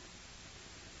Hallelujah.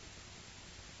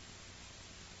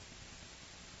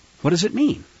 What does it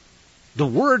mean? The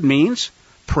word means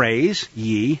praise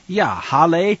ye Yah.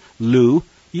 Hallelujah.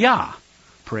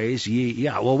 Praise ye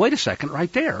Yah. Well, wait a second,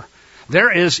 right there.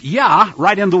 There is Yah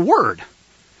right in the word.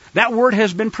 That word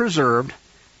has been preserved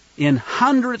in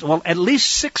hundreds, well, at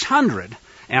least 600,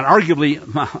 and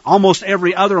arguably almost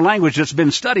every other language that's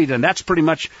been studied, and that's pretty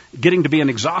much getting to be an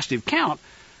exhaustive count.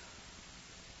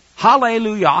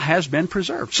 Hallelujah has been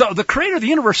preserved. So the creator of the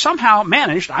universe somehow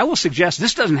managed, I will suggest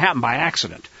this doesn't happen by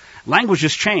accident.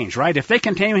 Languages change, right? If they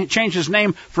can change his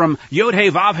name from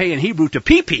Yod-He, Vav-He in Hebrew to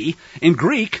Pp in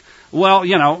Greek, well,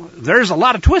 there's a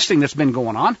lot of twisting that's been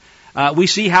going on. We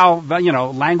see how,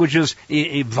 languages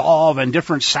evolve and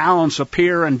different sounds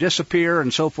appear and disappear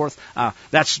and so forth.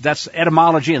 That's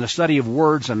etymology and the study of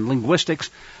words and linguistics.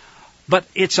 But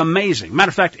it's amazing. Matter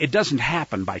of fact, it doesn't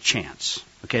happen by chance.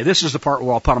 Okay, this is the part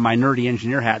where I'll put on my nerdy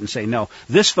engineer hat and say, no,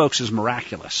 this, folks, is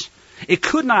miraculous. It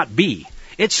could not be.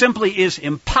 It simply is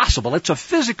impossible. It's a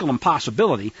physical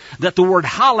impossibility that the word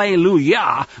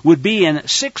hallelujah would be in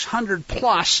 600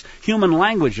 plus human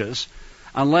languages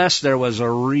unless there was a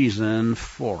reason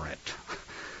for it.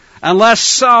 Unless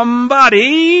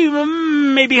somebody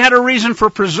maybe had a reason for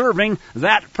preserving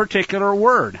that particular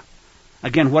word.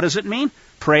 Again, what does it mean?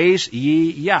 Praise ye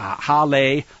Yah.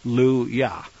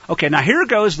 Hallelujah. Okay, now here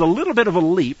goes the little bit of a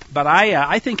leap, but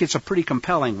I think it's a pretty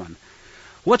compelling one.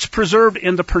 What's preserved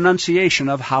in the pronunciation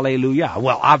of hallelujah?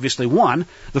 Well, obviously, one,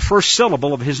 the first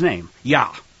syllable of his name,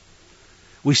 Yah.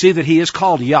 We see that he is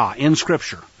called Yah in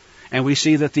Scripture. And we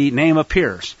see that the name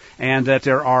appears, and that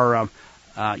there are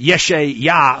Yeshe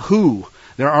Yahu.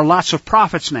 There are lots of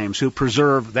prophets' names who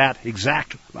preserve that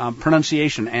exact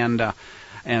pronunciation and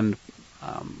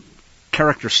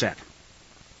character set.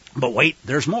 But wait,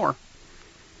 there's more.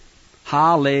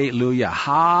 Hallelujah.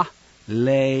 Hallelujah.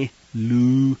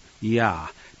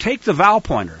 Take the vowel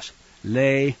pointers,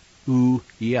 le, u,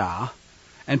 ya,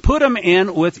 and put them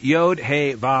in with yod,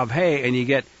 he, vav, he, and you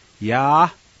get Yah,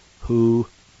 hu,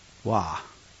 wah.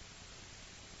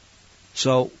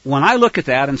 So when I look at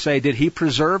that and say, did he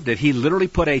literally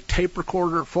put a tape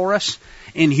recorder for us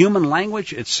in human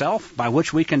language itself by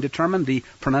which we can determine the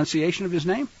pronunciation of his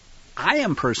name? I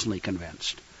am personally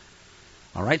convinced.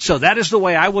 All right, so that is the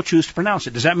way I will choose to pronounce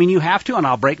it. Does that mean you have to? And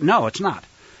I'll break. No, it's not.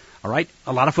 All right,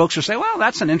 a lot of folks will say, well,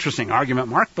 that's an interesting argument,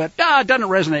 Mark, but it doesn't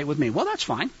resonate with me. Well, that's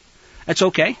fine. That's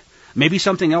okay. Maybe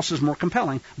something else is more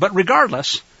compelling. But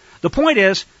regardless, the point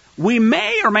is, we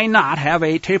may or may not have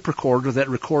a tape recorder that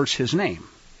records his name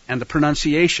and the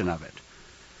pronunciation of it.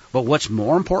 But what's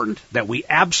more important, that we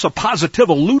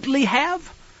abso-positively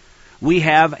have, we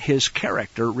have his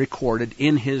character recorded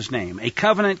in his name. A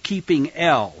covenant-keeping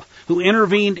El who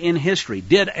intervened in history,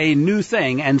 did a new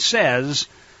thing, and says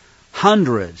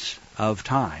hundreds of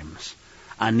times,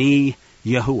 Ani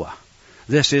Yahuwah,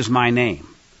 this is my name.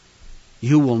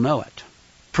 You will know it.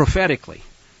 Prophetically,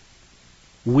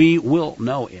 we will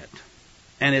know it.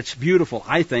 And it's beautiful,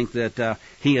 I think, that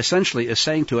he essentially is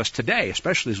saying to us today,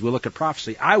 especially as we look at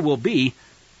prophecy, I will be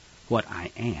what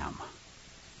I am.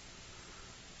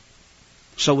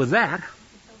 So with that...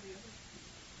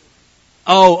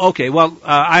 Oh, okay. Well,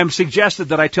 I'm suggested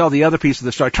that I tell the other piece of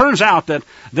the story. Turns out that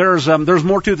there's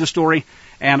more to the story,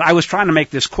 and I was trying to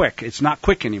make this quick. It's not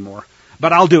quick anymore,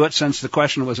 but I'll do it since the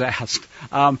question was asked.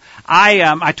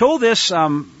 I told this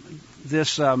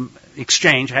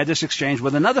exchange. I had this exchange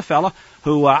with another fellow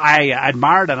who I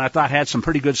admired and I thought had some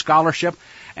pretty good scholarship.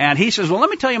 And he says, well,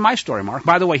 let me tell you my story, Mark.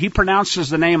 By the way, he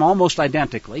pronounces the name almost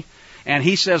identically. And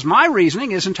he says, my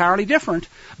reasoning is entirely different,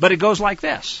 but it goes like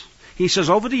this. He says,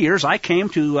 over the years, I came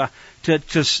to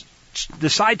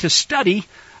decide to study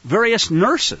various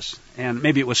nurses. And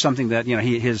maybe it was something that,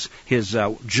 his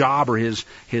job or his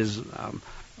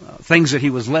things that he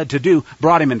was led to do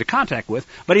brought him into contact with.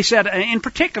 But he said, in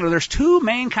particular, there's two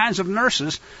main kinds of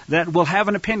nurses that will have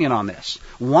an opinion on this.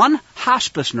 One,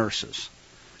 hospice nurses.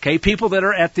 Okay, people that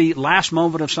are at the last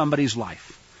moment of somebody's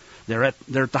life. They're at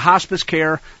the hospice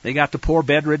care. They got the poor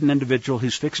bedridden individual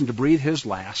who's fixing to breathe his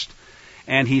last.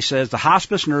 And he says the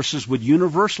hospice nurses would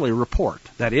universally report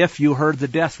that if you heard the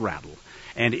death rattle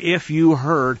and if you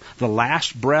heard the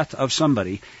last breath of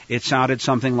somebody, it sounded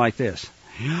something like this.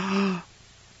 And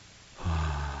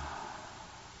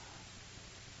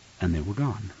they were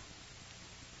gone.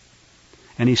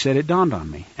 And he said, it dawned on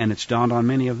me, and it's dawned on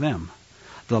many of them.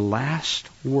 The last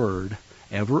word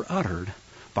ever uttered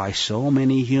by so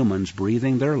many humans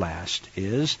breathing their last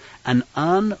is an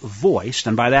unvoiced,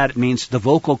 and by that it means the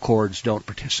vocal cords don't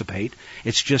participate.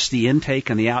 It's just the intake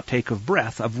and the outtake of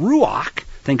breath, of ruach.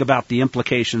 Think about the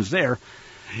implications there.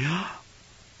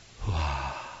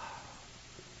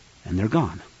 And they're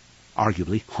gone.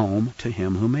 Arguably home to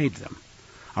him who made them.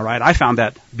 All right, I found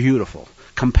that beautiful,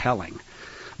 compelling.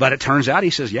 But it turns out,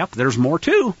 he says, yep, there's more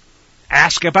too.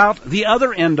 Ask about the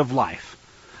other end of life.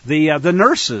 The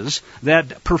nurses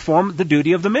that perform the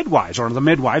duty of the midwives, or the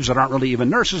midwives that aren't really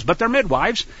even nurses, but they're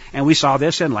midwives. And we saw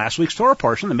this in last week's Torah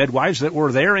portion, the midwives that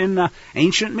were there in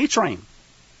ancient Mitzrayim.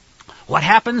 What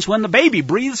happens when the baby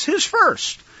breathes his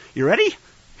first? You ready?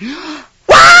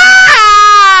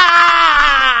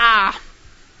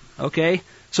 Okay,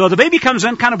 so the baby comes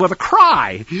in kind of with a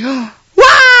cry.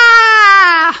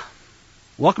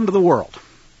 Welcome to the world.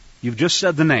 You've just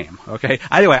said the name, okay?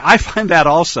 Anyway, I find that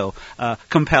also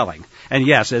compelling. And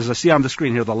yes, as I see on the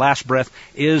screen here, the last breath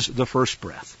is the first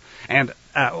breath. And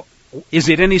is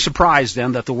it any surprise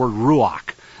then that the word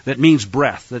ruach, that means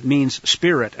breath, that means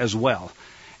spirit as well,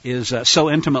 is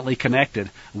so intimately connected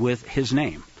with his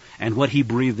name and what he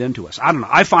breathed into us? I don't know.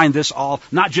 I find this all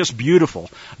not just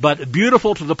beautiful, but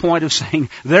beautiful to the point of saying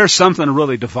there's something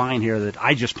really divine here that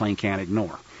I just plain can't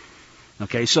ignore.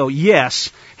 Okay, so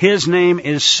yes, his name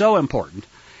is so important,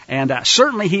 and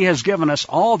certainly he has given us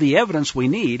all the evidence we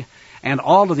need and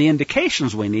all of the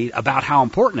indications we need about how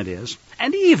important it is,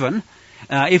 and even,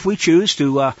 if we choose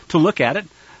to look at it,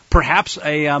 perhaps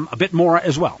a bit more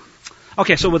as well.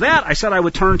 Okay, so with that, I said I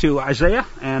would turn to Isaiah,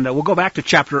 and we'll go back to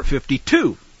chapter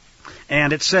 52.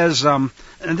 And it says, and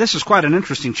this is quite an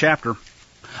interesting chapter,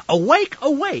 "Awake,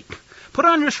 awake! Put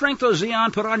on your strength, O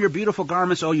Zion, put on your beautiful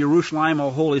garments, O Jerusalem, O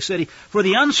holy city. For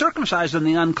the uncircumcised and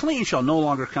the unclean shall no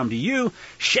longer come to you.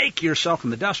 Shake yourself from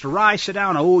the dust, arise, sit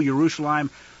down, O Jerusalem.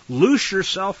 Loose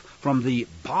yourself from the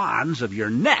bonds of your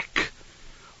neck,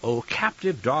 O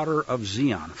captive daughter of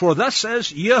Zion. For thus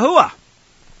says Yahuwah."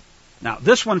 Now,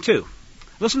 this one too.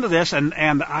 Listen to this,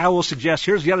 and I will suggest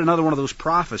here's yet another one of those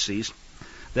prophecies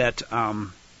that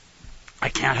I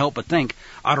can't help but think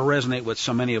ought to resonate with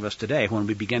so many of us today when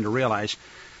we begin to realize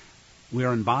we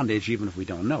are in bondage even if we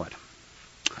don't know it.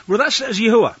 For thus says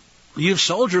Yahuwah, "You've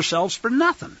sold yourselves for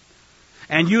nothing,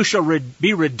 and you shall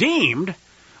be redeemed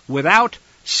without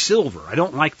silver." I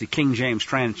don't like the King James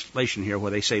translation here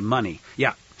where they say money.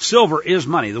 Yeah, silver is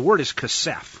money. The word is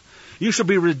kasef. You shall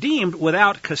be redeemed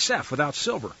without kasef, without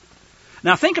silver.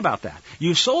 Now think about that.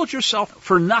 You've sold yourself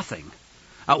for nothing.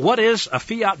 What is a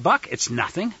fiat buck? It's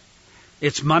nothing.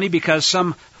 It's money because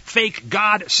some fake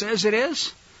God says it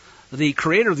is. The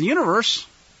creator of the universe,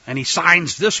 and he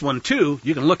signs this one too,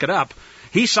 you can look it up,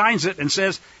 he signs it and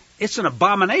says, "It's an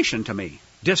abomination to me,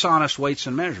 dishonest weights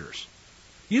and measures."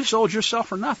 You've sold yourself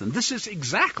for nothing. This is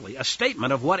exactly a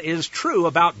statement of what is true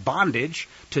about bondage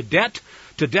to debt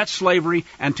slavery,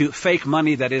 and to fake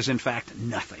money that is in fact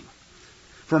nothing.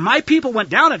 "For my people went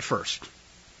down at first."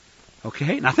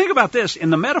 Okay, now think about this in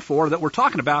the metaphor that we're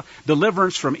talking about,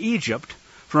 deliverance from Egypt,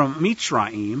 from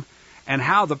Mitzrayim, and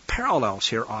how the parallels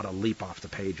here ought to leap off the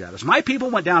page at us. My people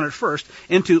went down at first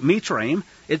into Mitzrayim,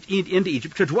 into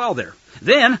Egypt, to dwell there.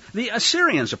 Then the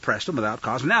Assyrians oppressed them without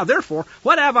cause. Now, therefore,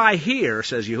 what have I here,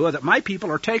 says Yahuwah, that my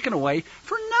people are taken away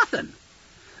for nothing?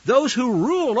 Those who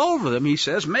rule over them, he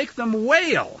says, make them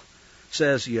wail,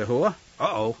 says Yahuwah.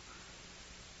 Uh-oh.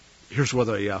 Here's where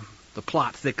the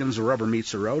plot thickens, the rubber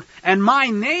meets the road. "And my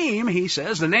name," he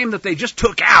says, the name that they just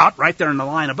took out right there in the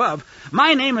line above,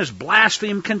 "my name is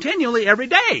blasphemed continually every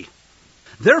day.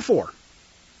 Therefore,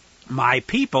 my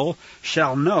people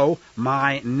shall know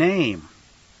my name."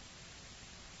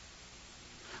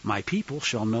 My people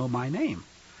shall know my name.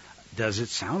 Does it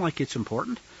sound like it's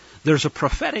important? There's a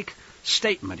prophetic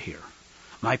statement here.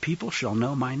 My people shall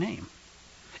know my name.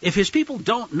 If his people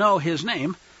don't know his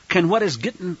name, can what is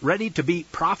getting ready to be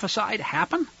prophesied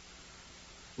happen?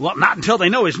 Well, not until they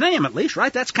know his name, at least,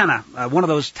 right? That's kind of one of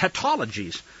those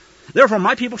tautologies. "Therefore,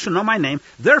 my people shall know my name.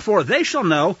 Therefore, they shall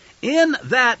know in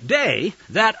that day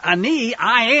that Ani,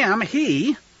 I am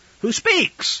he who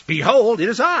speaks. Behold, it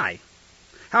is I.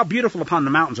 How beautiful upon the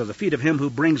mountains are the feet of him who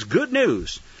brings good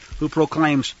news, who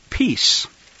proclaims peace,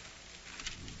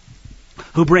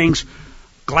 who brings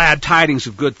glad tidings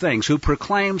of good things, who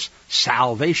proclaims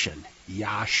salvation,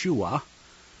 Yahshua,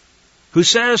 who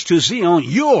says to Zion,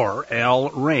 your El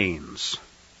reigns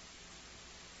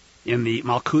in the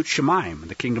Malkut Shemaim,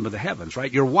 the kingdom of the heavens,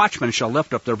 right? Your watchmen shall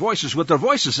lift up their voices. With their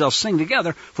voices they'll sing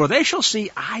together, for they shall see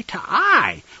eye to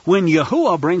eye. When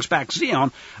Yahuwah brings back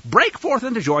Zion, break forth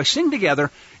into joy, sing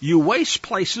together, you waste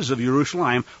places of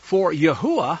Jerusalem, for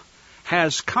Yahuwah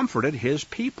has comforted his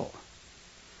people.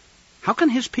 How can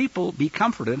his people be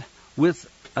comforted with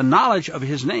a knowledge of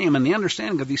his name and the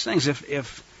understanding of these things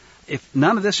if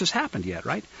none of this has happened yet,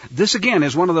 right? This, again,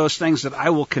 is one of those things that I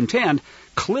will contend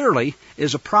clearly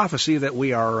is a prophecy that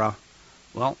we are,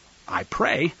 I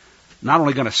pray, not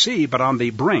only going to see, but on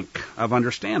the brink of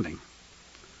understanding.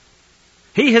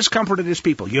 He has comforted his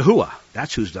people. Yahuwah,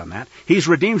 that's who's done that. He's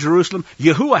redeemed Jerusalem.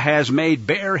 Yahuwah has made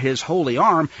bare his holy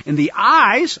arm in the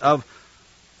eyes of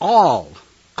all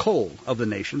coal of the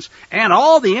nations, and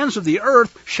all the ends of the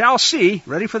earth shall see,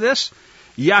 ready for this,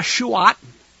 Yeshuat,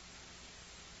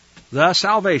 the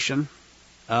salvation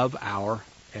of our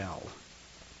El.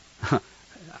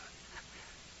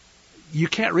 You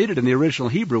can't read it in the original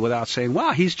Hebrew without saying,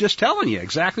 wow, he's just telling you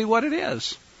exactly what it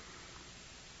is.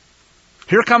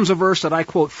 Here comes a verse that I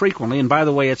quote frequently, and by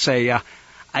the way, it's a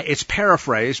it's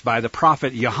paraphrased by the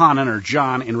prophet Yohanan or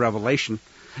John in Revelation.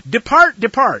 Depart,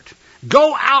 depart.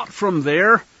 Go out from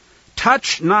there.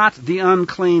 Touch not the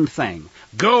unclean thing.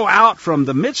 Go out from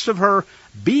the midst of her.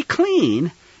 Be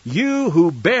clean, you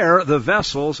who bear the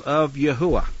vessels of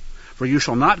Yahuwah. For you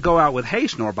shall not go out with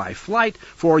haste nor by flight,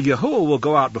 for Yahuwah will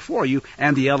go out before you,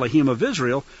 and the Elohim of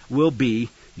Israel will be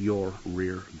your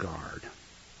rear guard.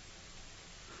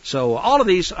 So all of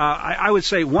these, I would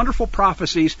say, wonderful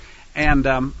prophecies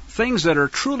and things that are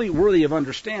truly worthy of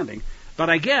understanding. But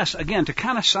I guess, again, to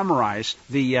kind of summarize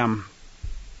the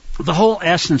whole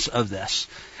essence of this,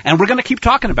 and we're going to keep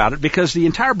talking about it because the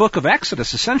entire book of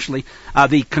Exodus, essentially,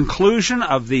 the conclusion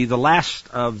of the last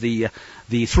of the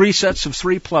 3 sets of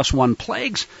 3 plus 1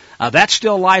 plagues, that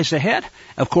still lies ahead.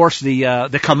 Of course, the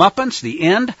comeuppance, the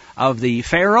end of the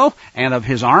Pharaoh and of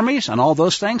his armies and all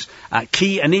those things.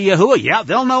 Ki ani Yahuwah, yeah,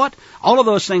 they'll know it. All of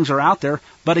those things are out there.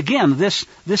 But again, this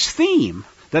theme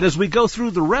that as we go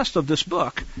through the rest of this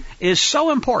book is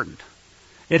so important.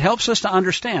 It helps us to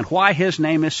understand why his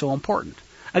name is so important.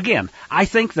 Again, I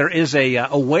think there is a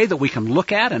way that we can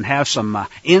look at and have some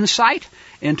insight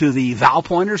into the vowel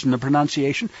pointers and the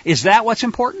pronunciation. Is that what's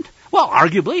important? Well,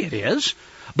 arguably it is.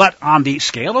 But on the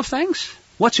scale of things,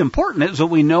 what's important is that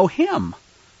we know him,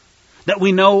 that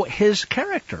we know his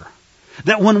character,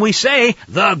 that when we say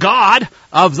the God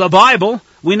of the Bible,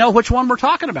 we know which one we're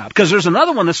talking about. Because there's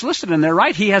another one that's listed in there,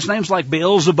 right? He has names like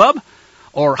Beelzebub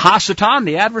or Hasatan,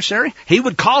 the adversary. He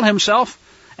would call himself.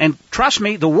 And trust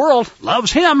me, the world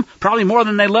loves him probably more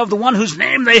than they love the one whose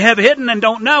name they have hidden and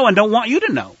don't know and don't want you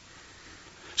to know.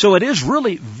 So it is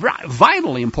really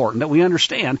vitally important that we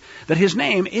understand that his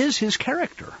name is his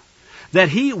character, that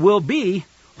he will be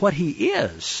what he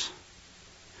is.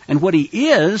 And what he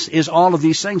is all of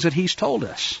these things that he's told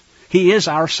us. He is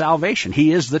our salvation.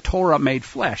 He is the Torah made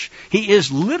flesh. He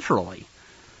is literally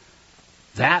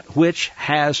that which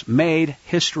has made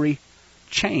history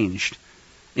changed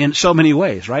in so many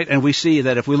ways, right? And we see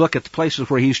that if we look at the places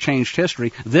where he's changed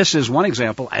history, this is one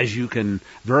example, as you can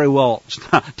very well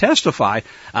testify.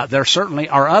 There certainly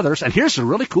are others. And here's the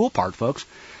really cool part, folks.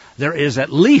 There is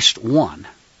at least one,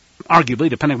 arguably,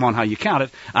 depending upon how you count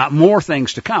it, more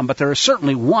things to come. But there is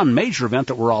certainly one major event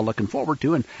that we're all looking forward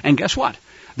to. And guess what?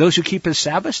 Those who keep his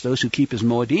Sabbaths, those who keep his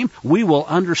Moedim, we will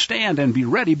understand and be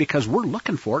ready because we're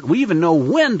looking for it. We even know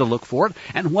when to look for it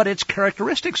and what its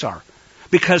characteristics are.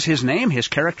 Because his name, his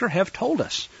character have told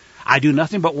us. I do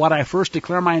nothing but what I first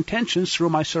declare my intentions through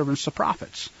my servants the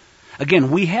prophets.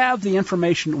 Again, we have the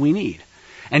information we need.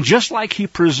 And just like he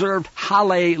preserved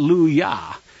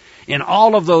Hallelujah in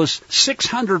all of those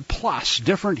 600 plus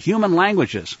different human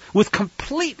languages with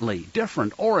completely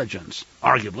different origins,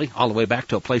 arguably, all the way back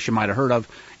to a place you might have heard of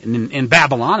in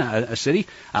Babylon, a city,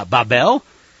 Babel.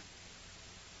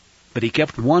 But he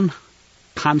kept one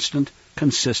constant,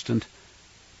 consistent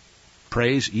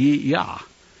praise ye Yah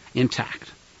intact.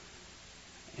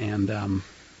 And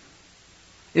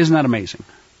isn't that amazing?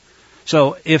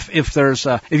 So if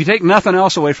you take nothing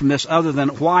else away from this other than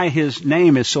why his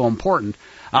name is so important,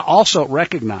 also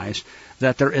recognize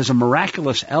that there is a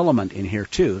miraculous element in here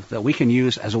too that we can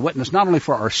use as a witness not only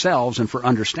for ourselves and for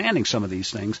understanding some of these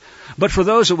things, but for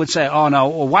those that would say, oh no,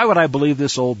 well, why would I believe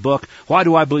this old book? Why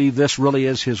do I believe this really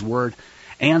is his word?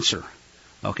 Answer.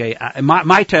 Okay,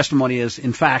 my testimony is,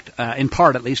 in fact, in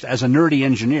part at least, as a nerdy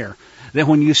engineer, that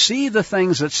when you see the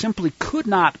things that simply could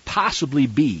not possibly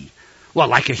be, well,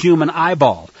 like a human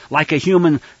eyeball, like a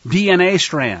human DNA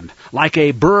strand, like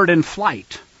a bird in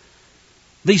flight,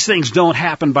 these things don't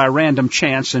happen by random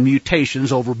chance and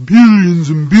mutations over billions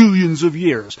and billions of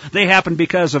years. They happen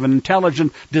because of an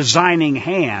intelligent designing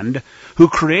hand who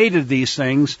created these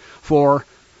things for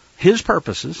his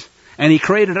purposes. And he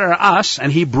created us,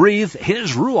 and he breathed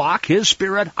his Ruach, his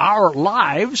Spirit, our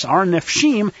lives, our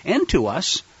Nefshim, into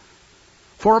us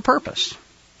for a purpose.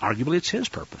 Arguably, it's his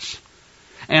purpose.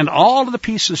 And all of the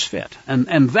pieces fit.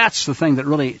 And that's the thing that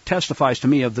really testifies to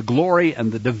me of the glory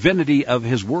and the divinity of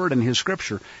his Word and his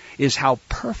Scripture, is how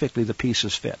perfectly the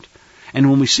pieces fit.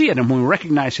 And when we see it, and when we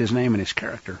recognize his name and his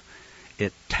character,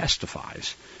 it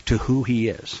testifies to who he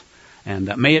is.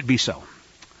 And may it be so.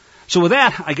 So with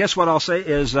that, I guess what I'll say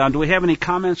is, do we have any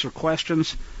comments or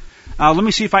questions? Let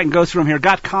me see if I can go through them here.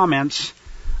 Got comments.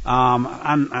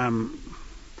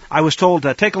 I was told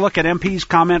to take a look at MP's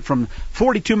comment from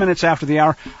 42 minutes after the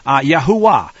hour.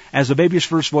 Yahuwah, as the baby's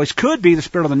first voice, could be the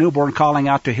spirit of the newborn calling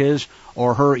out to his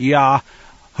or her Yah,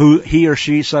 who he or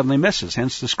she suddenly misses,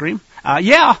 hence the scream.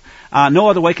 No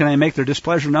other way can they make their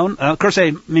displeasure known. Of course,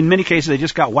 in many cases, they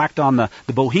just got whacked on the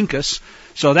bohinkus,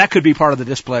 so that could be part of the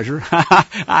displeasure.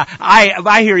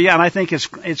 I hear you, and I think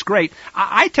it's great.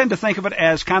 I tend to think of it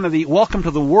as kind of the welcome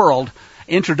to the world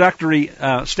introductory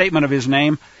statement of his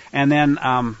name, and then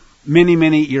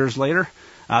many years later,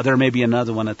 there may be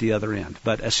another one at the other end.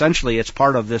 But essentially, it's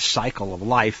part of this cycle of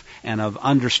life and of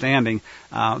understanding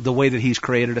the way that he's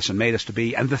created us and made us to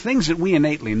be, and the things that we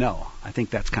innately know. I think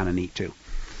that's kind of neat, too.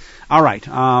 All right.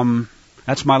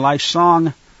 That's my life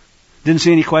song. Didn't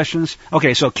see any questions?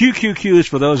 Okay, so QQQs,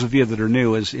 for those of you that are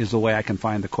new, is the way I can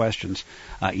find the questions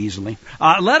easily.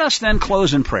 Let us then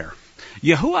close in prayer.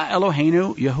 Yahuwah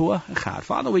Eloheinu, Yahuwah Echad.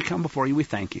 Father, we come before you. We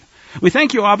thank you. We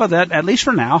thank you, Abba, that at least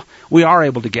for now, we are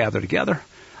able to gather together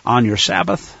on your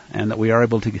Sabbath, and that we are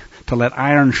able to let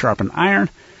iron sharpen iron,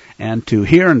 and to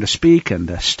hear and to speak and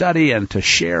to study and to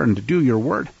share and to do your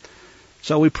word.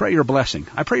 So we pray your blessing.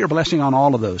 I pray your blessing on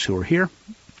all of those who are here,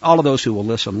 all of those who will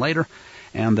listen later,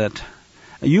 and that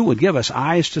you would give us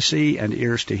eyes to see and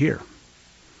ears to hear.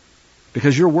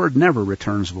 Because your word never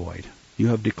returns void. You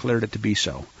have declared it to be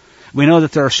so. We know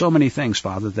that there are so many things,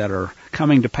 Father, that are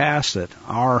coming to pass, that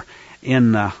are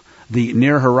in the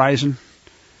near horizon.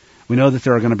 We know that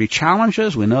there are going to be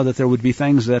challenges. We know that there would be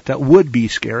things that would be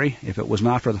scary if it was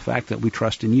not for the fact that we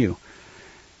trust in you.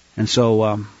 And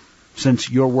so, since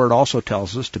your word also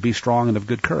tells us to be strong and of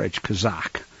good courage,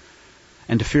 kazak,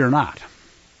 and to fear not,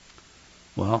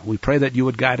 well, we pray that you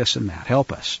would guide us in that.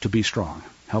 Help us to be strong.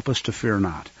 Help us to fear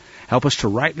not. Help us to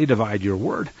rightly divide your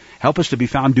word. Help us to be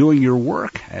found doing your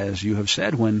work, as you have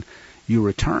said, when you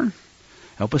return.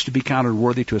 Help us to be counted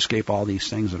worthy to escape all these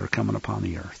things that are coming upon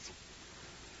the earth.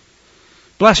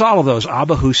 Bless all of those,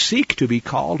 Abba, who seek to be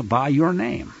called by your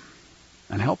name,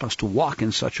 and help us to walk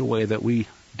in such a way that we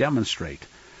demonstrate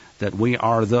that we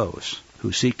are those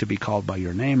who seek to be called by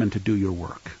your name and to do your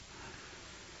work.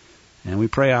 And we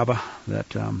pray, Abba,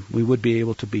 that we would be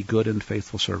able to be good and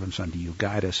faithful servants unto you.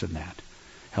 Guide us in that.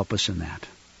 Help us in that.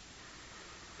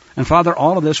 And Father,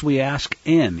 all of this we ask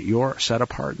in your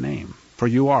set-apart name, for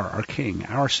you are our King,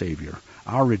 our Savior,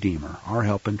 our Redeemer, our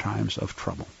help in times of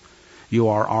trouble. You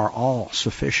are our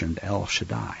all-sufficient El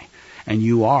Shaddai. And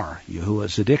you are Yahuwah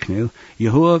Zedeknu,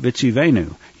 Yahuwah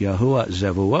Vitzivenu, Yahuwah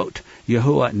Zevuot,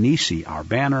 Yahuwah Nisi, our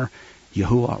banner,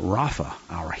 Yahuwah Rapha,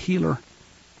 our healer.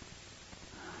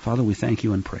 Father, we thank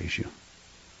you and praise you.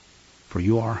 For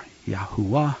you are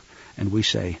Yahuwah, and we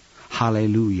say,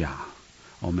 Hallelujah.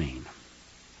 Amen.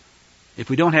 If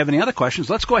we don't have any other questions,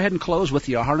 let's go ahead and close with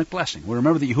the Aharonic blessing. We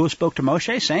remember that Yahuwah spoke to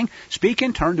Moshe, saying, Speak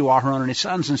and turn to Aharon and his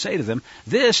sons, and say to them,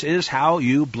 This is how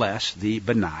you bless the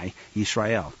B'nai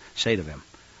Yisrael. Say to them,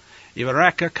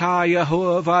 Yivareka ka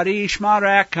Yahuwah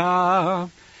varishmareka,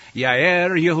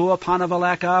 Yair Yahuwah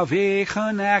panavaleka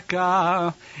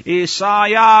v'chaneka,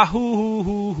 Isayahu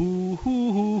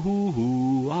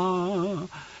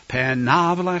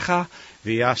penavlecha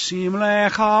v'yasim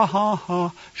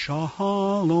lecha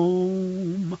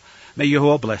shalom. May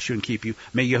Yahuwah bless you and keep you.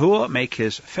 May Yahuwah make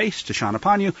his face to shine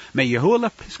upon you. May Yahuwah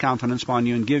lift his countenance upon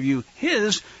you and give you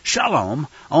his shalom.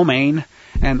 Amen.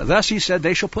 And thus he said,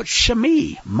 They shall put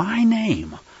Shemi, my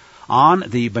name, on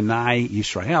the B'nai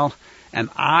Yisrael, and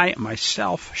I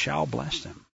myself shall bless them.